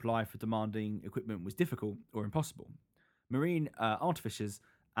 resupply for demanding equipment was difficult or impossible. Marine artificers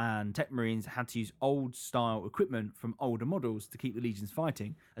and tech marines had to use old-style equipment from older models to keep the legions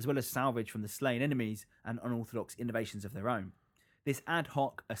fighting, as well as salvage from the slain enemies and unorthodox innovations of their own. This ad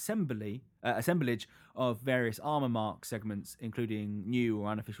hoc assemblage of various armor mark segments, including new or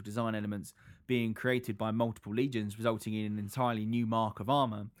unofficial design elements, being created by multiple legions, resulting in an entirely new mark of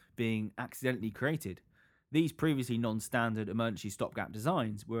armor being accidentally created. These previously non-standard emergency stopgap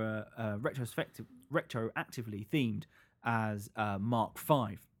designs were retroactively themed as Mark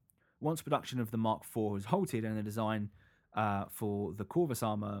V. Once production of the Mark IV was halted and the design for the Corvus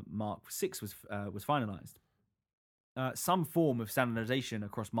armor Mark VI was finalized. Some form of standardization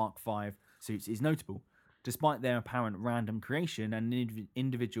across Mark V suits is notable. Despite their apparent random creation and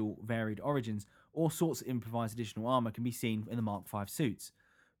individual varied origins, all sorts of improvised additional armor can be seen in the Mark V suits.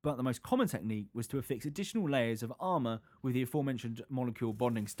 But the most common technique was to affix additional layers of armor with the aforementioned molecule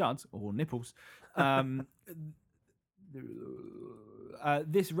bonding studs, or nipples.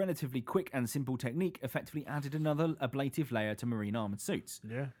 This relatively quick and simple technique effectively added another ablative layer to marine armored suits.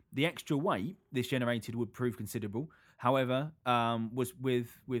 Yeah. The extra weight this generated would prove considerable, however, was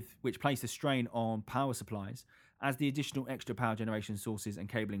which placed a strain on power supplies, as the additional extra power generation sources and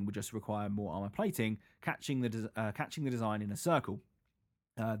cabling would just require more armor plating, catching the design in a circle.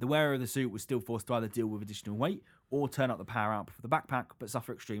 The wearer of the suit was still forced to either deal with additional weight or turn up the power output for the backpack, but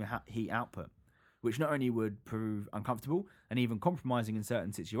suffer extreme heat output, which not only would prove uncomfortable and even compromising in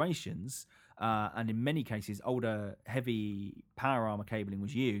certain situations, and in many cases, older, heavy power armor cabling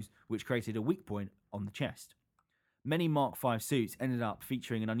was used, which created a weak point on the chest. Many Mark V suits ended up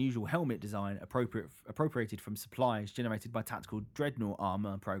featuring an unusual helmet design appropriated from supplies generated by Tactical Dreadnought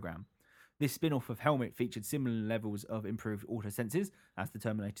armor program. This spin-off of helmet featured similar levels of improved auto senses, as the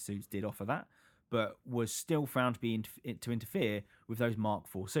Terminator suits did offer that, but was still found to interfere with those Mark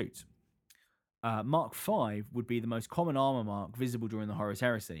IV suits. Mark V would be the most common armor mark visible during the Horus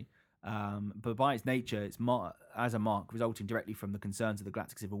Heresy, but by its nature, it's as a mark resulting directly from the concerns of the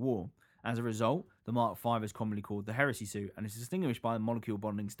Galactic Civil War. As a result, the Mark V is commonly called the Heresy suit, and is distinguished by the molecule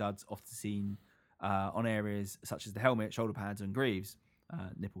bonding studs often seen on areas such as the helmet, shoulder pads, and greaves.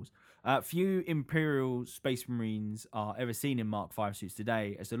 Nipples. Few Imperial Space Marines are ever seen in Mark V suits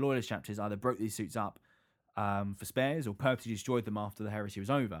today, as the Loyalist chapters either broke these suits up for spares or purposely destroyed them after the heresy was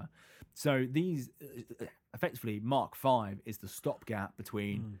over. So these, effectively, Mark V is the stopgap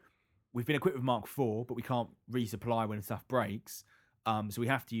between we've been equipped with Mark IV, but we can't resupply when stuff breaks. So we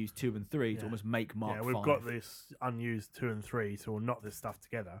have to use 2 and 3 to Yeah. almost make Mark Yeah, we've 5. got this unused 2 and 3, so we'll knot this stuff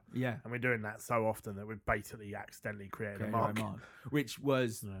together. Yeah. And we're doing that so often that we've basically accidentally created a Create our own mark. mark, which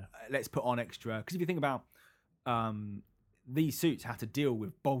was Yeah. let's put on extra, because if you think about these suits have to deal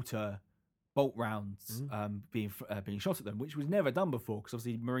with bolt rounds being shot at them, which was never done before, because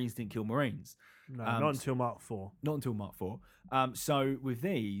obviously Marines didn't kill Marines. No, not until Mark 4. Not until Mark 4. So with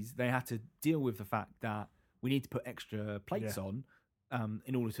these, they had to deal with the fact that we need to put extra plates on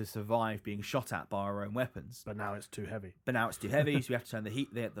in order to survive being shot at by our own weapons. But now it's too heavy. So we have to turn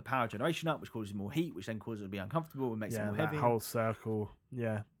the power generation up, which causes more heat, which then causes it to be uncomfortable and makes it more that heavy. whole circle.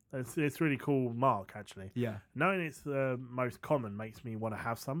 Yeah. It's really cool mark, actually. Yeah. Knowing it's the most common makes me want to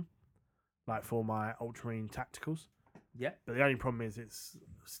have some, like for my Ultramarine tacticals. Yeah. But the only problem is it's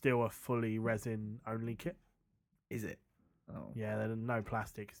still a fully resin-only kit. Is it? Oh. Yeah, there's no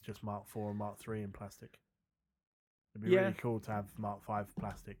plastic. It's just Mark 4 and Mark 3 in plastic. It'd be really cool to have Mark 5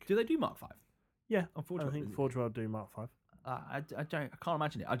 plastic. Do they do Mark 5? Yeah, On Forge I World? think Forge World do Mark 5. I can't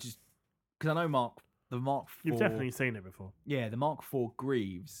imagine it. Because I know the Mark 4. You've definitely seen it before. Yeah, the Mark 4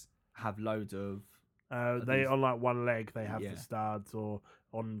 Greaves have loads of. They on like one leg they have Yeah. the studs, or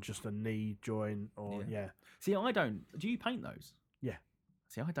on just a knee joint, or See, I don't. Do you paint those? Yeah.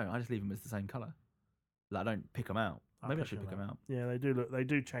 See, I don't. I just leave them as the same color. Like, I don't pick them out. Maybe I should pick them out. Yeah, they do look. They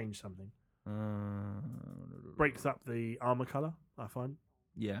do change something. Breaks up the armor color, I find.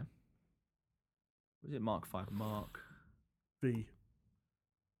 Yeah. Was it Mark 5? Mark V.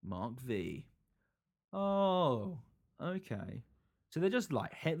 Oh, okay. So they're just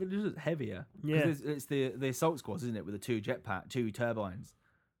like they're just heavier. Yeah. It's the assault squads, isn't it? With the two turbines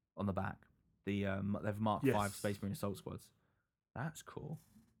on the back. They've Mark 5 Space Marine assault squads. That's cool.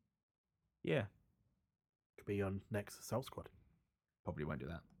 Yeah. Could be on next assault squad. Probably won't do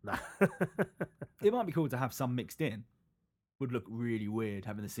that. Nah. It might be cool to have some mixed in. Would look really weird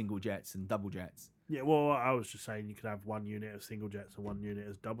having the single jets and double jets. Yeah, well, I was just saying you could have one unit of single jets and one unit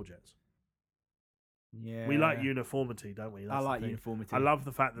as double jets. Yeah. We like uniformity, don't we? I That's the like thing. uniformity. I love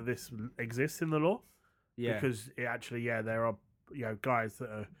the fact that this exists in the lore. Yeah. Because it actually, there are guys that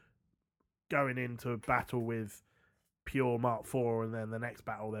are going into battle with pure Mark 4, and then the next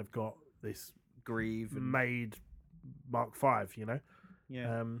battle they've got this Grieve made Mark 5.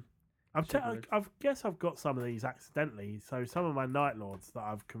 Yeah. I've got some of these accidentally. So some of my Night Lords that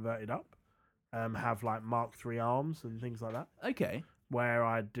I've converted up have like Mark 3 arms and things like that. Okay. Where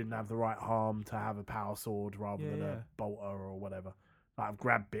I didn't have the right arm to have a power sword rather than a bolter or whatever. Like I've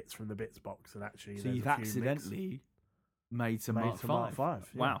grabbed bits from the bits box and actually. So you've accidentally made some Mark 5. Mark 5.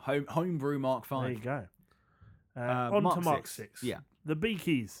 Yeah. Wow. Homebrew Mark 5. There you go. On to Mark 6. Yeah. The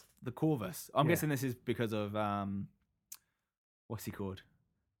Beakies. The Corvus. I'm guessing this is because of what's he called?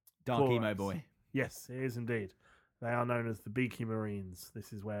 Dark Korax. Emo Boy. Yes, it is indeed. They are known as the Beaky Marines.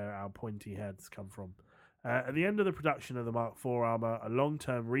 This is where our pointy heads come from. At the end of the production of the Mark IV armour, a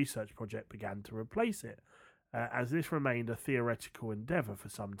long-term research project began to replace it. As this remained a theoretical endeavour for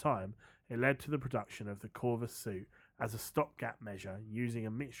some time, it led to the production of the Corvus suit as a stopgap measure using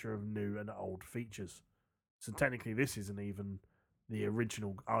a mixture of new and old features. So technically this isn't even the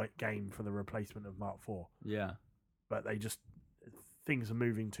original game for the replacement of Mark IV. Yeah. But things are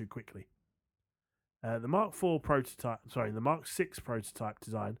moving too quickly. The Mark VI prototype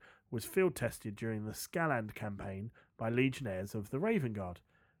design was field tested during the Scaland campaign by Legionnaires of the Raven Guard,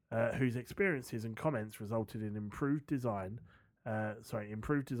 whose experiences and comments resulted in improved design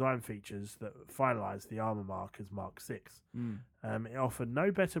features that finalised the armour mark as Mark VI. It offered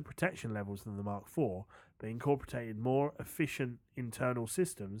no better protection levels than the Mark IV, but incorporated more efficient internal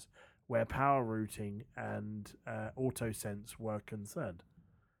systems where power routing and auto-sense were concerned.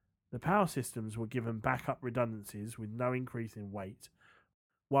 The power systems were given backup redundancies with no increase in weight,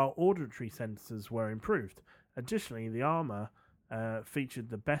 while auditory sensors were improved. Additionally, the armour featured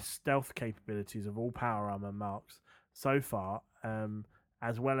the best stealth capabilities of all power armour marks so far,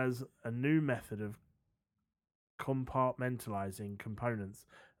 as well as a new method of compartmentalizing components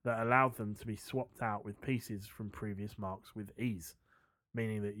that allowed them to be swapped out with pieces from previous marks with ease,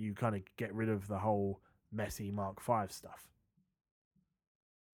 meaning that you kind of get rid of the whole messy Mark V stuff.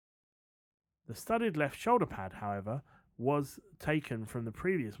 The studded left shoulder pad, however, was taken from the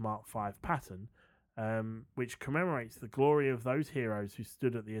previous Mark V pattern, which commemorates the glory of those heroes who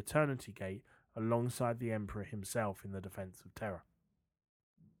stood at the Eternity Gate alongside the Emperor himself in the defense of Terra.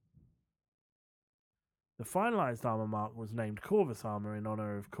 The finalized armor mark was named Corvus armor in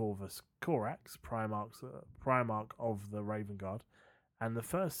honor of Corvus Corax, Primarch of the Raven Guard, and the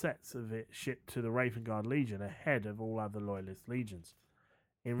first sets of it shipped to the Raven Guard Legion ahead of all other Loyalist legions.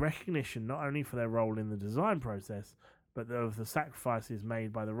 In recognition not only for their role in the design process, but of the sacrifices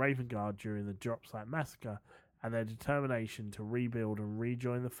made by the Raven Guard during the drop site massacre and their determination to rebuild and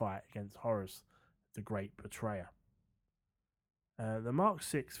rejoin the fight against Horus, the Great Betrayer. The Mark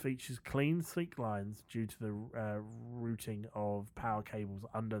 6 features clean, sleek lines due to the routing of power cables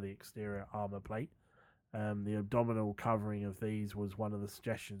under the exterior armor plate. The abdominal covering of these was one of the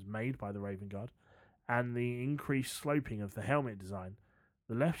suggestions made by the Raven Guard, and the increased sloping of the helmet design.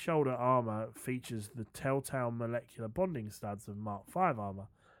 The left shoulder armor features the telltale molecular bonding studs of Mark 5 armor.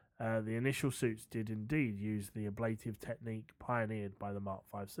 The initial suits did indeed use the ablative technique pioneered by the Mark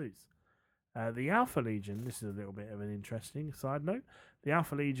 5 suits. The Alpha Legion, this is a little bit of an interesting side note, the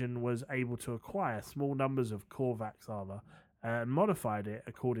Alpha Legion was able to acquire small numbers of Korvax armor and modified it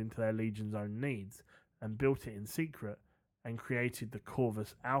according to their Legion's own needs, and built it in secret and created the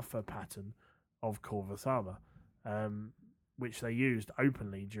Corvus Alpha pattern of Corvus armor, which they used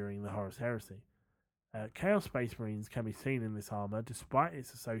openly during the Horus Heresy. Chaos Space Marines can be seen in this armor despite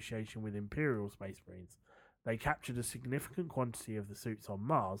its association with Imperial Space Marines. They captured a significant quantity of the suits on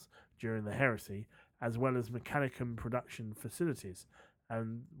Mars during the Heresy, as well as Mechanicum production facilities,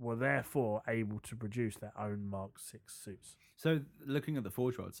 and were therefore able to produce their own Mark 6 suits. So, looking at the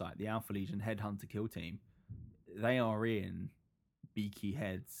Forge World site, the Alpha Legion Headhunter Kill Team, they are in beaky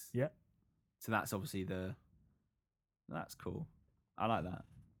heads. Yep. So that's obviously that's cool. I like that.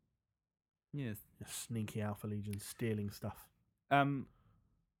 Yes. Sneaky Alpha Legion stealing stuff.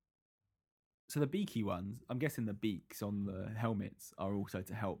 So the beaky ones, I'm guessing the beaks on the helmets are also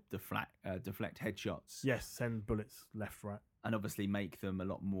to help deflect headshots. Yes, send bullets left, right. And obviously make them a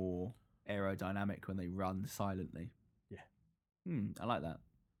lot more aerodynamic when they run silently. Yeah. I like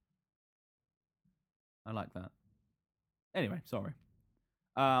that. Anyway, sorry.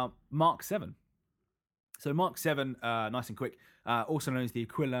 Mark 7. So Mark 7, nice and quick, also known as the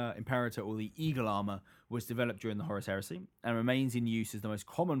Aquila Imperator or the Eagle Armor, was developed during the Horus Heresy and remains in use as the most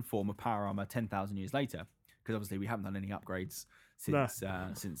common form of power armor 10,000 years later, because obviously we haven't done any upgrades since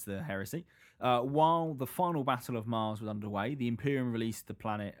the Heresy. While the final battle of Mars was underway, the Imperium realized the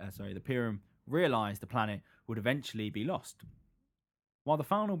planet would eventually be lost. While the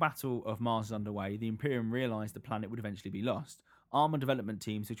final battle of Mars was underway, the Imperium realized the planet would eventually be lost. Armor development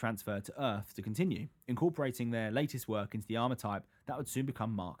teams were transferred to Earth to continue, incorporating their latest work into the armor type that would soon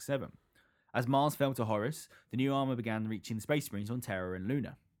become Mark 7. As Mars fell to Horus, the new armor began reaching the Space Marines on Terra and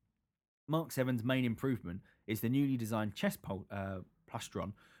Luna. Mark 7's main improvement is the newly designed chest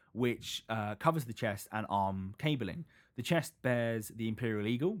plastron, which covers the chest and arm cabling. The chest bears the Imperial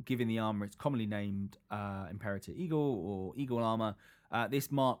Eagle, giving the armor its commonly named Imperator Eagle or Eagle armor.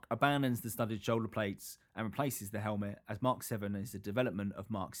 This Mark abandons the studded shoulder plates and replaces the helmet, as Mark 7 is the development of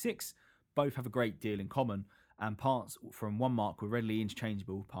Mark 6. Both have a great deal in common, and parts from one Mark were readily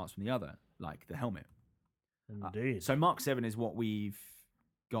interchangeable with parts from the other, like the helmet. Indeed. So Mark 7 is what we've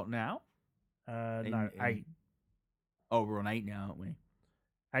got now? No, 8. Oh, we're on 8 now, aren't we?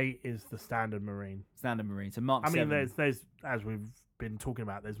 8 is the standard Marine. Standard Marine. So Mark 7... I mean, there's as we've been talking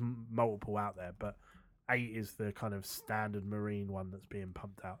about, there's multiple out there, but 8 is the kind of standard Marine one that's being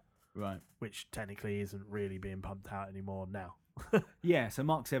pumped out. Right. Which technically isn't really being pumped out anymore now. Yeah, so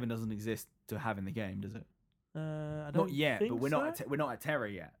Mark 7 doesn't exist to have in the game, does it? I don't Not yet, think but we're not at Terra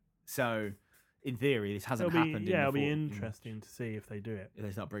yet. So, in theory, this hasn't happened. It'll be interesting to see if they do it. If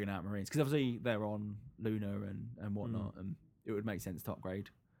they start bringing out Marines. Because obviously they're on Luna and whatnot, and it would make sense to upgrade.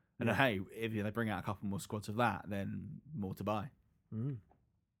 And hey, if they bring out a couple more squads of that, then more to buy.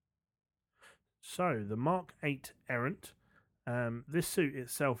 So, the Mark 8 Errant. This suit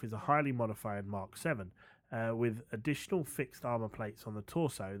itself is a highly modified Mark 7, with additional fixed armor plates on the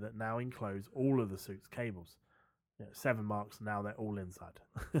torso that now enclose all of the suit's cables. 7 marks, now they're all inside.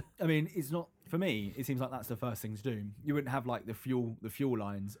 I mean, it's not, for me, it seems like that's the first thing to do. You wouldn't have like the fuel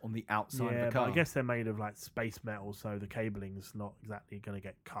lines on the outside of the car. But I guess they're made of like space metal, so the cabling's not exactly going to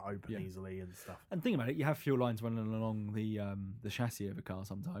get cut open easily and stuff. And think about it, you have fuel lines running along the chassis of a car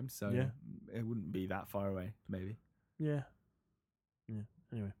sometimes, so it wouldn't be that far away, maybe. Yeah.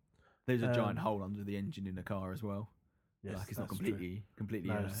 Anyway, there's a giant hole under the engine in the car as well. Yes, like it's not completely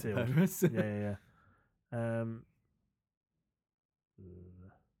sealed. Yeah.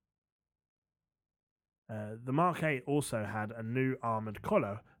 The Mark 8 also had a new armoured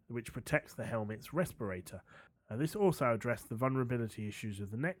collar which protects the helmet's respirator. This also addressed the vulnerability issues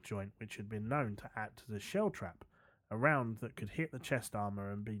of the neck joint, which had been known to act as a shell trap, a round that could hit the chest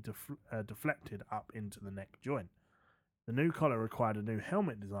armour and be deflected up into the neck joint. The new collar required a new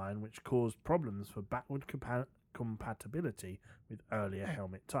helmet design, which caused problems for backward compatibility with earlier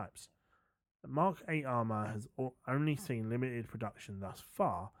helmet types. The Mark 8 armour has only seen limited production thus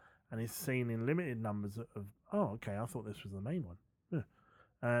far, and is seen in limited numbers of. Oh, okay. I thought this was the main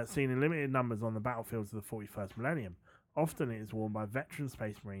one. Seen in limited numbers on the battlefields of the 41st millennium. Often it is worn by veteran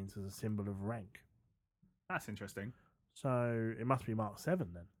Space Marines as a symbol of rank. That's interesting. So it must be Mark 7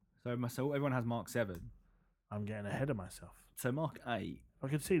 then. So everyone has Mark 7. I'm getting ahead of myself. So Mark 8. If I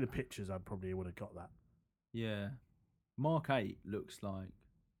could see the pictures, I probably would have got that. Yeah. Mark 8 looks like.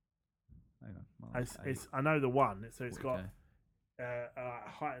 Hang on. Mark 8. I know the one. So it's 40K. got a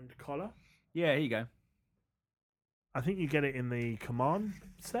heightened collar. Yeah, here you go. I think you get it in the command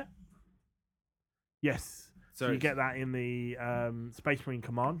set. Yes. So you get that in the Space Marine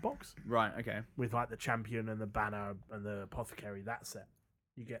command box. Right, okay. With like the champion and the banner and the apothecary, that set.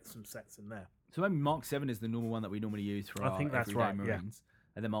 You get some sets in there. So maybe Mark 7 is the normal one that we normally use for our everyday Marines. Yeah.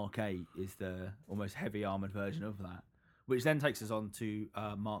 And then Mark 8 is the almost heavy armoured version of that. Which then takes us on to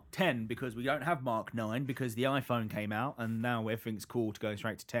Mark 10, because we don't have Mark 9 because the iPhone came out and now everything's cool to go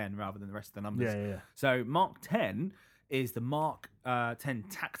straight to 10 rather than the rest of the numbers. Yeah. So Mark 10 is the Mark 10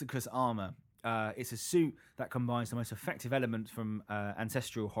 Tacticus armour. It's a suit that combines the most effective elements from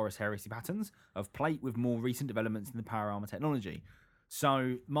ancestral Horus Heresy patterns of plate with more recent developments in the power armour technology.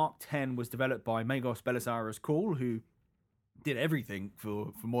 So Mark 10 was developed by Magos Belisarius Call, who did everything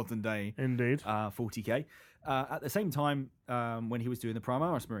for modern day 40k. At the same time, when he was doing the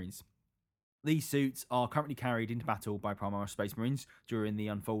Primaris Marines. These suits are currently carried into battle by Primaris Space Marines during the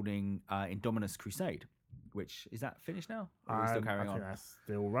unfolding Indominus Crusade. Which, is that finished now? Or are we still carrying on? I think that's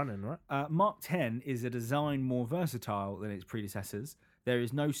still running, right? Mark 10 is a design more versatile than its predecessors. There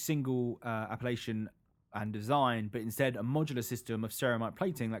is no single appellation and design, but instead a modular system of ceramite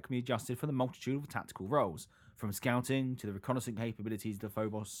plating that can be adjusted for the multitude of tactical roles, from scouting to the reconnaissance capabilities of the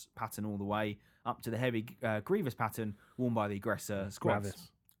Phobos pattern all the way up to the heavy Grievous pattern worn by the aggressor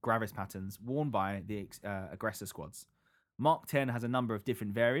squads. Gravis patterns worn by the aggressor squads. Mark 10 has a number of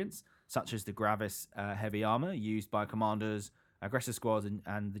different variants, such as the Gravis heavy armor used by commanders, aggressor squads,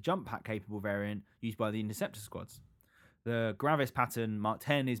 and the jump pack capable variant used by the interceptor squads. The Gravis pattern Mark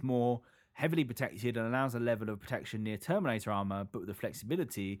 10 is more heavily protected and allows a level of protection near Terminator armor, but with the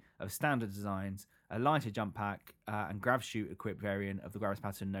flexibility of standard designs. A lighter jump pack and grav chute equipped variant of the Gravis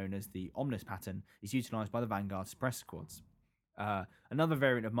pattern, known as the Omnis pattern, is utilized by the Vanguard suppressor squads. Another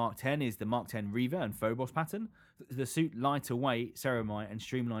variant of Mark 10 is the Mark 10 Reaver and Phobos pattern. The suit lighter weight, ceramite, and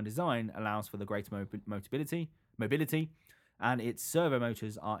streamlined design allows for the greater mobility, and its servo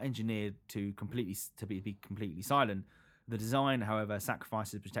motors are engineered to be completely silent. The design, however,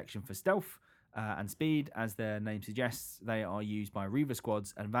 sacrifices protection for stealth and speed. As their name suggests, they are used by Reaver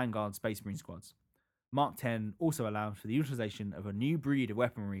squads and Vanguard Space Marine squads. Mark 10 also allows for the utilization of a new breed of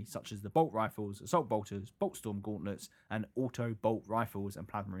weaponry, such as the bolt rifles, assault bolters, bolt storm gauntlets, and auto bolt rifles and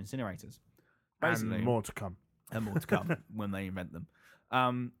plasma incinerators. Basically, and more to come. When they invent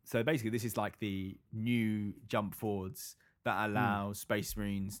them. So basically, this is like the new jump forwards that allows Space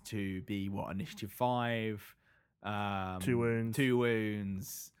Marines to be, Initiative 5? 2 wounds. 2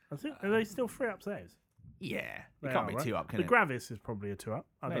 wounds. I think, are they still 3 up saves? Yeah, it can't be right? 2 up, can the it? The Gravis is probably a 2 up.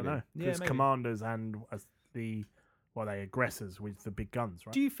 I don't know. Because commanders and they aggressors with the big guns,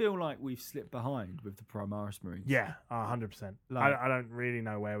 right? Do you feel like we've slipped behind with the Primaris Marines? Yeah, 100%. I don't really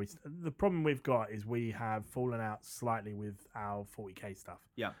know where the problem we've got is we have fallen out slightly with our 40k stuff.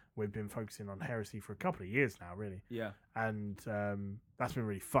 Yeah. We've been focusing on heresy for a couple of years now, really. Yeah. And that's been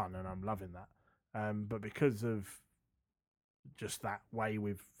really fun, and I'm loving that. But because of just that way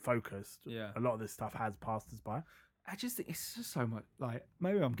we've focused, a lot of this stuff has passed us by. I just think it's just so much, like,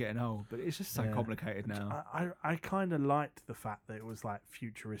 maybe I'm getting old, but it's just so complicated now. I kind of liked the fact that it was like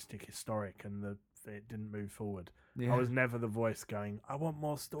futuristic, historic, and it didn't move forward. I was never the voice going, I want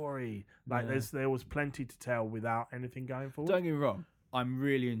more story. Like there was plenty to tell without anything going forward. Don't get me wrong, I'm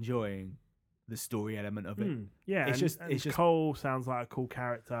really enjoying the story element of it. Yeah, it's just Cole sounds like a cool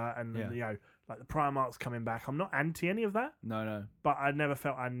character, and like the Primarch's coming back. I'm not anti any of that. No. But I never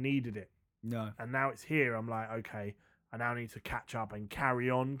felt I needed it. No. And now it's here. I'm like, okay, I now need to catch up and carry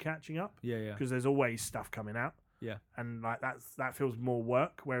on catching up. Yeah. Because there's always stuff coming out. Yeah. And like that feels more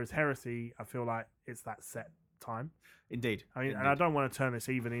work. Whereas Heresy, I feel like it's that set time. Indeed. I mean, and I don't want to turn this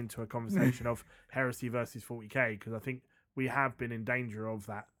even into a conversation of Heresy versus 40k, because I think we have been in danger of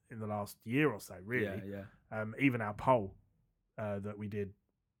that in the last year or so, really. Yeah. Even our poll that we did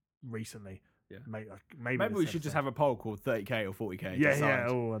recently. Yeah. Maybe we should just have a poll called 30k or 40k. Yeah.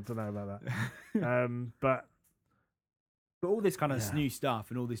 Oh, I don't know about that. But all this kind of new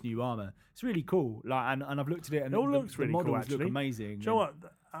stuff and all this new armor, it's really cool. Like, and I've looked at it, and it all looks really models cool. Actually, look amazing. Do you know what?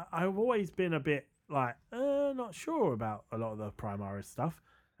 I've always been a bit like not sure about a lot of the Primaris stuff,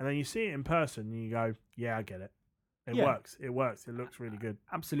 and then you see it in person, and you go, "Yeah, I get it." It Yeah. works. It works. It looks really good.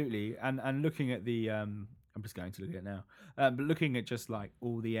 Absolutely. And looking at the I'm just going to look at it now. But looking at just like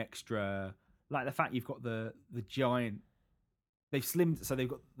all the extra, like the fact you've got the giant. They've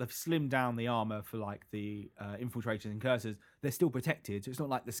slimmed down the armor for like the infiltrators and cursors. They're still protected, so it's not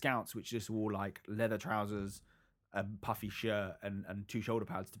like the scouts which just wore like leather trousers, a puffy shirt, and 2 shoulder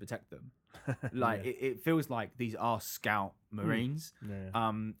pads to protect them. Like it feels like these are scout marines.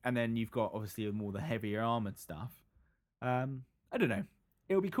 Yeah. And then you've got obviously more the heavier armored stuff. I don't know.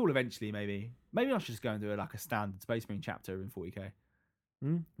 It'll be cool eventually. Maybe I should just go and do like a standard Space Marine chapter in 40k,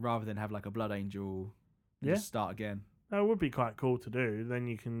 rather than have like a Blood Angel. And just start again. That would be quite cool to do. Then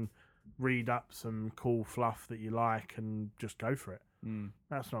you can read up some cool fluff that you like and just go for it.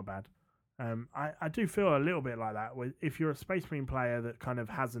 That's not bad. I do feel a little bit like that. If you're a Space Marine player that kind of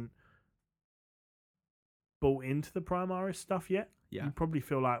hasn't bought into the Primaris stuff yet, you probably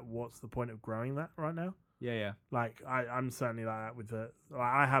feel like, what's the point of growing that right now? Yeah. Like I'm certainly like that with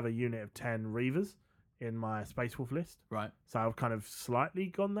I have a unit of 10 Reavers in my Space Wolf list. Right. So I've kind of slightly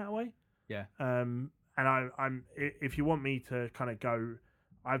gone that way. Yeah. And I'm if you want me to kind of go,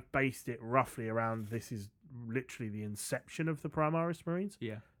 I've based it roughly around, this is literally the inception of the Primaris Marines.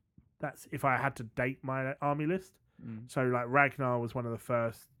 Yeah. That's if I had to date my army list. So like Ragnar was one of the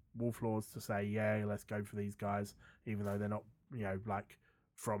first Wolf Lords to say, yeah, let's go for these guys, even though they're not, like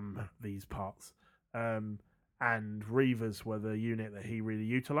from these parts. And Reavers were the unit that he really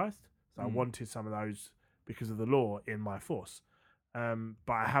utilized. So I wanted some of those because of the lore in my force.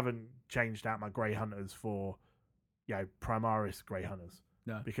 But I haven't changed out my Grey Hunters for, Primaris Grey Hunters.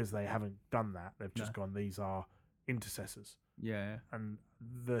 No. Because they haven't done that. They've just gone, these are intercessors. Yeah. And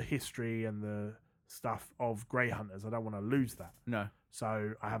the history and the stuff of Grey Hunters, I don't want to lose that. No.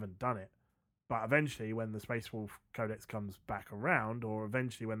 So I haven't done it. But eventually, when the Space Wolf Codex comes back around, or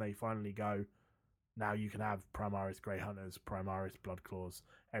eventually when they finally go, now you can have Primaris Grey Hunters, Primaris Bloodclaws,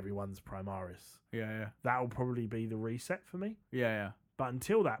 everyone's Primaris. Yeah. That'll probably be the reset for me. Yeah. But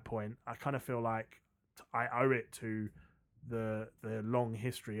until that point, I kind of feel like I owe it to the long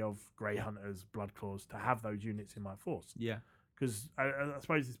history of Grey Hunters, Bloodclaws to have those units in my force. Yeah. Because I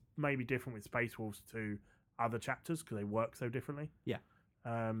suppose it's maybe different with Space Wolves to other chapters because they work so differently. Yeah.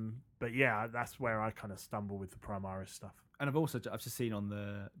 But yeah, that's where I kind of stumble with the Primaris stuff. And I've just seen on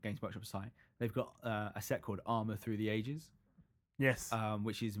the Games Workshop site, they've got a set called Armor Through the Ages. Yes.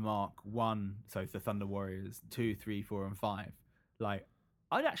 Which is Mark 1, so the Thunder Warriors, 2, 3, 4, and 5. Like,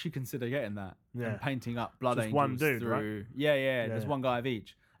 I'd actually consider getting that and painting up Blood Just Angels one dude, through. right? Yeah. There's one guy of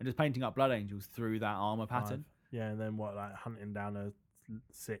each, and just painting up Blood Angels through that armor pattern. 5. Yeah, and then like hunting down a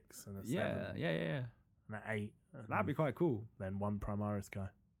 6 and a 7. Yeah. And an 8. That'd be quite cool. Then one Primaris guy.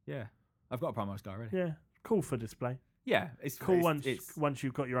 Yeah, I've got a Primaris guy already. Yeah, cool for display. Yeah, it's Cool it's once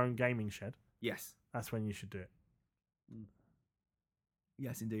you've got your own gaming shed. Yes. That's when you should do it.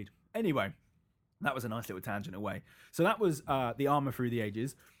 Yes, indeed. Anyway, that was a nice little tangent away. So that was the Armor Through the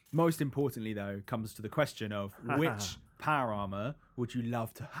Ages. Most importantly, though, comes to the question of which power armor would you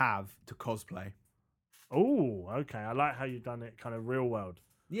love to have to cosplay? Oh, okay. I like how you've done it kind of real world.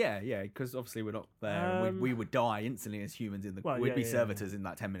 Yeah, because obviously we're not there. And we would die instantly as humans in the. Well, we'd be servitors in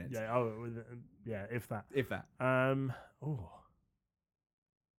like 10 minutes. Yeah. Oh, yeah. If that. If that. Oh.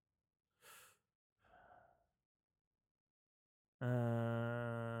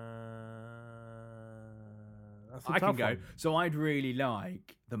 That's a I can tough go. one. So I'd really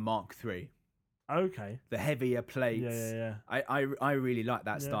like the Mark III. Okay. The heavier plates. Yeah. I really like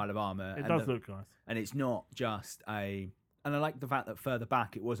that style of armor. It does look nice. And it's not just a. And I like the fact that further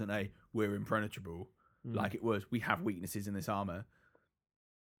back it wasn't a we're impenetrable. Like it was, we have weaknesses in this armor.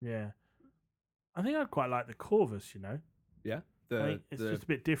 Yeah. I think I'd quite like the Corvus, Yeah. It's just a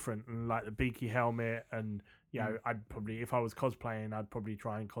bit different, and like the beaky helmet, and I'd probably, if I was cosplaying, I'd probably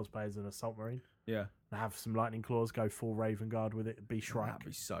try and cosplay as an assault marine. Yeah. And have some lightning claws, go full Raven Guard with it, be Shrike. That'd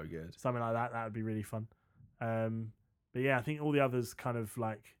be so good. Something like that. That would be really fun. But yeah, I think all the others kind of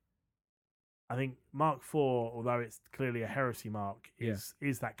like. I think Mark IV, although it's clearly a heresy mark,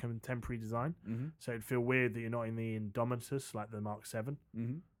 is that contemporary design. Mm-hmm. So it'd feel weird that you're not in the Indomitus like the Mark VII.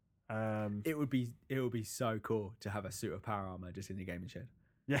 Mm-hmm. It would be so cool to have a suit of power armor just in your gaming shed.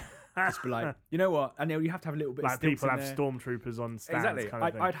 Yeah, just be like, you know what? And you have to have a little bit. Like of stilts people in have there. stormtroopers on stands. Exactly. Kind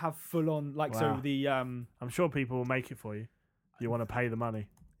of thing. I'd have full on like so the. I'm sure people will make it for you. You want to pay the money.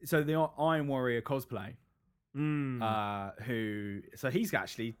 So the Iron Warrior cosplay. Mm. So he's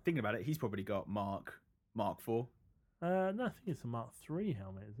actually thinking about it. He's probably got Mark IV. No, I think it's a Mark III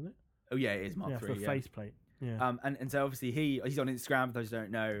helmet, isn't it? Oh yeah, it is Mark III. For faceplate. Yeah. And so obviously he's on Instagram for those who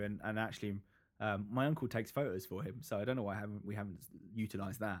don't know, and actually My uncle takes photos for him, so I don't know why we haven't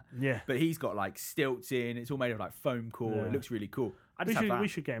utilised that. Yeah. But he's got like stilts in. It's all made of like foam core. Yeah. It looks really cool. We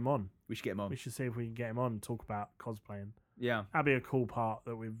should get him on. We should get him on. We should see if we can get him on and talk about cosplaying. Yeah. That'd be a cool part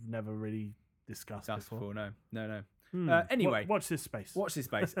that we've never really discussed before. No. Anyway, watch this space. Watch this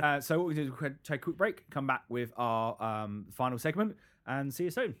space. So what we do is take a quick break, come back with our final segment, and see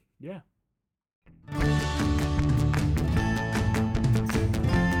you soon. Yeah.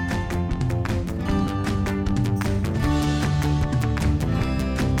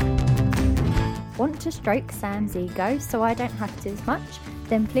 Want to stroke Sam's ego so I don't have to as much?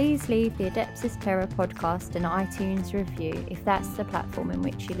 Then please leave the Adeptus Terra podcast an iTunes review if that's the platform in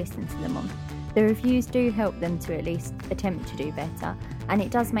which you listen to them on. The reviews do help them to at least attempt to do better, and it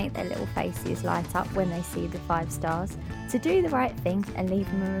does make their little faces light up when they see the 5 stars. So do the right thing and leave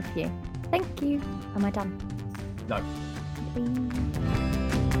them a review. Thank you. Am I done? No.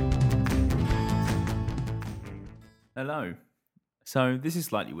 Hello. So this is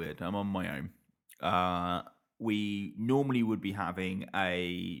slightly weird. I'm on my own. We normally would be having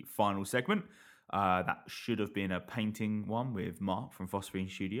a final segment. That should have been a painting one with Mark from Phosphine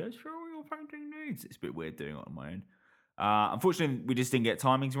Studios for all your painting needs. It's a bit weird doing it on my own. Unfortunately, we just didn't get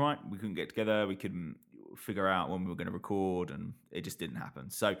timings right. We couldn't get together. We couldn't figure out when we were going to record, and it just didn't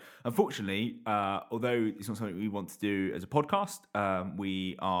happen. So, unfortunately, although it's not something we want to do as a podcast,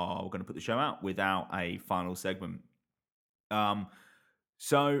 we are going to put the show out without a final segment.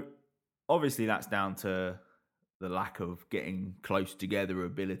 So, obviously, that's down to the lack of getting close together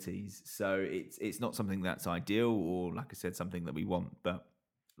abilities. So it's not something that's ideal, or like I said, something that we want, but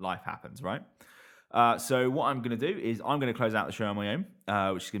life happens, right? So what I'm going to do is I'm going to close out the show on my own,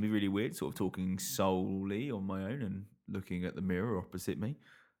 which is going to be really weird, sort of talking solely on my own and looking at the mirror opposite me.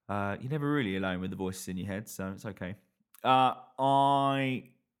 You're never really alone with the voices in your head, so it's okay.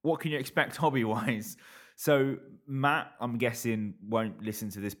 What can you expect hobby-wise? So Matt, I'm guessing, won't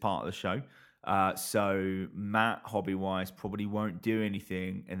listen to this part of the show. So Matt, hobby-wise, probably won't do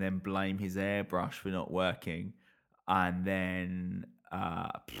anything and then blame his airbrush for not working. And then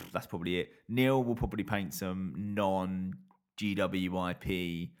that's probably it. Neil will probably paint some non-GWIP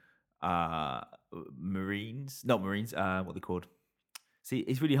marines. Not marines, what are they called? See,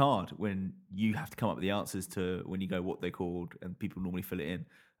 it's really hard when you have to come up with the answers to when you go what they're called, and people normally fill it in.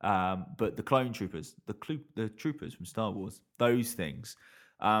 But the clone troopers, the troopers from Star Wars, those things.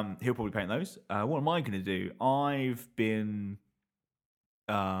 He'll probably paint those. What am I going to do? I've been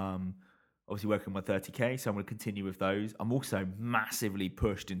obviously working on my 30k, so I'm going to continue with those. I'm also massively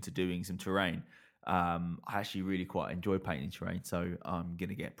pushed into doing some terrain. I actually really quite enjoy painting terrain, so I'm going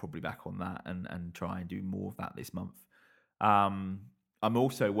to get probably back on that and try and do more of that this month. I'm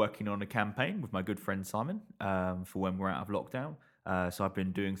also working on a campaign with my good friend Simon for when we're out of lockdown. So I've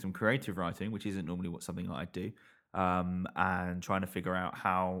been doing some creative writing, which isn't normally something that I do. And trying to figure out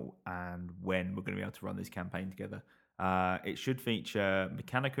how and when we're going to be able to run this campaign together. It should feature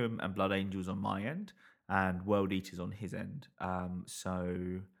Mechanicum and Blood Angels on my end and World Eaters on his end.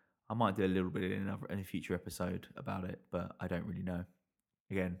 So I might do a little bit in a future episode about it, but I don't really know.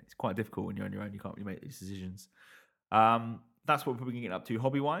 Again, it's quite difficult when you're on your own. You can't really make these decisions. That's what we're probably getting up to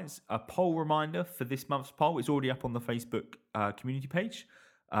hobby-wise. A poll reminder for this month's poll. It's already up on the Facebook community page,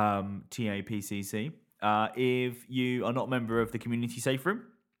 TAPCC. If you are not a member of the community safe room,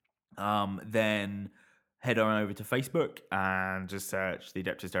 then head on over to Facebook and just search the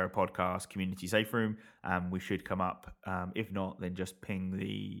Adeptus Terra podcast community safe room, and we should come up. If not, then just ping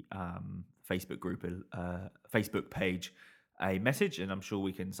the Facebook group, Facebook page, a message, and I'm sure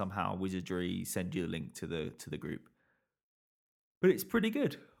we can somehow wizardry send you the link to the group. But it's pretty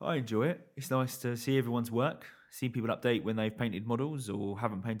good. I enjoy it. It's nice to see everyone's work, see people update when they've painted models or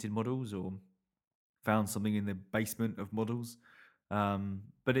haven't painted models or found something in the basement of models.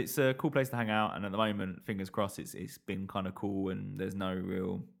 But it's a cool place to hang out, and at the moment, fingers crossed, it's been kind of cool, and there's no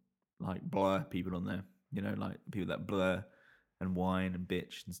real like blur people on there. You know, like people that blur and whine and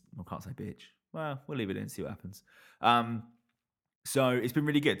bitch. I can't say bitch. Well, we'll leave it in and see what happens. So it's been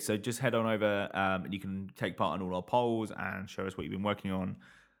really good. So just head on over and you can take part in all our polls and show us what you've been working on.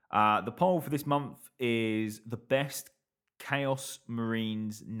 The poll for this month is the best Chaos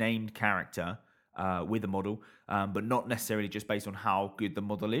Marines named character with a model, but not necessarily just based on how good the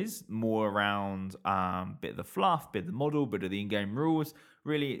model is, more around bit of the fluff, bit of the model, bit of the in-game rules.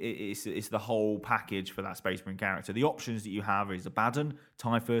 Really, it's the whole package for that Space Marine character. The options that you have is Abaddon,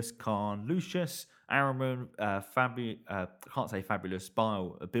 Typhus, Khan, Lucius, Araman, can't say Fabulous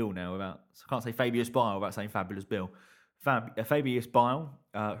Bile, Bill now without, I can't say Fabius Bile without saying Fabulous Bill. Fabius Bile,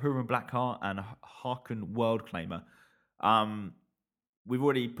 Huron Blackheart, and Harken World Claimer. We've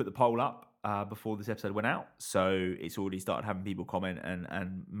already put the poll up. before this episode went out, so it's already started having people comment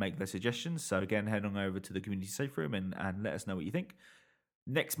and make their suggestions. So again, head on over to the community safe room and let us know what you think.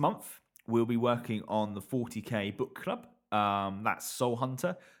 Next month, we'll be working on the 40k book club. That's Soul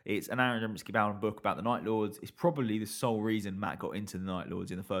Hunter. It's an Aaron Dembski-Bowden book about the Night Lords. It's probably the sole reason Matt got into the Night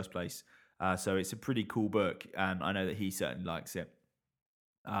Lords in the first place. So it's a pretty cool book, and I know that he certainly likes it.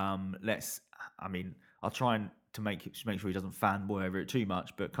 I'll try to make sure he doesn't fanboy over it too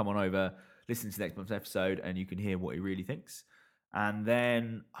much, but come on over, listen to next month's episode, and you can hear what he really thinks. And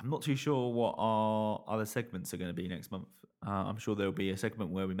then I'm not too sure what our other segments are going to be next month. I'm sure there'll be a segment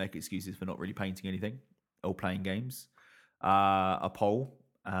where we make excuses for not really painting anything or playing games. A poll,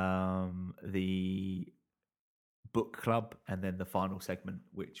 the book club, and then the final segment,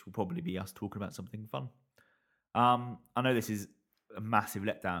 which will probably be us talking about something fun. I know this is a massive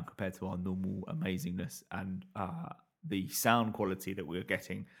letdown compared to our normal amazingness, and the sound quality that we're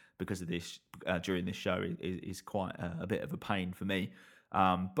getting because of this during this show is quite a bit of a pain for me.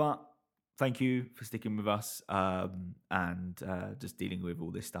 But thank you for sticking with us and just dealing with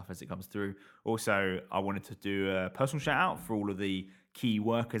all this stuff as it comes through. Also, I wanted to do a personal shout out for all of the key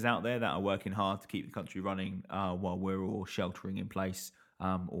workers out there that are working hard to keep the country running while we're all sheltering in place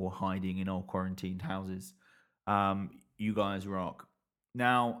or hiding in our quarantined houses. You guys rock.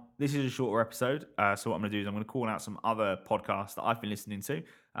 Now, this is a shorter episode, so what I'm going to do is I'm going to call out some other podcasts that I've been listening to,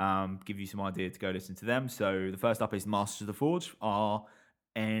 give you some idea to go listen to them. So the first up is Masters of the Forge, our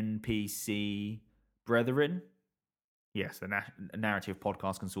NPC brethren. Yes, the Narrative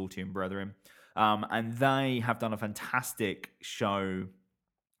Podcast Consortium brethren. And they have done a fantastic show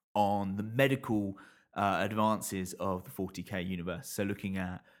on the medical advances of the 40k universe. So looking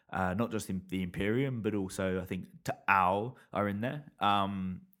at not just in the Imperium, but also I think Ta'al are in there.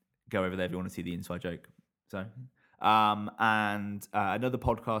 Go over there if you want to see the inside joke. So, and another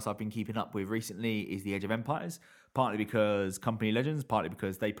podcast I've been keeping up with recently is The Age of Empires, partly because Company Legends, partly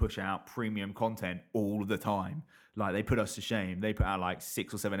because they push out premium content all the time. Like, they put us to shame. They put out like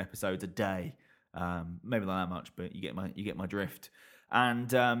 6 or 7 episodes a day. Maybe not that much, but you get my drift. And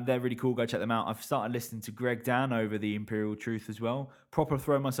they're really cool. Go check them out. I've started listening to Greg Dan over the Imperial Truth as well. Proper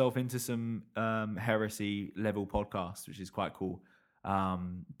throw myself into some heresy level podcasts, which is quite cool.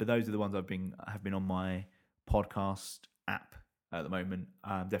 But those are the ones have been on my podcast app at the moment.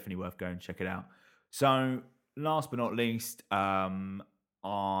 Definitely worth going to check it out. So last but not least, I'm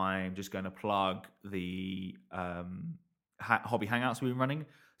just going to plug the hobby hangouts we've been running.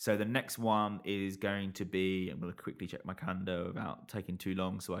 So the next one is going to be, I'm going to quickly check my calendar without taking too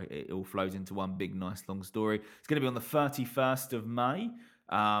long so it all flows into one big, nice, long story. It's going to be on the 31st of May,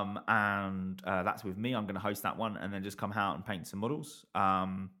 and that's with me. I'm going to host that one and then just come out and paint some models.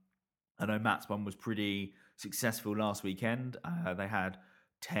 I know Matt's one was pretty successful last weekend. They had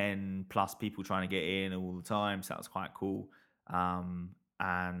 10 plus people trying to get in all the time, so that was quite cool,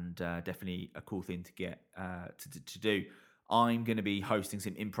 and definitely a cool thing to get to do. I'm going to be hosting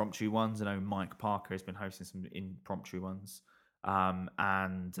some impromptu ones. I know Mike Parker has been hosting some impromptu ones,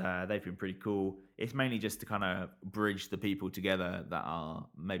 and they've been pretty cool. It's mainly just to kind of bridge the people together that are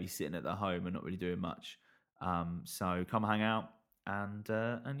maybe sitting at their home and not really doing much. So come hang out and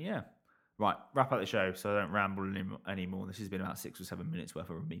yeah. Right, wrap up the show so I don't ramble anymore. This has been about 6 or 7 minutes worth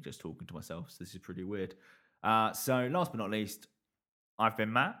of me just talking to myself, so this is pretty weird. So last but not least, I've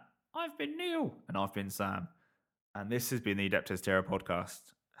been Matt, I've been Neil, and I've been Sam. And this has been the Adeptus Terra podcast.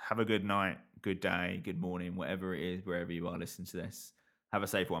 Have a good night, good day, good morning, whatever it is, wherever you are listening to this. Have a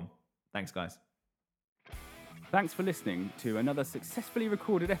safe one. Thanks, guys. Thanks for listening to another successfully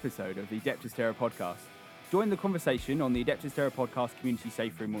recorded episode of the Adeptus Terra podcast. Join the conversation on the Adeptus Terra podcast community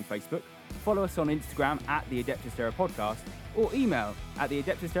safe room on Facebook. Follow us on Instagram at the Adeptus Terra podcast, or email at the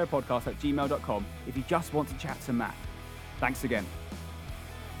Adeptus Terra podcast@gmail.com if you just want to chat to Matt. Thanks again.